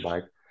to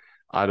Superbike.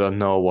 I don't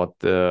know what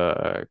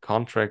the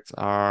contracts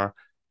are.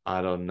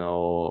 I don't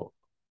know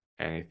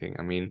anything.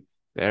 I mean,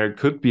 there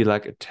could be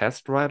like a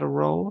test rider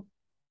role.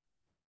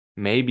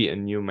 Maybe a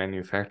new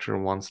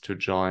manufacturer wants to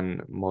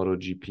join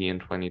MotoGP in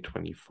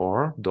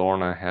 2024.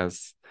 Dorna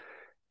has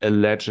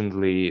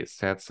allegedly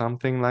said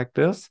something like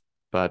this,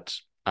 but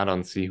I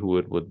don't see who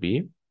it would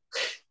be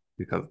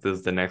because this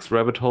is the next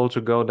rabbit hole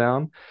to go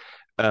down.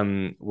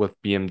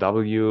 With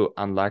BMW,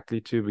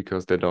 unlikely to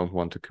because they don't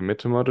want to commit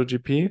to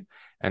MotoGP,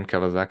 and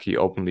Kawasaki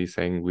openly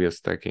saying we are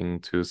sticking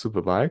to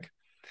Superbike.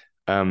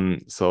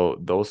 So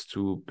those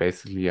two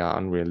basically are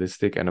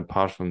unrealistic. And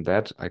apart from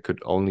that, I could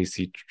only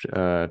see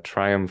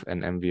Triumph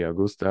and MV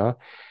Agusta,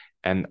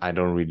 and I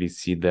don't really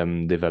see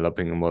them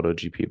developing a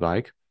MotoGP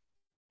bike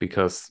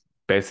because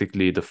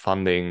basically the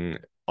funding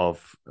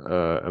of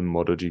a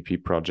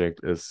MotoGP project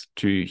is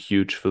too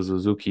huge for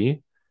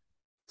Suzuki.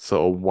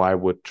 So why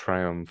would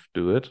Triumph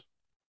do it?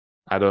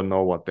 I don't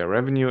know what their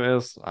revenue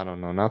is. I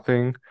don't know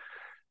nothing.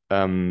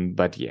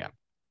 But yeah.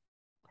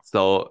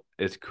 So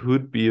it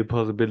could be a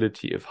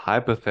possibility if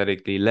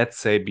hypothetically, let's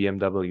say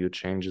BMW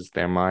changes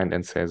their mind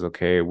and says,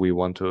 okay, we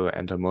want to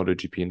enter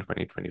MotoGP in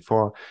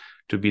 2024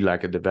 to be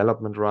like a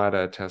development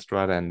rider, a test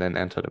rider, and then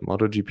enter the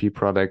MotoGP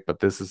product. But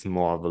this is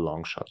more of a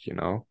long shot, you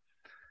know?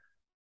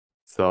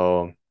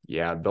 So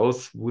yeah,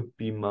 those would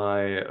be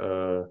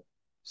my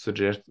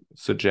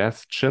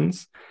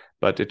suggestions.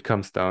 But it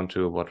comes down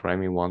to what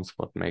Remy wants,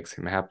 what makes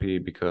him happy,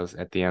 because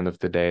at the end of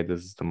the day, this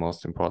is the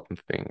most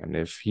important thing. And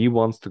if he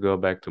wants to go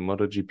back to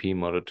MotoGP,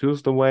 Moto2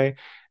 is the way.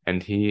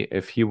 And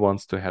if he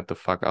wants to head the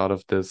fuck out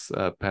of this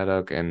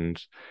paddock and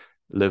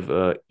live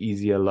a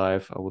easier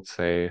life, I would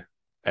say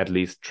at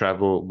least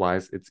travel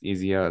wise, it's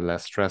easier,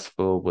 less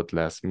stressful, with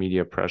less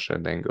media pressure,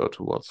 then go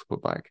towards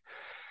Superbike.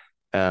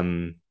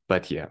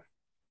 But yeah.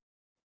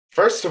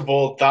 First of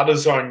all, that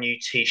is our new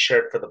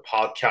T-shirt for the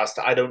podcast.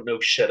 I don't know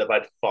shit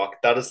about fuck.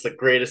 That is the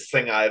greatest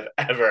thing I've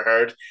ever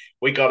heard.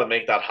 We got to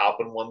make that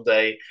happen one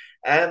day.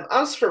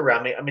 As for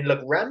Remy, I mean,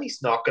 look,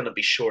 Remy's not going to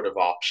be short of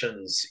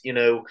options. You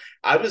know,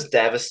 I was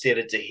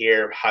devastated to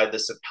hear how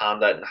this had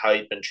panned out and how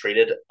he'd been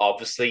treated.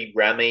 Obviously,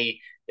 Remy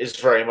is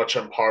very much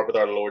on par with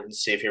our Lord and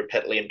Savior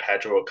Pitley and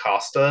Pedro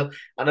Acosta.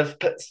 And if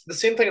the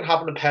same thing had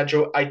happened to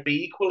Pedro, I'd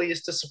be equally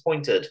as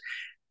disappointed.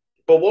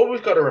 But what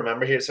we've got to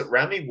remember here is that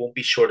Remy won't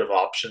be short of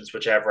options,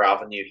 whichever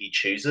avenue he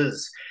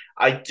chooses.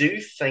 I do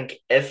think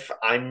if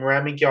I'm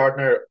Remy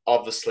Gardner,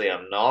 obviously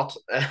I'm not,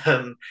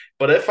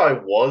 but if I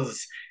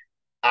was,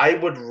 I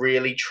would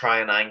really try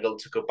an angle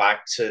to go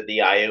back to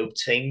the IO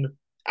team.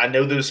 I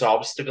know there's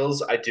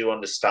obstacles, I do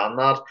understand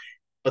that,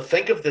 but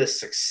think of the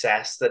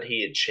success that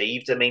he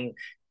achieved. I mean,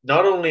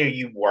 not only are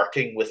you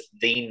working with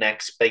the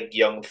next big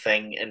young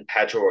thing in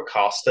Pedro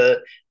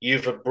Acosta, you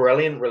have a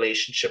brilliant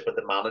relationship with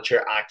the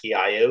manager, Aki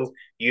Ayo.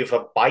 You have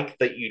a bike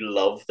that you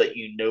love that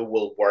you know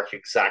will work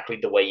exactly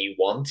the way you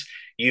want.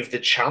 You have the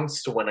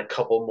chance to win a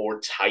couple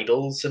more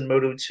titles in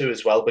Moto 2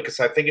 as well,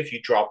 because I think if you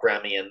drop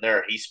Remy in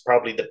there, he's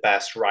probably the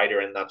best rider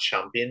in that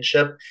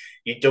championship.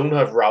 You don't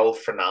have Raul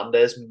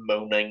Fernandez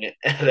moaning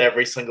at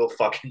every single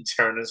fucking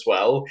turn as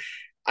well.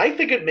 I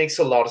think it makes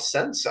a lot of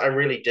sense. I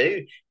really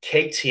do.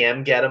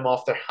 KTM get him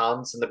off their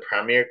hands in the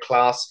Premier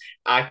class.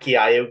 Aki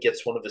Ayo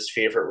gets one of his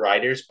favorite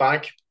riders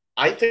back.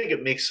 I think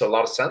it makes a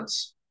lot of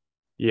sense.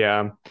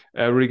 Yeah,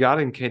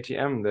 regarding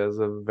KTM, there's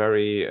a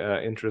very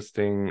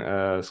interesting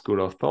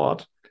school of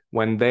thought.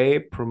 When they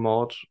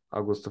promote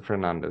Augusto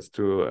Fernandez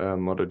to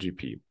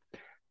MotoGP,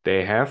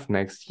 they have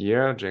next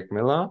year Jack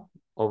Miller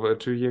over a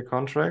 2-year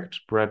contract.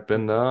 Brad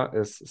Binder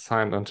is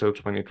signed until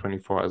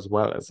 2024 as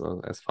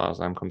far as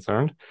I'm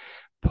concerned.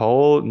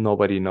 Pole,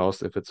 nobody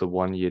knows if it's a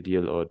 1-year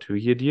deal or a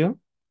 2-year deal.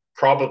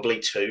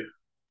 Probably two.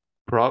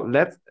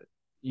 Let's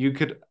You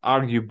could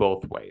argue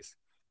both ways,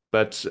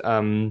 but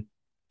then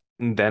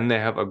they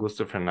have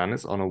Augusto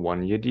Fernandez on a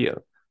 1-year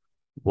deal.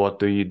 What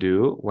do you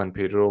do when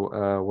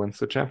Pedro wins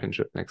the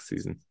championship next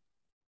season?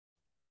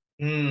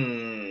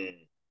 Hmm.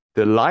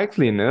 The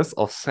likeliness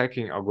of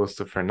sacking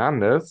Augusto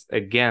Fernandez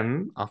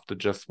again after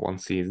just one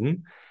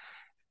season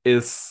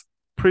is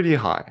pretty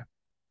high,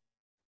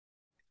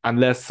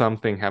 unless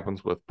something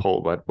happens with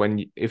Paul. But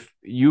if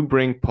you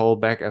bring Paul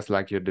back as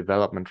like your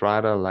development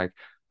rider, like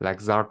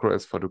Zarco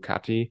is for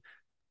Ducati,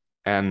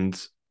 and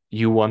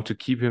you want to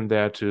keep him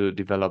there to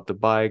develop the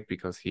bike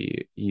because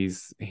he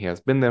has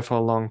been there for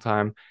a long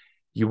time,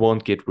 you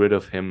won't get rid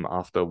of him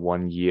after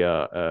 1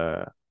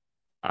 year,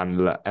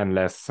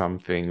 unless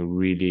something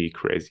really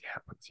crazy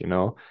happens, you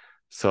know?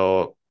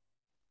 So,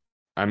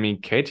 I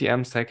mean,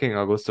 KTM sacking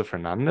Augusto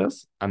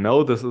Fernandez. I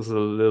know this is a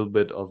little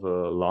bit of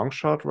a long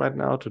shot right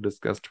now to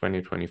discuss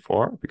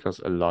 2024 because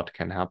a lot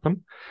can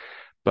happen.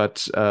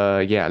 But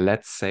yeah,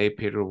 let's say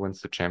Pedro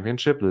wins the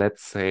championship.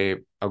 Let's say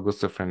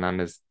Augusto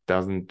Fernandez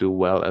doesn't do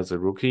well as a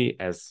rookie,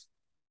 as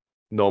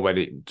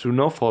nobody, through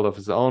no fault of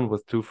his own,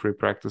 with two free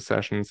practice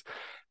sessions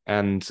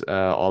and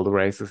all the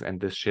races and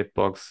this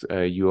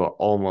shitbox, you are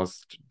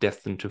almost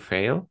destined to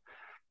fail.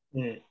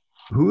 Mm.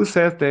 Who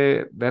says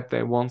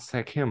they won't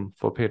sack him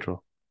for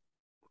Pedro?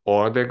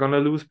 Or they're gonna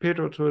lose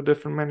Pedro to a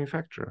different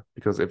manufacturer.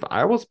 Because if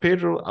I was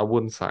Pedro, I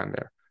wouldn't sign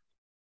there.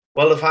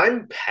 Well, if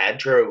I'm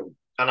Pedro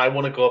and I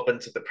want to go up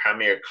into the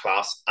Premier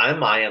class,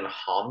 I'm eyeing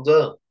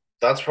Honda.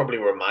 That's probably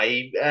where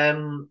my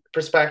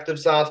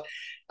perspective's at.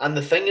 And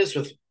the thing is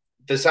with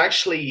this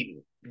actually,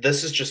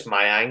 this is just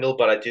my angle,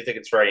 but I do think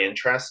it's very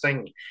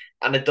interesting.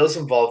 And it does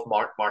involve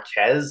Mark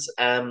Marquez.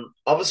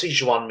 Obviously,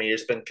 Joan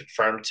Mir's been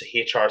confirmed to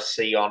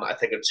HRC on, I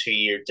think, a 2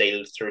 year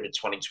deal through to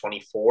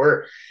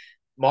 2024.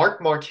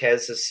 Mark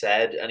Marquez has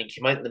said, and he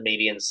came out in the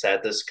media and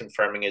said this,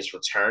 confirming his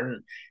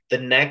return. The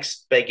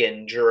next big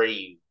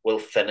injury will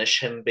finish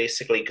him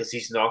basically because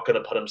he's not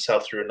going to put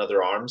himself through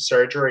another arm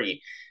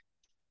surgery.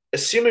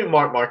 Assuming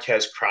Mark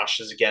Marquez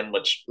crashes again,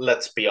 which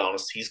let's be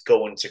honest, he's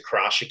going to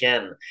crash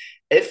again.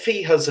 If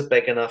he has a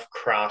big enough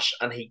crash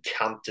and he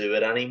can't do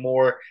it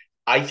anymore,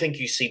 I think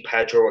you see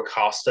Pedro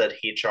Acosta at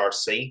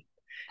HRC.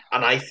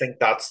 And I think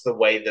that's the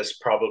way this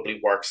probably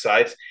works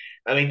out.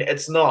 I mean,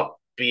 it's not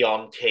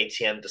beyond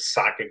KTM to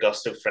sack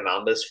Augusto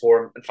Fernandez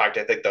for him. In fact,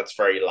 I think that's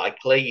very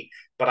likely.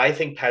 But I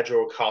think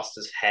Pedro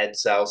Acosta's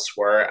head's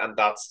elsewhere, and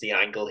that's the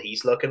angle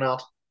he's looking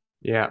at.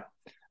 Yeah.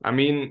 I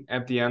mean,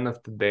 at the end of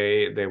the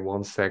day, they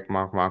won't sack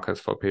Mark Marquez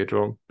for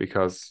Pedro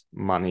because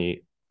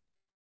money,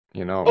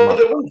 Oh,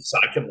 they won't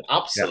sack him. yeah,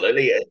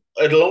 Absolutely.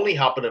 It'll only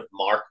happen if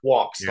Mark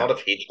walks, yeah, not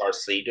if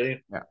HRC do.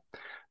 yeah.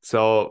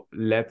 So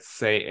let's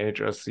say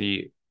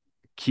HRC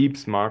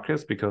keeps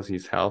Marquez because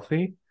he's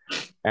healthy,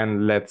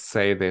 and let's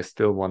say they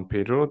still want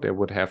Pedro, they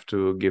would have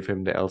to give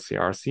him the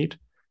LCR seat.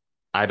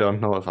 I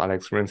don't know if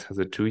Alex Rins has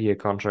a 2 year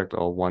contract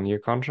or 1 year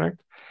contract.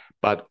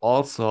 But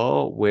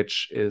also,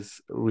 which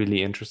is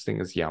really interesting,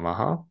 is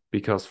Yamaha,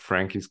 because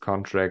Frankie's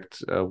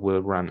contract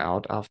will run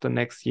out after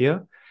next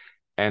year.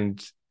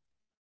 And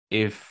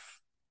if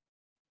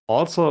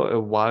also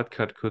a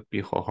wildcard could be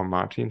Jorge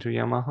Martin to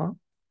Yamaha,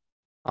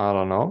 I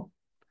don't know.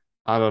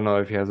 I don't know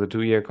if he has a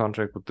 2 year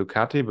contract with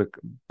Ducati,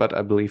 but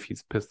I believe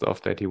he's pissed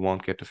off that he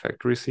won't get the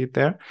factory seat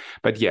there.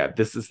 But yeah,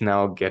 this is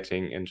now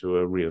getting into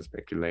a real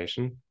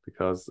speculation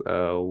because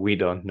we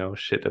don't know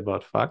shit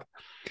about fuck.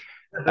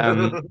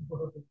 Um,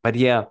 but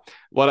yeah,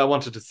 what I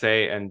wanted to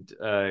say, and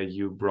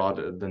you brought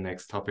the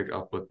next topic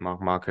up with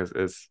Mark Marquez,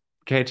 is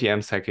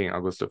KTM sacking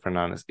Augusto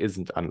Fernandez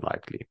isn't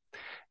unlikely.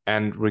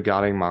 And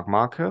regarding Mark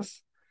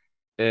Marquez,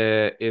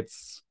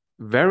 it's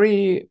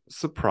very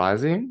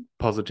surprising,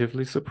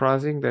 positively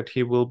surprising that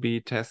he will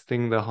be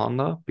testing the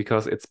Honda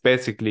because it's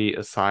basically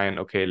a sign,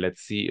 okay,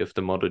 let's see if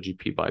the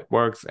MotoGP bike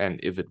works. And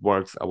if it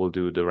works, I will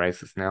do the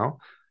races now.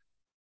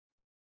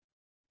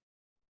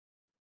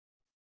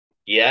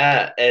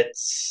 Yeah,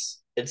 it's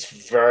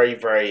very,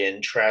 very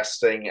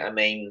interesting. I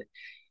mean,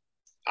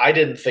 I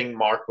didn't think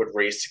Mark would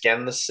race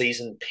again this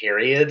season,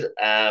 period.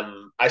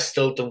 I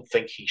still don't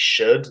think he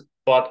should,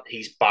 but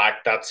he's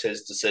back. That's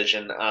his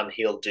decision, and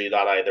he'll do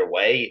that either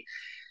way.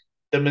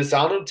 The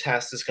Misano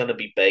test is going to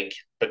be big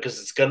because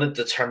it's going to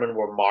determine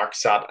where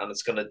Mark's at and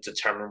it's going to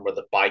determine where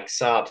the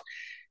bike's at.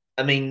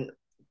 I mean,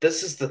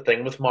 this is the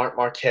thing with Mark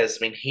Marquez.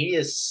 I mean, he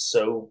is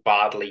so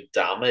badly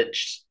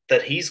damaged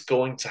that he's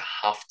going to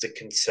have to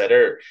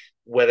consider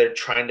whether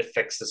trying to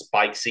fix this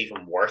bike's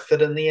even worth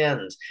it in the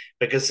end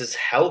because his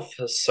health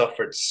has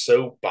suffered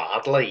so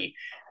badly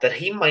that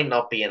he might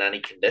not be in any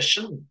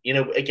condition.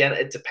 Again,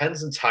 it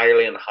depends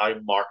entirely on how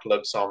Mark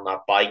looks on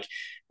that bike,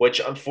 which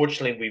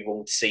unfortunately we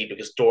won't see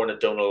because Dorna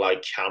don't allow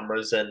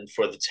cameras in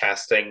for the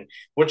testing,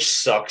 which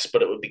sucks,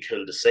 but it would be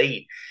cool to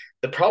see.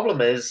 The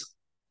problem is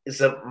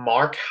that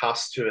Mark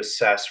has to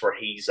assess where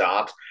he's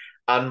at.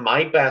 And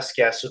my best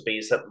guess would be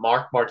is that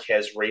Mark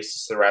Marquez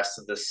races the rest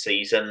of this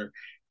season,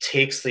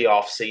 takes the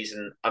off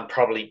season, and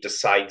probably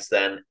decides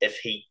then if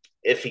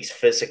he's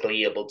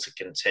physically able to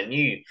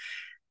continue.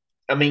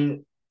 I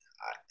mean,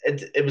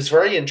 it was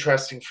very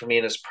interesting for me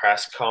in his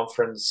press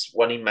conference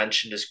when he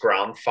mentioned his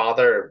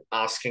grandfather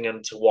asking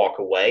him to walk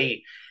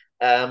away.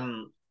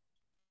 Um,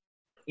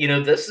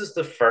 this is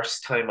the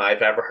first time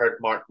I've ever heard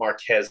Mark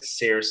Marquez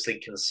seriously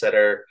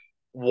consider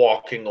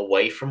walking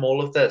away from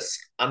all of this.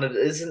 And it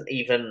isn't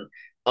even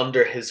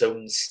under his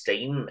own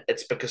steam,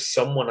 it's because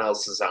someone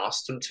else has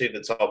asked him to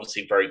that's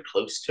obviously very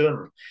close to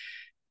him.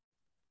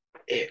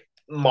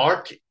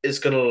 Mark is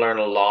going to learn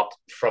a lot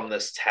from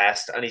this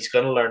test and he's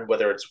going to learn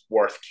whether it's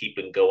worth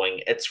keeping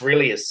going. It's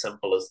really as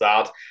simple as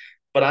that.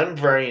 But I'm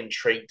very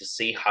intrigued to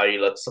see how he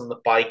looks on the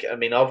bike. I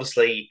mean,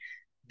 obviously,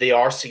 the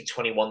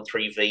RC21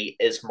 3V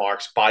is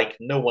Mark's bike.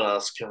 No one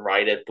else can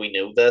ride it. We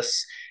know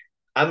this.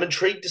 I'm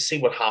intrigued to see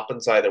what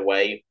happens either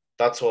way.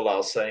 That's all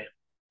I'll say.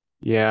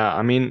 Yeah,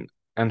 I mean,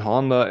 and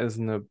Honda is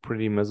in a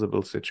pretty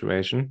miserable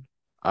situation.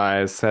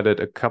 I said it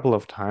a couple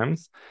of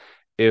times.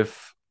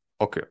 If,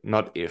 okay,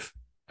 not if,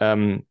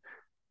 um,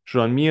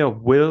 Joan Mir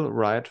will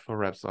ride for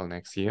Repsol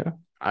next year.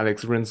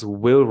 Alex Rins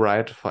will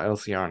ride for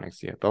LCR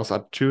next year. Those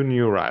are two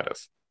new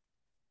riders.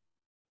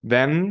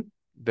 Then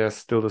there's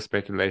still the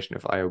speculation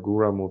if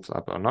Ayogura moves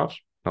up or not.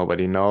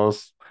 Nobody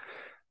knows.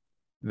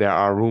 There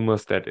are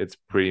rumors that it's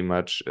pretty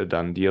much a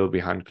done deal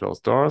behind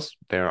closed doors.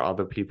 There are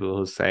other people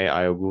who say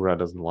Ayogura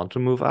doesn't want to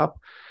move up.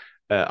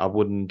 I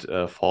wouldn't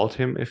fault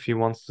him if he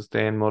wants to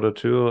stay in Moto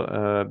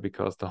 2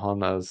 because the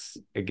Honda is,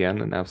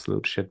 again, an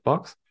absolute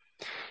shitbox.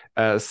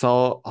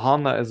 So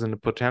Honda is in a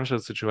potential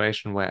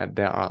situation where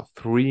there are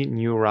three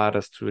new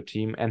riders to a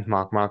team and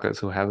Marc Marquez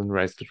who hasn't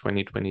raced the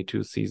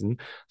 2022 season.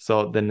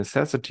 So the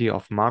necessity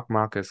of Marc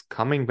Marquez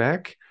coming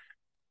back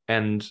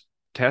and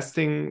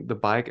testing the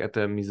bike at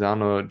the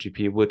Misano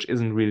GP, which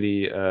isn't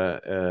really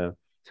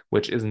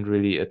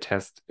a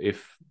test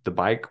if the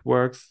bike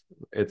works.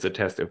 It's a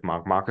test if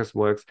Marc Marquez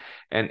works,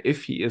 and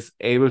if he is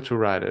able to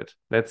ride it.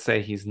 Let's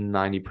say he's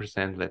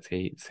 90%. Let's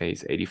say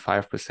he's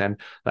 85%.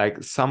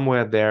 Like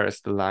somewhere there is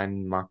the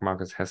line Marc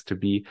Marquez has to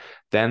be.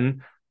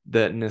 Then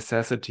the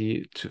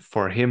necessity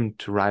for him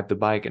to ride the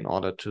bike in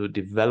order to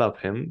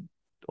develop him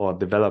or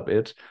develop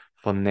it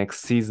for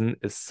next season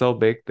is so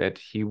big that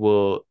he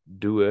will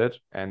do it,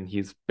 and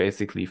he's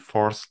basically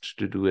forced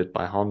to do it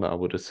by Honda, I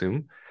would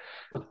assume.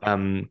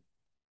 Um,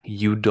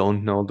 you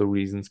don't know the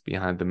reasons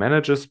behind the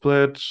manager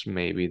split.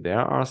 Maybe there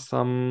are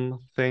some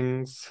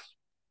things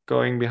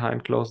going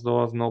behind closed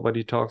doors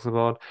nobody talks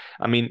about.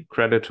 I mean,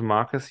 credit to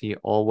Marcus, he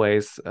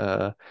always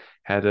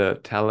had a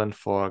talent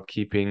for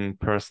keeping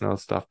personal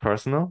stuff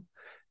personal.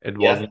 It Yeah,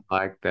 wasn't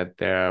like that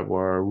there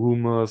were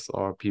rumors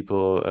or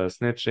people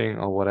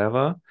snitching or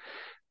whatever.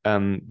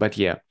 But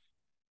yeah,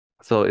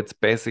 so it's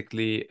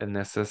basically a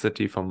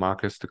necessity for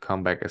Marcus to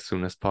come back as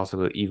soon as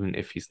possible, even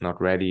if he's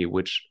not ready,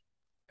 which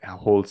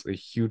holds a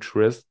huge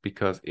risk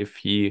because if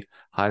he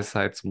high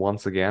sides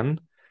once again,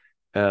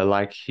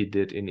 like he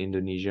did in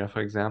Indonesia,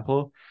 for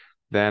example,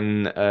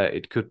 then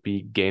it could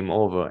be game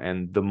over.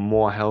 And the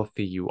more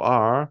healthy you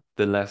are,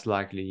 the less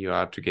likely you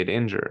are to get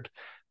injured.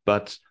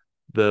 But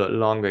the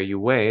longer you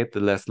wait,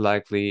 the less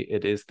likely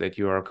it is that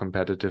you are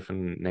competitive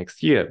in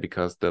next year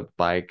because the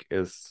bike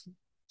is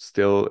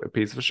still a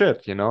piece of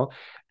shit, you know?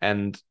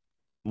 And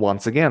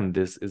once again,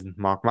 this isn't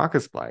Marc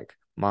Marquez' bike.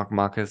 Marc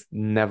Marquez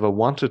never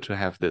wanted to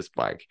have this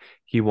bike.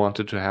 He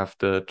wanted to have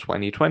the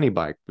 2020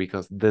 bike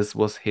because this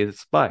was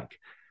his bike.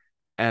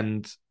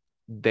 And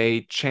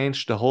they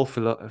changed the whole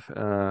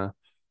philosophy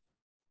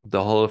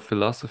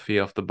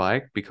of the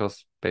bike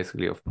because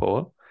basically of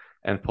Paul,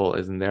 and Paul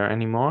isn't there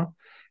anymore.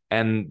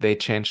 And they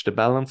changed the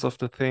balance of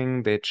the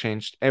thing, they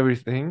changed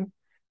everything.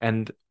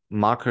 And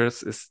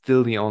Marcus is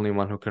still the only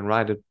one who can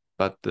ride it,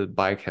 but the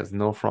bike has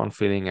no front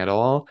feeling at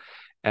all.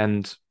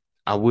 And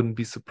I wouldn't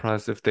be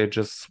surprised if they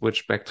just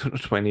switch back to the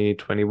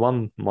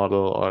 2021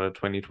 model or the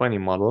 2020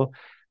 model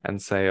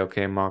and say,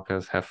 okay,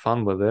 Marcus, have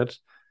fun with it.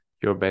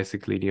 You're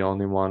basically the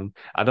only one.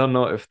 I don't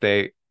know if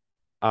they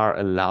are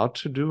allowed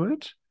to do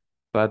it,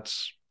 but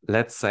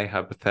let's say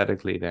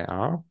hypothetically they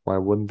are. Why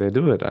wouldn't they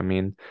do it? I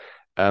mean,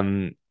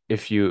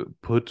 if you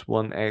put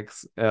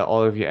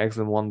all of your eggs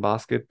in one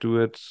basket, do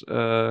it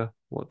to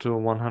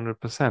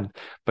 100%.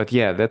 But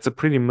yeah, that's a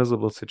pretty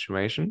miserable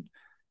situation.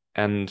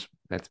 And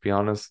let's be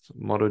honest,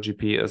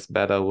 MotoGP is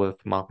better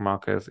with Marc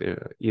Marquez.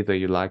 Either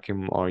you like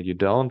him or you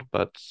don't,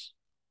 but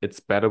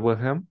it's better with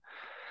him.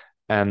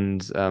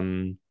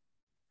 And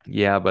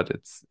yeah, but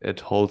it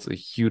holds a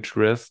huge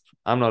risk.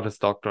 I'm not his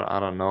doctor, I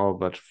don't know,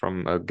 but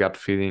from a gut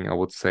feeling, I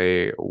would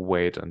say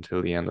wait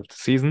until the end of the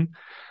season.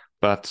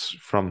 But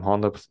from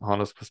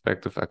Honda's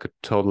perspective, I could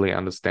totally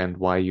understand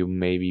why you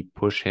maybe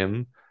push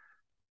him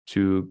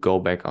to go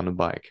back on a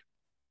bike.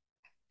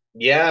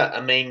 yeah.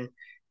 I mean,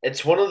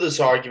 it's one of those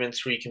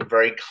arguments where you can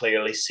very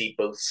clearly see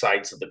both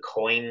sides of the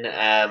coin.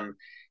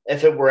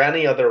 If it were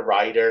any other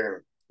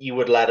rider, you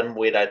would let him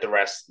wait out the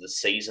rest of the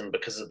season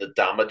because of the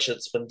damage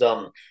that's been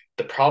done.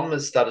 The problem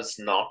is that it's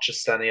not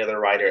just any other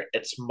rider;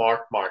 it's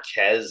Marc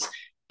Marquez,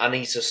 and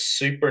he's a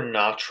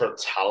supernatural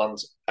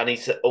talent, and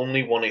he's the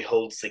only one who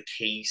holds the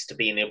keys to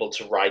being able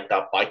to ride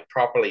that bike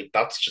properly.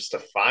 That's just a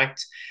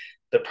fact.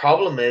 The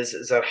problem is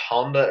that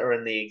Honda are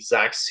in the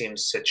exact same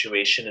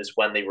situation as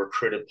when they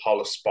recruited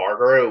Paulo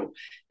Spargaro,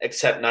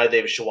 except now they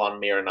have Joan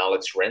Mir and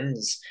Alex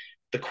Rins.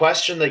 The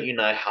question that you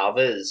now have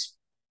is,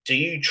 do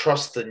you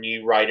trust the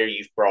new rider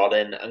you've brought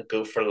in and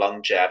go for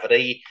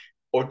longevity,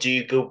 or do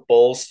you go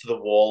balls to the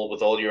wall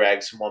with all your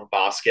eggs in one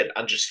basket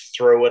and just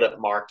throw it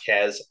at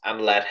Marquez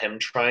and let him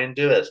try and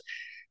do it?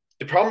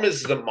 The problem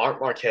is that Marc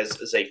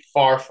Marquez is a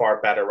far, far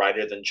better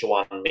rider than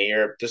Joan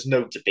Mir. There's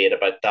no debate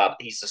about that.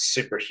 He's a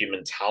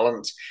superhuman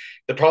talent.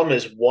 The problem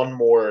is one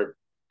more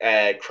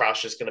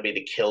crash is going to be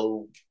the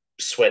kill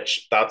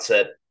switch. That's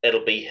it.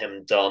 It'll be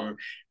him done.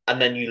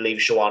 And then you leave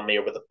Joan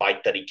Mir with a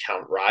bike that he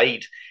can't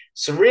ride.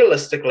 So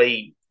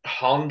realistically,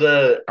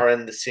 Honda are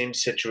in the same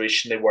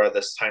situation they were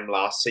this time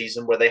last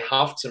season, where they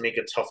have to make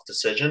a tough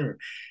decision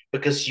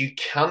because you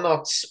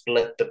cannot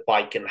split the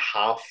bike in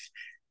half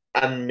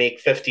and make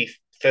 50%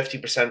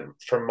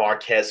 for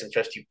Marquez and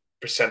 50%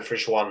 for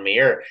Joan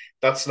Mir.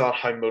 That's not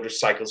how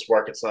motorcycles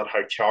work. It's not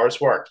how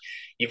cars work.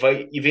 You've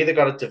either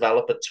got to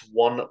develop it to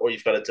one or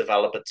you've got to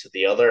develop it to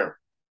the other.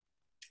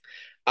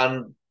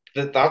 And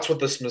that's what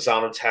this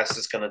Misano test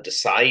is going to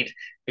decide.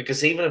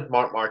 Because even if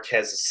Marc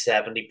Marquez is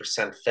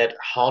 70% fit,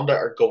 Honda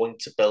are going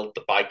to build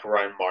the bike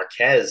around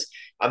Marquez.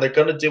 And they're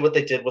going to do what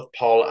they did with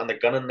Paul, and they're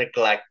going to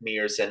neglect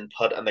Mir's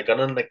input, and they're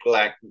going to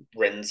neglect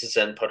Rins's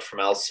input from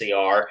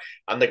LCR,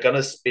 and they're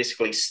going to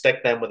basically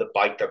stick them with a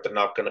bike that they're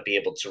not going to be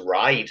able to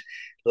ride.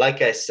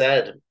 Like I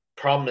said,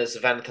 problem is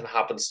if anything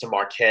happens to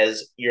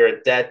Marquez, you're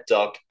a dead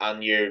duck,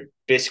 and you're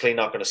basically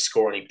not going to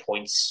score any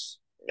points,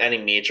 any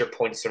major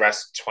points the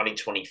rest of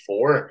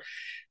 2024.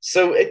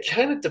 So it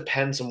kind of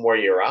depends on where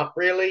you're at,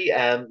 really.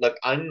 Like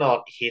I'm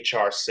not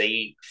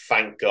HRC,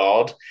 thank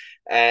God.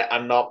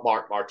 I'm not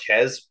Marc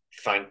Marquez,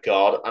 thank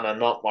God, and I'm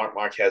not Marc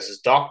Marquez's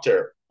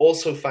doctor,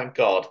 also thank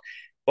God.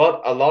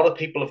 But a lot of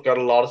people have got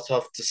a lot of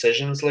tough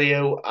decisions,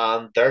 Leo,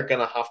 and they're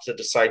going to have to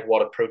decide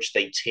what approach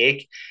they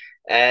take.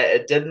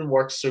 It didn't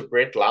work so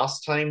great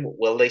last time.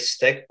 Will they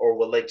stick or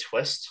will they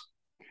twist?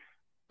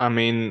 I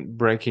mean,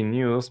 breaking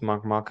news,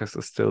 Marc Marquez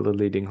is still the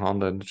leading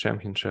Honda in the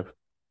championship.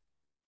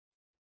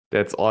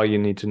 That's all you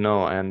need to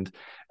know. And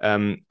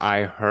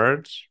I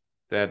heard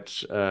that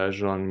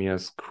Joan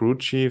Mir's crew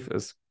chief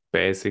is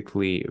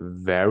basically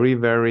very,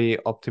 very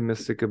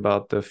optimistic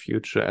about the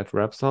future at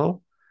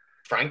Repsol.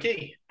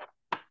 Frankie.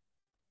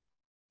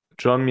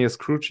 Joan Mir's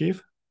crew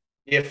chief?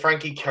 Yeah,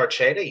 Frankie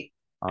Carcetti.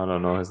 I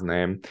don't know his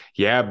name.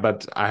 Yeah,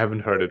 but I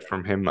haven't heard it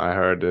from him. I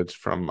heard it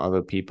from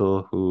other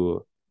people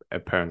who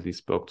apparently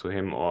spoke to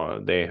him, or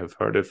they have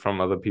heard it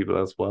from other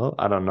people as well.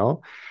 I don't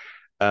know.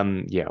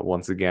 Yeah,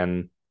 once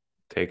again,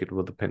 take it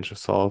with a pinch of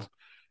salt.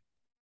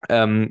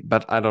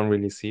 But I don't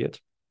really see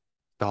it.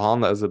 The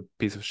Honda is a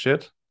piece of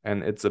shit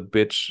and it's a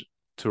bitch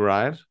to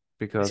ride It's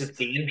because a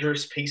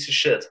dangerous piece of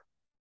shit.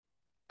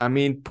 I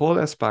mean Paul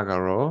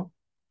Espargaro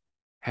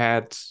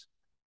had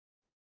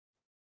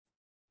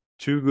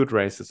two good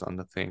races on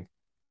the thing.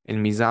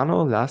 In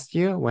Misano last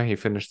year, where he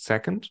finished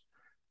second,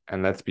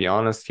 and let's be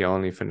honest, he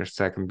only finished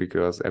second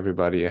because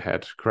everybody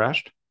ahead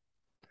crashed.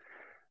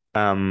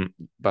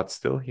 But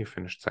still he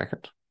finished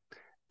second.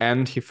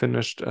 And he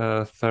finished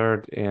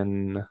third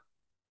in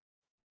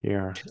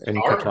here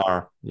in Car.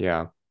 Qatar.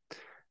 Yeah.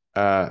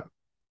 Uh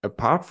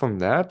apart from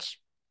that,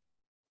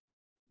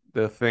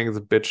 the thing is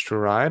a bitch to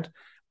ride.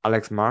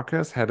 Alex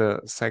Marquez had a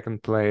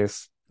second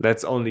place.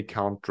 Let's only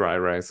count dry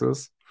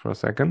races for a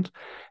second.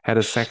 Had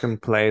a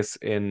second place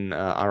in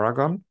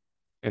Aragon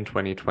in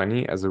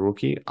 2020 as a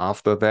rookie.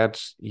 After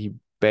that, he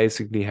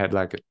basically had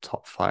like a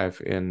top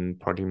five in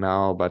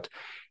Portimao, but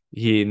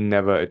he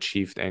never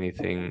achieved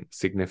anything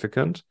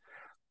significant.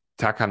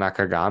 Taka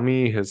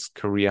Nakagami, his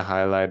career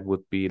highlight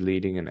would be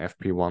leading an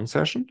FP1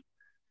 session.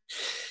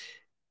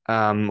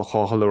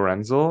 Jorge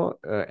Lorenzo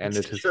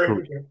ended It's his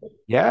career. true.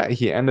 Yeah,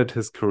 he ended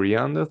his career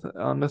on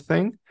the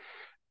thing.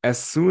 As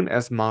soon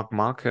as Marc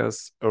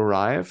Marquez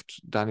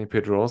arrived, Dani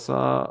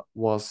Pedrosa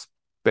was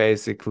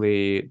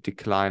basically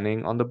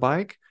declining on the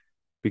bike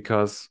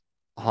because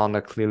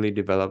Honda clearly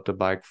developed the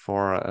bike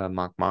for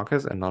Marc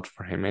Marquez and not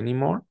for him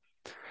anymore.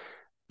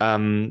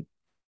 Um,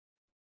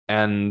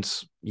 and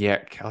yeah,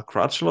 Cal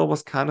Crutchlow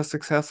was kind of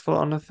successful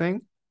on the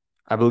thing.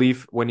 I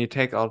believe when you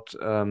take out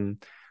Marc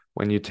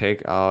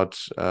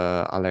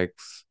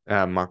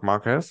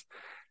Marquez,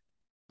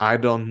 I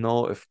don't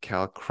know if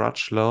Cal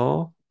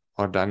Crutchlow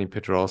or Danny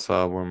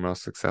Pedrosa were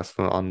most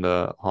successful on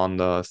the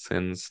Honda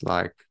since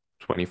like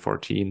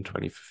 2014,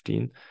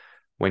 2015.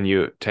 When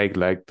you take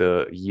like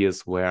the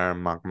years where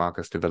Marc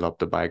Marquez developed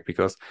the bike,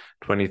 because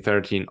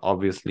 2013,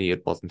 obviously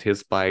it wasn't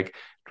his bike,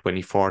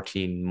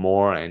 2014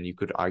 more, and you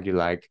could argue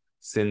like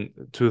since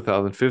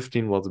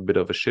 2015 was a bit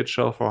of a shit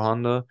show for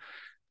Honda,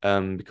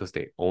 because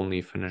they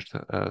only finished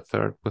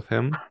third with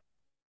him.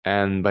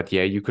 And but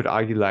yeah, you could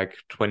argue like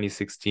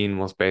 2016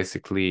 was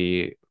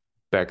basically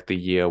back the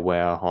year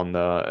where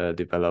Honda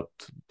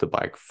developed the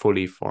bike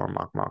fully for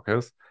Marc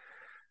Marquez.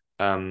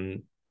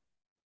 Um,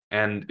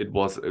 and it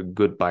was a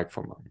good bike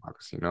for Marc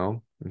Marquez, you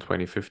know. In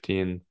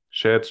 2015,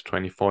 shit,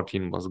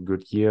 2014 was a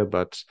good year,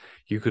 but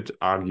you could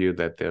argue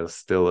that there's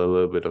still a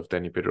little bit of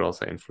Danny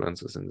Pedrosa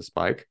influences in this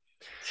bike.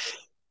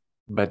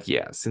 But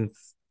yeah,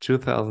 since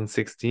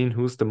 2016,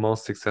 who's the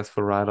most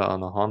successful rider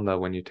on a Honda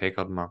when you take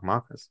out Marc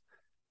Marquez?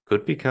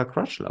 Could be Cal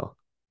Crutchlow.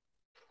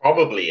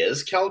 Probably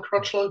is Cal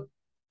Crutchlow.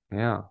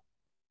 Yeah.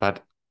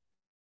 But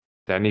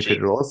Danny Gee,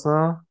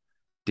 Pedrosa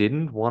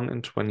didn't win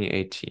in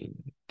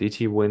 2018. Did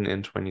he win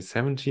in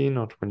 2017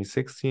 or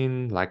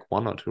 2016? Like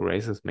one or two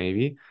races,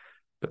 maybe.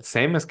 But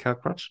same as Cal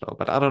Crutchlow.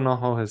 But I don't know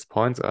how his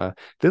points are.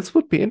 This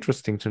would be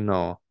interesting to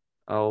know.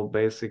 I'll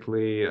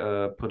basically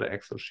put an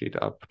Excel sheet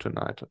up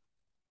tonight.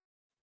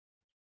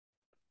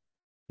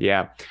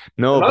 Yeah.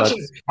 No, but imagine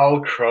if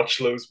Cal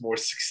Crutchlow's more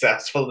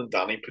successful than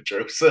Danny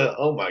Pedrosa.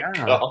 Oh my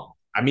yeah. god.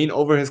 I mean,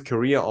 over his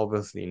career,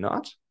 obviously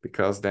not,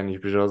 because Danny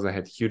Pedrosa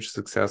had huge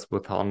success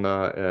with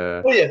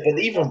Honda. Oh yeah, but For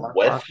even Marc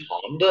with Marquez.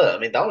 Honda, I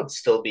mean that would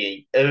still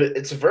be.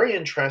 It's a very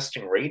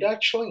interesting read,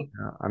 actually.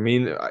 Yeah. I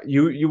mean,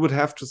 you would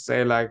have to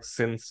say like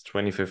since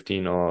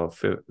 2015 or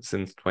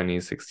since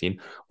 2016.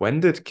 When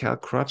did Cal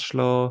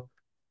Crutchlow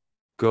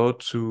go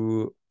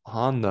to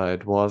Honda?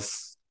 It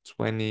was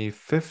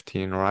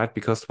 2015, right?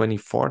 Because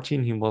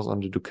 2014 he was on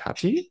the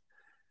Ducati,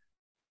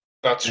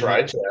 That's and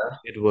right. Yeah.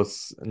 it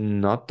was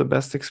not the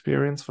best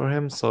experience for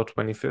him. So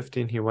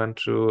 2015 he went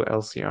to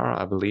LCR,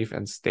 I believe,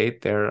 and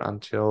stayed there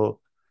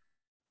until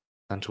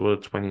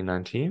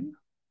 2019.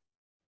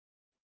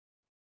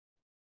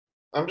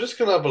 I'm just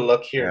gonna have a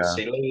look here and Yeah.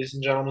 see, ladies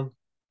and gentlemen.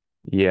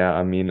 Yeah,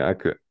 I mean, I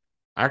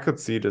could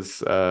see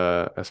this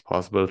as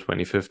possible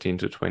 2015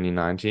 to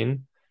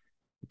 2019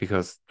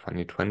 because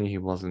 2020 he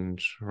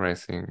wasn't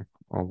racing,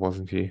 or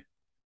wasn't he?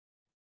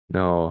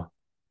 No.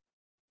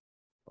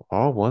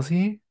 Or was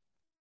he?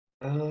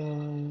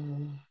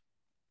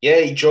 Yeah,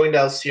 he joined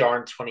LCR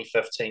in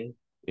 2015.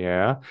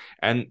 Yeah.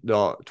 And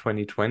the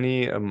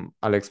 2020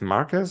 Alex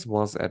Marquez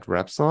was at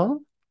Repsol.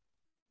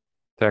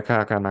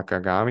 Takaka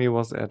Nakagami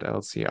was at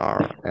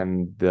LCR,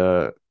 and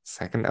the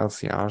second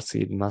LCR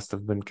seat must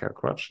have been Kel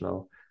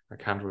Crutchlow. I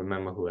can't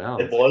remember who It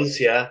else.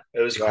 was, yeah.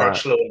 It was Yeah,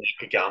 Crutchlow and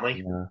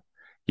Nakagami. yeah.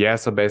 Yeah,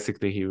 so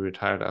basically he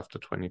retired after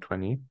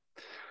 2020.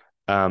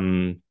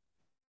 Um,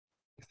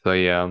 so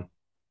yeah,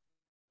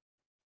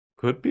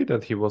 could be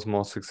that he was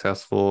more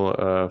successful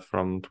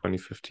from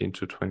 2015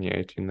 to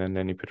 2018 than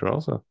Danny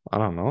Pedrosa. I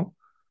don't know.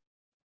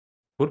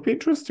 Would be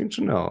interesting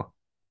to know.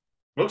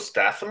 Most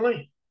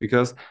definitely.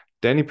 Because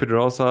Danny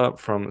Pedrosa,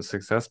 from a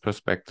success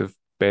perspective,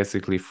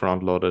 basically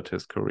front loaded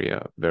his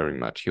career very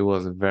much. He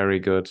was very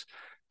good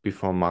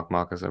before Mark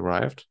Marquez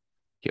arrived.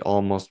 He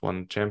almost won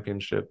a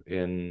championship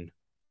in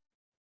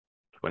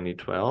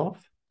 2012.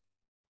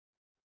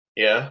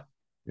 Yeah.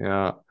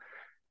 Yeah.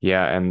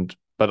 Yeah. And,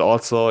 but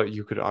also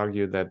you could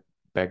argue that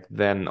back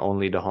then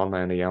only the Honda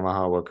and the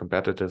Yamaha were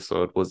competitive.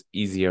 So it was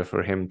easier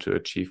for him to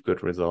achieve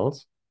good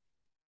results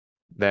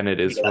than it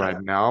is Yeah.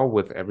 right now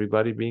with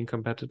everybody being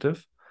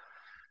competitive.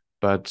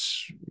 But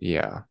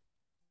yeah.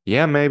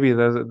 Yeah, maybe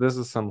this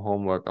is some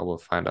homework I will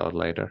find out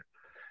later.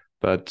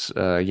 But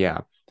yeah,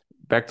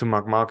 back to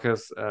Marc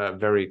Marquez.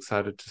 Very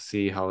excited to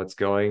see how it's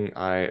going.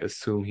 I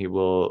assume he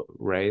will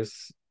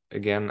race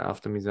again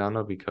after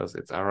Misano because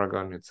it's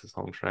Aragon, it's his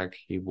home track.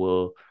 He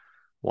will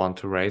want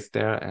to race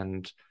there,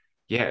 and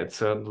yeah, it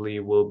certainly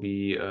will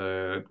be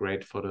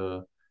great for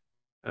the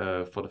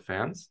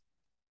fans.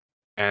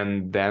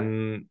 And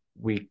then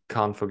we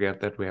can't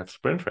forget that we have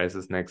sprint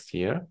races next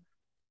year,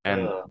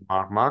 and Uh,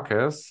 Marc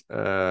Marquez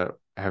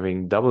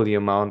having double the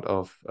amount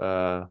of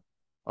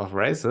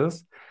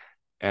races.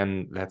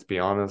 And let's be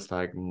honest,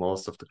 like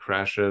most of the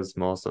crashes,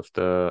 most of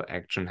the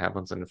action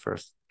happens in the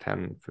first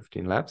 10,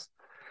 15 laps.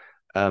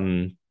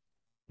 Um,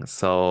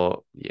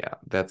 so yeah,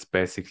 that's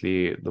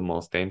basically the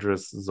most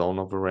dangerous zone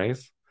of a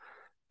race.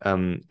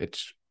 It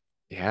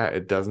yeah,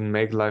 it doesn't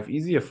make life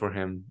easier for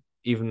him.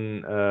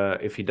 Even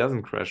if he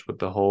doesn't crash with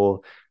the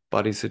whole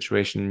body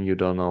situation, you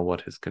don't know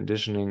what his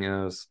conditioning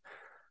is.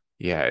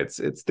 Yeah,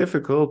 it's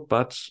difficult,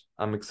 but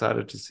I'm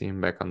excited to see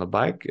him back on the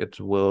bike. It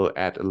will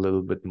add a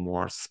little bit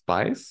more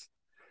spice.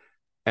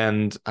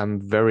 And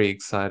I'm very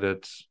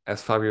excited,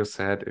 as Fabio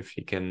said, if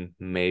he can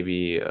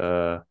maybe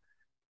have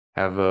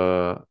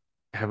a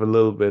have a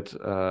little bit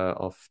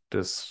of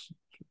this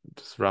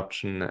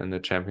disruption in the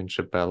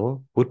championship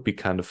battle would be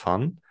kind of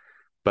fun.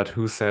 But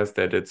who says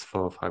that it's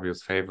for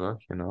Fabio's favor,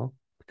 you know?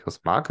 Because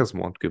Marcus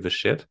won't give a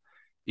shit,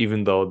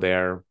 even though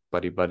they're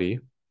buddy buddy.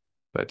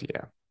 But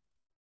yeah,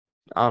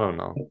 I don't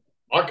know.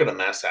 aren't gonna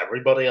mess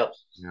everybody up.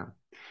 Yeah.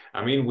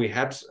 I mean, we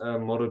had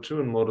Moto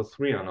 2 and Moto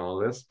 3 on our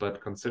list,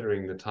 but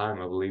considering the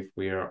time, I believe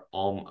we are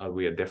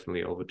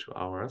definitely over 2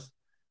 hours.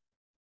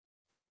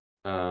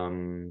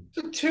 Um,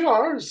 2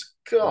 hours?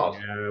 God.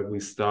 yeah, we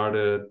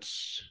started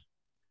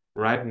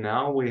right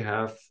now we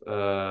have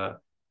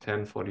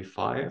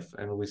 10:45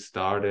 and we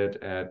started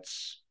at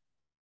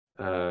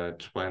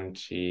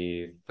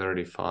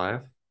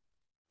 20:35,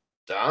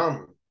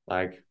 Damn.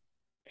 like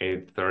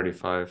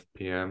 8:35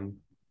 p.m.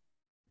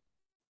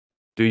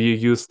 Do you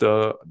use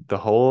the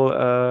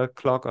whole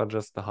clock or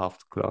just the half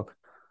clock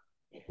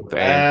with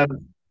AM?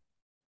 Um,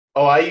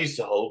 oh, I used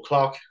the whole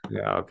clock.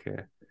 Yeah, okay.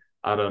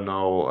 I don't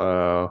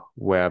know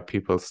where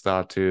people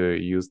start to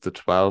use the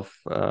 12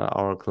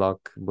 hour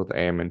clock with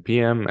AM and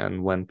PM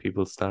and when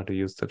people start to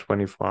use the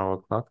 24-hour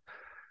clock.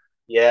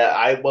 Yeah,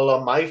 I well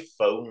on my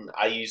phone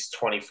I use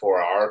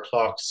 24-hour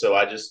clocks, so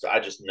I just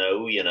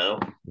know, you know.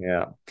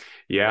 Yeah.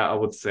 Yeah, I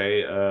would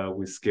say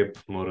we skip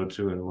Moto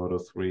 2 and Moto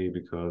 3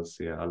 because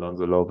yeah,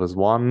 Alonso Lopez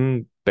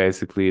won.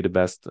 Basically the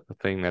best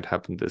thing that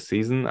happened this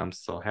season. I'm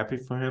so happy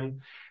for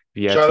him.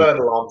 Shout Vietti, out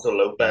Alonso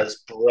yeah,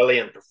 Lopez,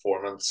 brilliant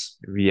performance.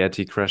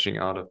 Vietti crashing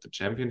out of the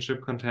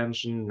championship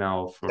contention.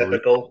 Now for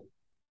Typical.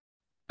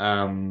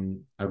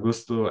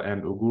 Augusto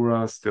and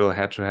Ogura still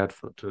head to head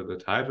to the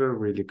title,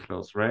 really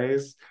close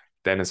race.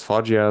 Dennis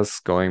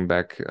Foggias going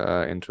back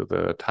into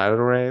the title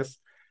race,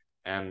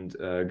 and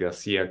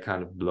Garcia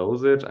kind of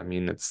blows it. I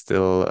mean, it's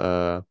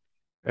still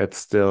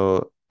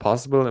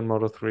possible in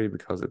Moto 3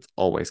 because it's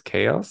always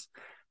chaos.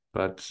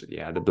 But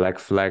yeah, the black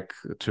flag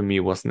to me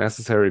was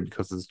necessary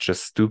because it's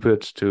just stupid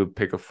to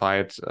pick a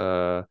fight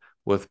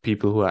with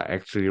people who are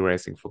actually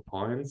racing for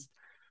points.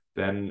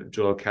 Then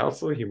Joel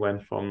Kelso, he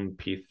went from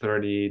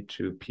P30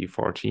 to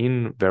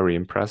P14, very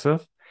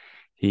impressive.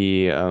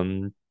 He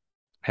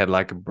had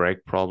like a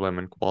brake problem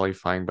in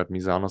qualifying, but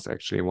Misano's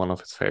actually one of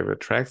his favorite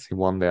tracks. He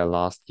won there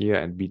last year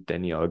and beat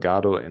Danny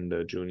Olgado in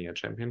the junior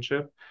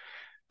championship.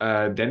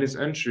 Dennis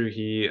Öncü,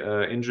 he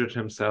injured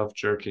himself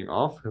jerking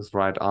off. His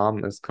right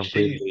arm is Jesus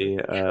completely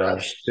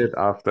Christ. shit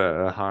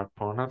after a hard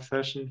porn-up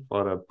session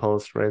for the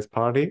post-race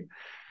party.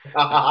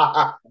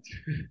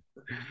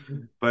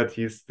 But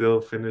he still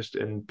finished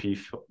in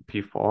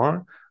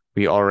P4.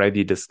 We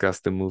already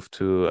discussed the move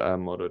to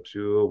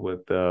Moto2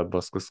 with the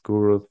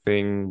Boscoscuro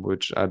thing,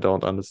 which I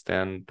don't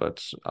understand,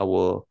 but I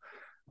will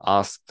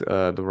ask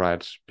the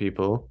right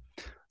people.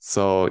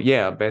 So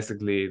yeah,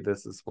 basically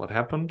this is what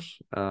happened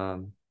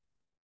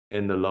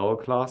in the lower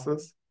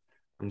classes.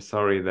 I'm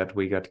sorry that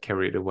we got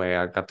carried away.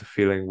 I got the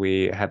feeling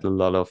we had a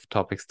lot of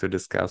topics to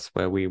discuss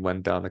where we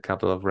went down a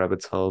couple of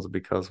rabbit holes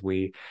because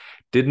we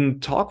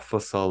didn't talk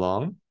for so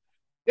long.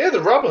 Yeah,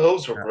 the rabbit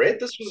holes were Yeah. great.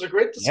 This was a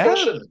great Yeah,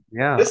 discussion.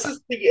 yeah, This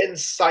is the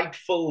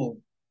insightful,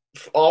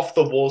 off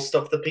the wall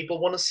stuff that people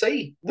want to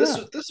see. yeah, This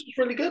was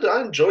really good.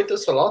 I enjoyed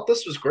this a lot.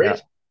 This was yeah.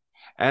 great.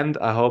 And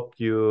I hope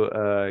you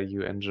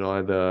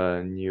enjoy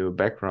the new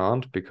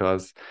background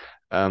because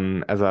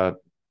as I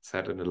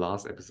said in the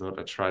last episode,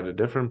 I tried a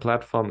different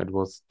platform. It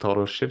was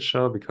total shit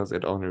show because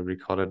it only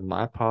recorded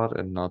my part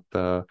and not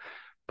the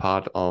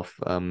part of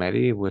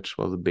Maddie, which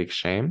was a big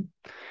shame.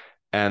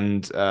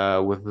 And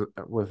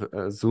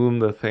with Zoom,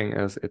 the thing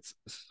is, it's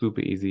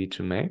super easy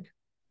to make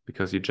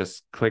because you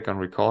just click on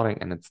recording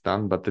and it's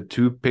done. But the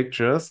two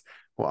pictures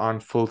who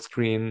aren't full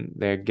screen,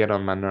 they get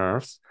on my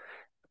nerves.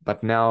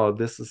 But now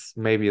this is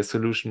maybe a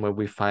solution where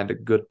we find a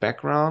good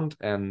background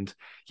and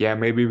yeah,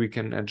 maybe we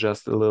can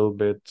adjust a little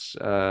bit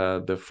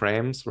the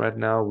frames right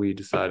now. We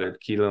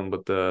decided Keelan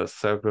with the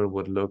circle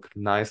would look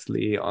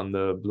nicely on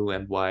the blue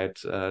and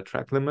white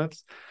track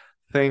limits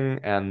thing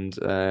and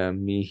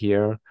me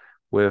here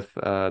with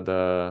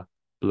the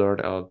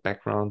blurred out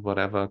background,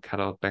 whatever, cut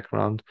out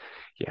background.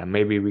 Yeah,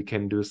 maybe we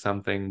can do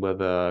something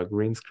with a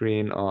green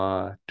screen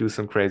or do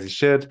some crazy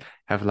shit,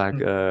 have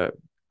like a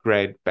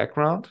great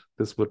background.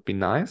 This would be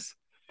nice.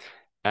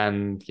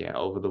 And yeah,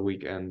 over the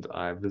weekend,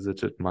 I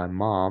visited my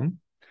mom.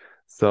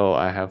 So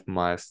I have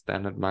my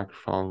standard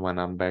microphone when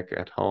I'm back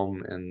at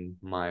home in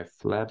my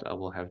flat. I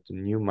will have the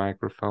new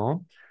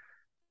microphone,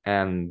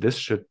 and this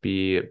should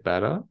be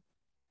better.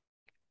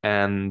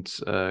 And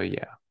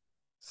yeah,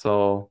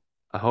 so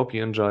I hope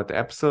you enjoyed the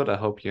episode. I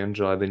hope you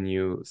enjoy the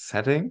new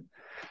setting.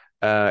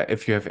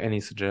 If you have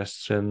any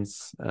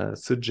suggestions,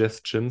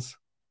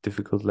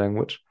 difficult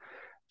language,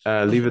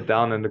 leave it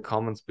down in the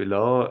comments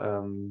below.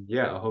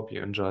 Yeah, I hope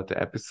you enjoyed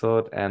the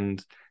episode.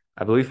 And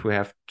I believe we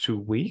have 2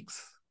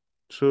 weeks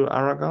to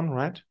Aragon,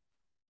 right?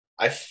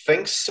 I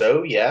think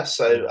so. Yes,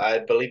 Yeah. I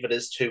believe it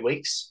is 2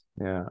 weeks.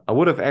 Yeah, I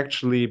would have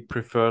actually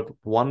preferred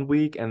 1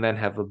 week and then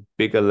have a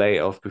bigger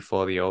layoff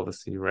before the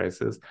overseas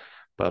races.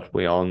 But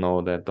we all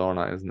know that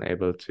Dorna isn't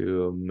able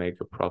to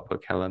make a proper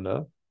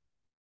calendar.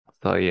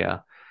 So yeah.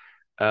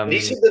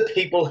 These Um, are the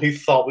people who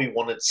thought we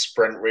wanted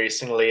sprint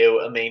racing, Leo.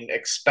 I mean,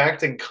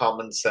 expecting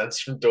common sense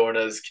from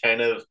Dorna is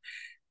kind of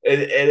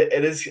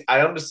it is.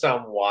 I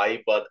understand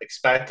why, but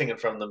expecting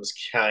it from them is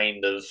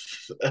kind of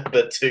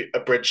a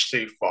bridge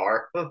too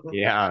far.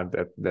 yeah,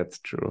 that's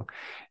true.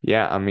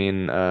 Yeah, I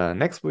mean,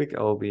 next week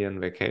I'll be on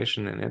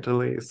vacation in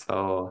Italy,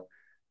 so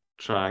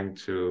trying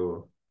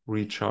to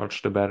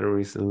recharge the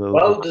batteries a little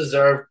bit. Well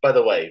deserved, by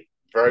the way.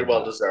 Very well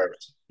Yeah.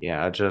 deserved.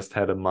 Yeah, I just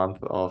had a month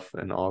off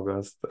in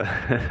August.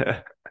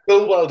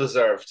 Still well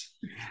deserved.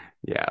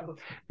 Yeah.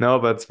 No,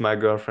 but it's my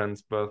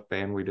girlfriend's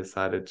birthday and we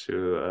decided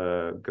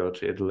to go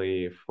to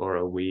Italy for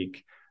a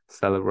week,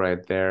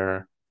 celebrate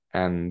there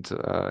and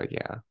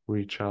yeah,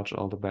 recharge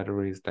all the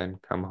batteries, then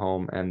come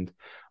home and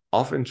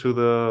off into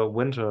the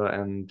winter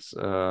and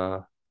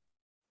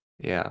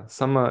yeah,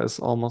 summer is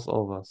almost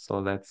over. So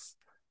let's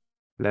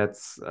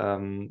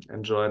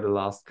enjoy the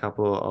last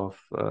couple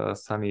of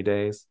sunny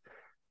days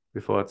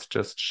before it's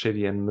just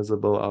shitty and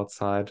miserable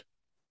outside.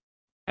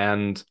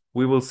 And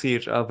we will see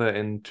each other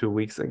in 2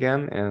 weeks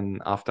again and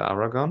after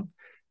Aragon.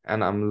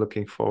 And I'm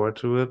looking forward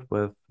to it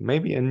with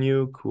maybe a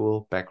new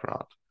cool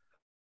background.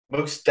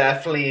 Most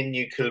definitely a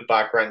new cool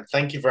background.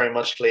 Thank you very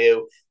much,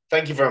 Leo.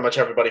 Thank you very much,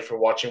 everybody, for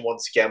watching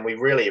once again. We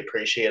really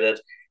appreciate it.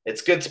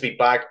 It's good to be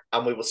back,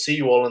 and we will see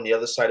you all on the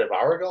other side of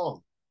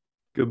Aragon.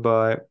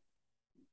 Goodbye.